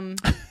 I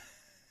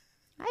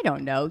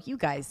don't know. You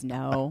guys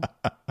know.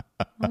 I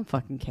don't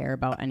fucking care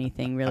about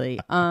anything really.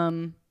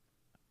 Yeah.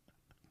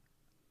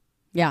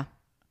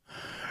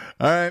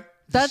 All right.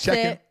 That's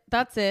it.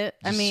 That's it.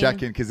 Just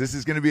checking, because this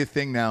is going to be a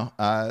thing now.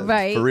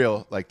 Right. For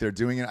real. Like, they're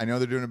doing it. I know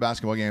they're doing the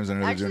basketball games. I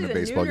know they're doing the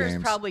baseball New Yorkers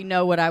games. Probably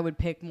know what I would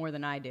pick more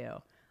than I do.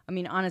 I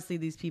mean, honestly,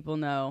 these people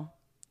know.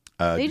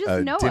 They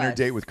just know dinner us.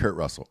 date with Kurt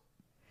Russell.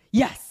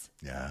 Yes.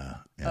 Yeah.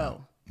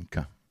 Oh.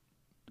 Okay.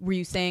 Were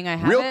you saying I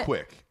have Real it?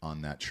 quick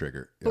on that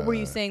trigger. But were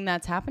you saying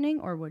that's happening,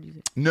 or what did you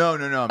say? No.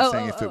 I'm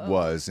saying if it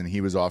was, and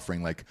he was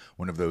offering like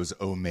one of those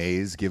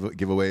Omaze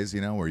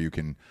giveaways, where you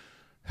can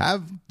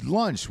have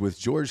lunch with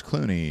George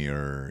Clooney,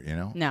 or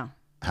No.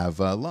 have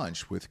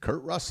lunch with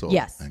Kurt Russell,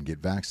 Yes. and get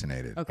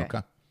vaccinated. Okay.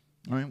 All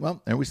right.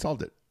 Well, and we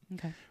solved it.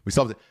 Okay. We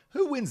solved it.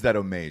 Who wins that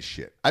Omaze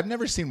shit? I've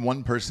never seen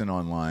one person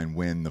online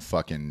win the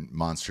fucking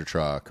monster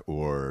truck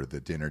or the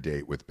dinner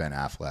date with Ben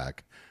Affleck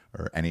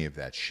or any of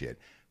that shit.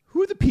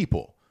 Who are the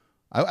people?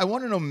 I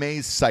want an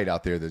Omaze site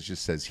out there that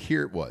just says,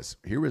 here was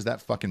that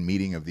fucking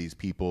meeting of these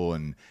people,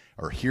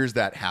 or here's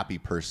that happy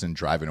person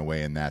driving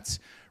away, and that's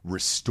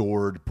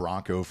restored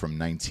Bronco from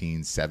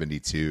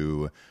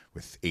 1972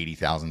 with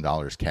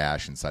 $80,000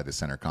 cash inside the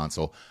center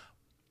console.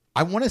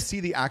 I want to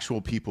see the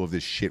actual people of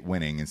this shit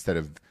winning instead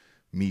of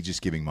me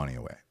just giving money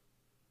away.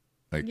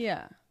 Like,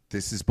 Yeah.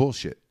 this is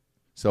bullshit.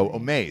 So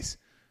Omaze,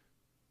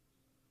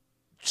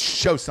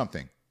 show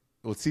something.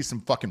 Let's see some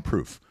fucking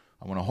proof.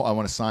 I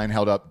want to sign,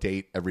 held up,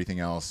 date, everything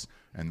else,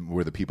 and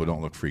where the people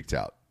don't look freaked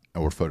out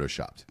or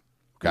photoshopped.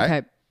 Okay?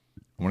 I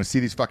want to see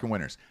these fucking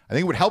winners. I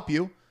think it would help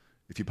you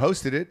if you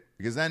posted it,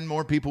 because then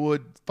more people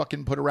would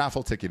fucking put a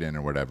raffle ticket in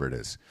or whatever it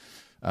is.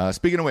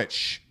 Speaking of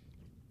which,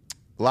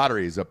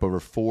 lottery is up over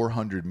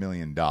 $400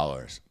 million.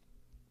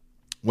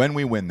 When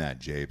we win that,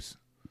 Japes,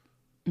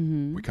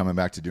 we coming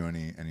back to do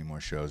any more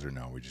shows, or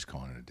no? We're just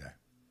calling it a day.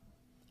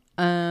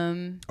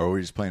 Or we're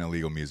just playing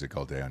illegal music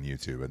all day on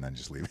YouTube and then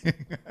just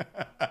leaving.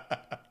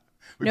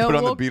 We put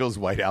on the Beatles'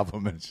 White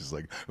Album, and it's just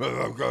like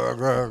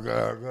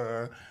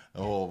the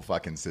whole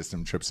fucking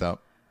system trips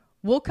out.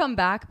 We'll come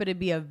back, but it'd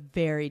be a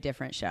very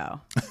different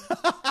show.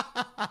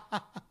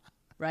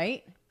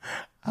 Right?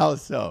 How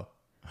so?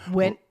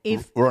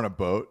 If we're on a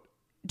boat.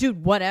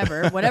 Dude,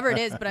 whatever it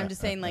is, but I'm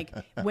just saying, like,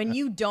 when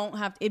you don't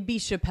have it'd be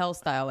Chappelle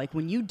style, like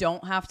when you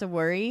don't have to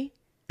worry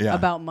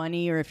about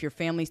money, or if your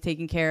family's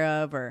taken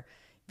care of, or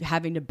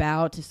having to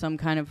bow to some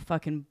kind of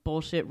fucking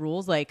bullshit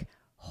rules, like,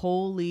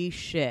 holy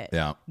shit.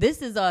 Yeah.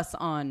 This is us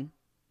on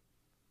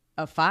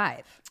a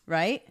 5,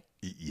 right?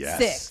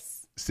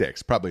 Yes.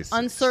 6, probably 6.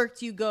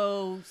 Uncirced, you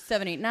go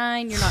 7, 8,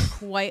 9. You're not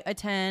quite a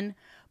 10.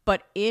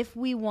 But if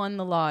we won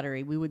the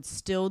lottery, we would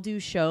still do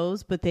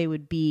shows, but they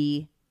would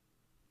be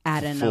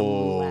at an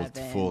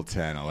 11. Full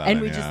 10, 11.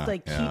 And we just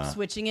keep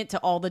switching it to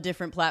all the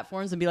different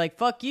platforms and be like,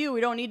 fuck you, we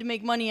don't need to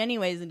make money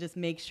anyways, and just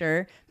make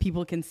sure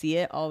people can see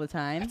it all the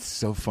time. It's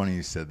so funny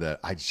you said that.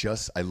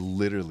 I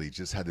literally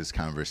just had this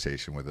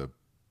conversation with a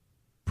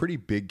pretty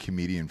big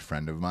comedian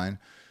friend of mine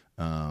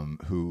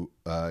who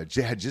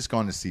had just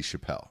gone to see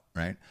Chappelle,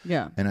 right?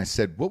 Yeah. And I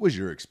said, what was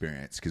your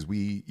experience? Because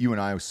you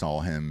and I saw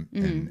him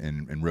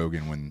in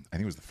Rogan when, I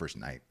think it was the first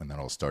night when that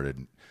all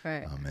started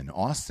in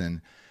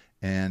Austin.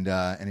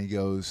 And he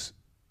goes,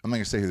 I'm not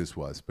going to say who this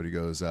was, but he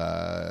goes,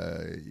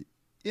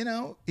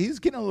 he's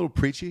getting a little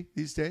preachy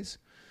these days.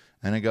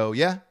 And I go,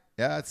 yeah,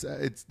 that's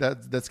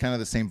kind of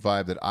the same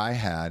vibe that I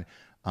had.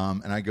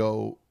 And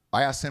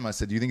I asked him, I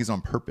said, do you think it's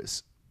on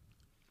purpose?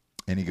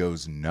 And he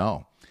goes,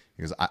 no.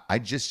 He goes, I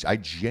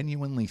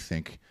genuinely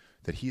think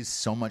that he has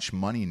so much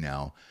money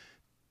now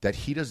that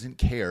he doesn't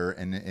care.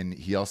 And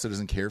he also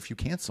doesn't care if you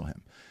cancel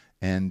him.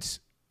 And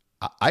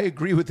I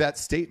agree with that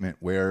statement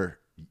where,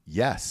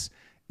 yes,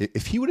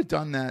 if he would have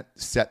done that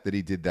set that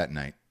he did that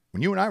night,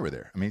 when you and I were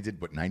there, I mean, he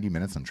did, 90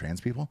 minutes on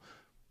trans people?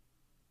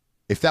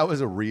 If that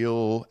was a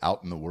real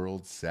out in the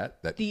world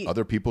set that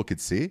other people could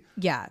see?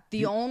 Yeah.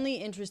 The only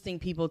interesting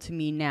people to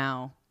me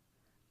now,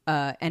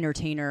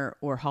 entertainer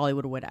or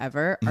Hollywood or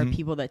whatever, are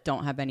people that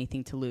don't have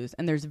anything to lose.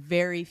 And there's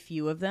very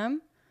few of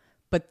them,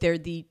 but they're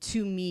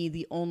to me,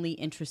 the only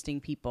interesting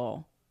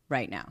people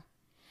right now.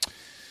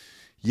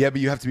 Yeah,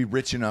 but you have to be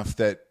rich enough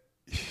that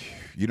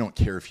you don't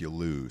care if you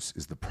lose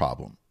is the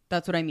problem.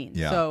 That's what I mean.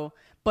 Yeah. So,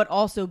 but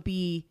also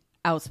be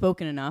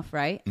outspoken enough,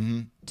 right,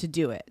 to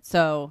do it.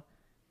 So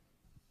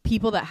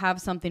people that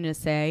have something to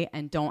say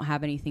and don't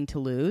have anything to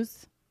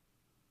lose,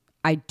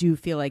 I do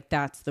feel like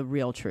that's the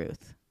real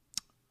truth.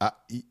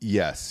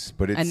 Yes,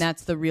 but and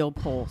that's the real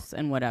pulse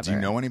and whatever. Do you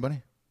know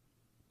anybody?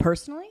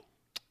 Personally?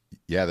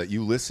 Yeah, that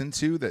you listen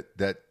to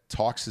that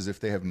talks as if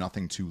they have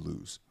nothing to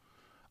lose.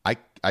 I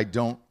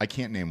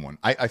can't name one.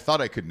 I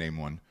thought I could name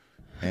one.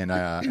 And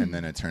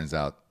then it turns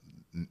out,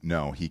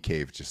 no, he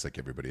caved just like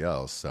everybody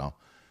else. So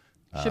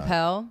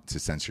Chappelle to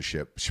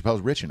censorship. Chappelle's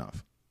rich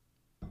enough.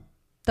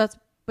 That's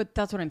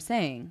what I'm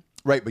saying.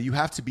 Right, but you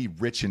have to be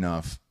rich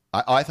enough.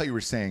 I thought you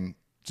were saying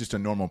just a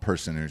normal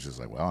person who's just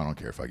like, well, I don't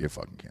care if I get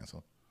fucking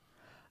canceled.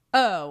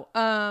 Oh,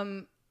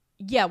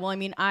 yeah. Well, I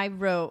mean, I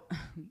wrote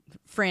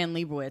Fran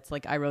Lebowitz.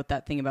 Like, I wrote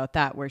that thing about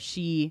that where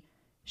she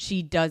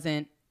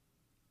doesn't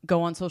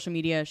go on social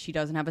media. She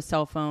doesn't have a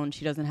cell phone.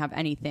 She doesn't have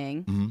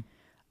anything.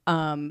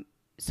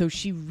 So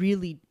she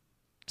really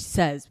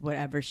says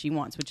whatever she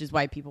wants, which is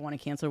why people want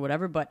to cancel or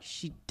whatever, but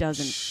she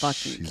doesn't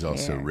fucking She's care.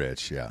 also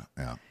rich, yeah.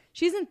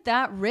 She isn't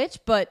that rich,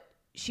 but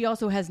she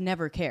also has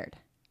never cared,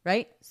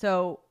 right?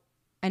 So,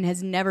 and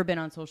has never been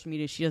on social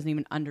media. She doesn't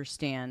even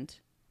understand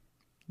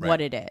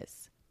what it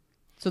is.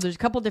 So there's a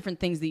couple different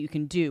things that you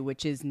can do,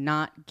 which is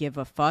not give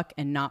a fuck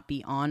and not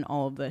be on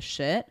all of the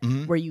shit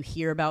where you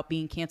hear about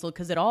being canceled,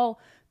 because it all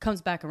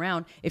comes back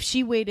around. If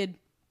she waited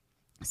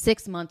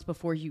 6 months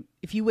before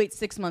if you wait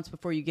 6 months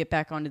before you get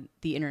back onto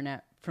the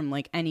internet from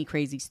like any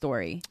crazy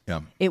story,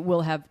 it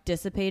will have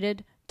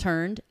dissipated,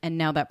 turned, and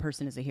now that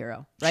person is a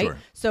hero, right? Sure.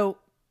 So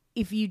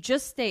if you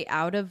just stay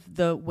out of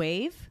the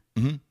wave,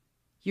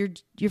 you're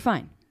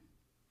fine.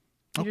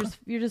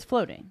 You're just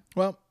floating.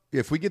 Well,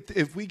 if we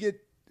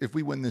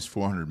win this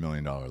 $400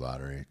 million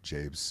lottery,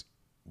 Jabes,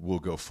 we'll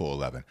go full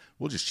 11.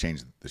 We'll just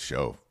change the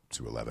show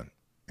to 11,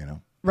 you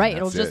know? Right.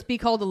 It'll just be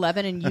called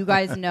 11, and you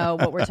guys know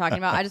what we're talking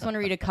about. I just want to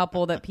read a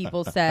couple that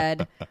people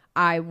said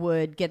I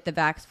would get the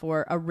vax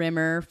for. A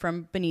Rimmer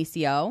from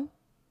Benicio,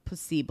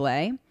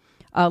 possible.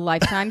 A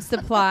lifetime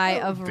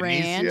supply of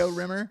ranch. Benicio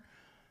Rimmer?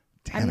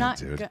 Damn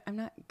dude. I'm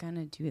not going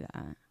to do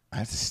that. I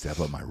have to step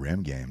up my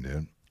rim game,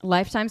 dude.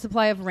 Lifetime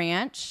supply of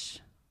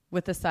ranch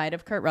with a side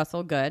of Kurt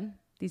Russell. Good.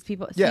 These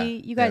people,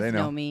 see, you guys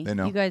know me. They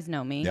know. You guys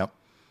know me. Yep.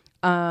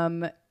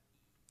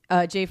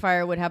 Jay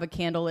Fire would have a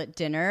candlelit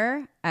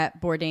dinner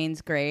at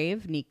Bourdain's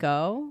grave.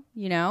 Nico,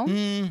 you know?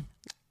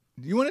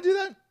 You want to do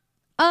that?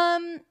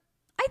 I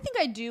think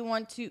I do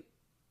want to.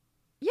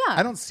 Yeah.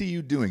 I don't see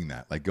you doing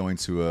that, like going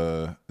to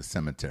a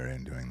cemetery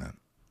and doing that.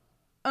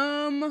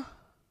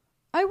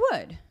 I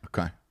would.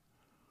 Okay.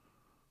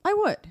 I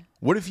would.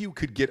 What if you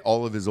could get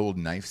all of his old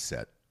knife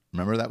set?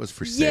 Remember that was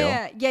for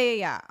sale?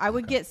 Yeah. I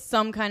would get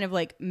some kind of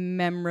like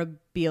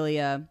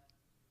memorabilia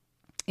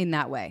in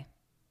that way.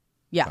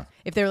 Yeah. Okay.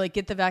 If they're like,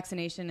 get the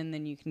vaccination and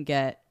then you can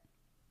get,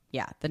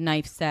 the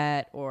knife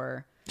set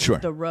or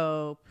the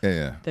rope.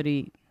 Yeah.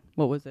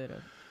 What was it?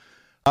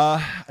 I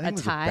think it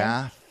was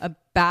tie? a if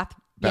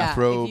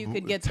bathrobe you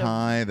could get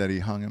tie that he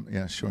hung him.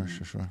 Yeah, sure.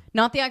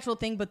 Not the actual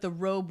thing, but the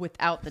robe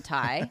without the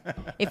tie.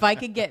 If I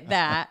could get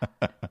that.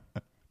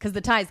 Because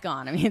the tie's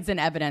gone. I mean, it's in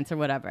evidence or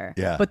whatever.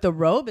 Yeah. But the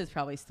robe is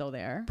probably still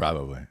there.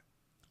 Probably.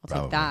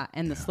 I'll take that.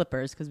 And the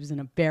slippers, because it was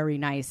in a very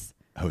nice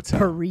hotel.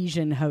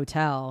 Parisian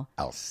hotel.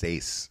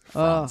 Alsace,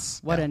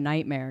 France. Oh, what a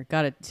nightmare.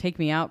 Got to take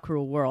me out,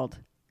 cruel world.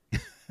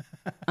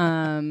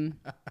 Yeah,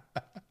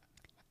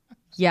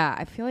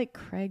 I feel like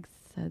Craig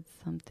said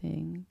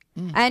something.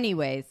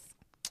 Anyways,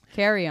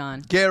 carry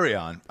on.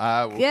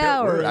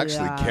 We're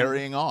actually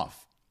carrying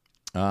off.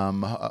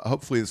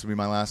 Hopefully this will be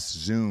my last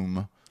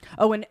Zoom.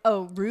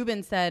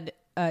 Ruben said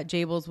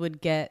Jables would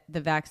get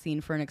the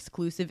vaccine for an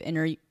exclusive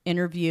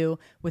interview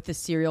with the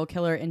serial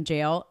killer in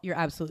jail. You're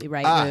absolutely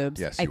right, Rubes.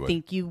 Yes, I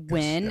think you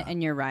win,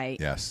 and you're right.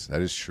 Yes,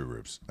 that is true,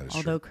 Rubes. That is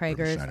Although true.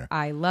 Krager's,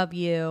 I love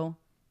you.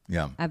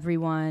 Yeah.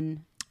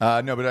 Everyone.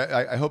 No, but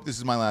I hope this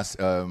is my last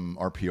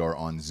RPR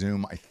on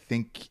Zoom. I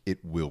think it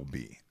will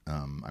be.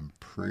 I'm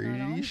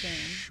pretty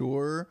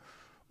sure.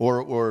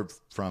 Or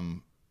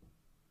from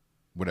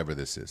whatever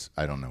this is.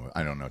 I don't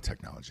know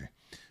technology.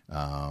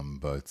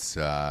 But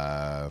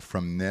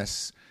from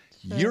this,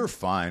 you're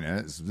fine.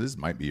 And this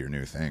might be your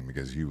new thing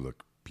because you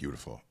look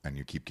beautiful and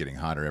you keep getting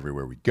hotter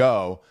everywhere we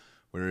go.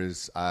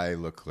 Whereas I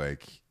look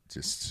like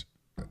just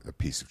a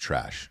piece of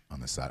trash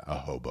on the side, a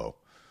hobo,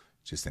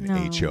 just an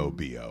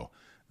HOBO.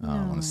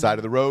 On the side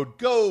of the road.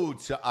 Go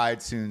to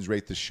iTunes,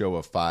 rate the show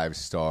a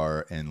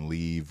 5-star, and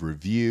leave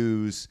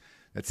reviews.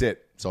 That's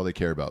it. That's all they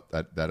care about.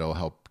 That'll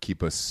help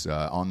keep us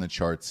on the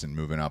charts and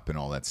moving up and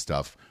all that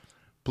stuff.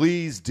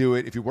 Please do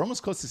it. We're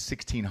almost close to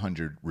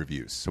 1,600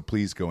 reviews, so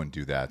please go and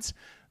do that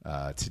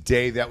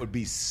today. That would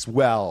be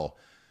swell.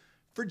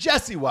 For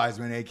Jesse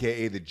Wiseman,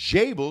 a.k.a. the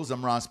Jables,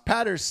 I'm Ross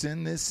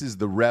Patterson. This is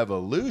The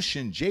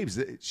Revolution. Jabes,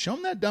 show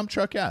him that dump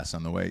truck ass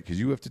on the way, because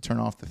you have to turn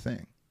off the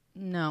thing.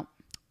 No.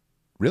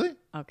 Really?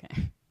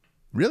 Okay.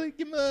 Really?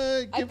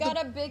 I've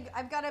got a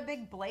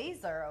big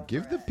blazer over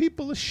Give the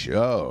people a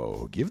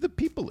show. Give the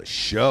people a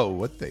show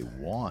what they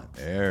want.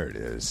 There it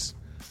is.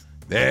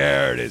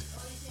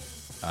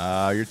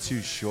 You're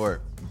too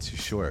short.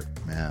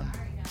 Man.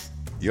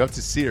 You have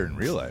to see her in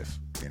real life,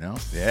 you know?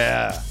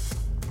 Yeah.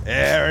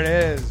 There it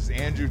is.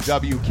 Andrew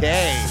WK.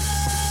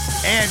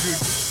 Andrew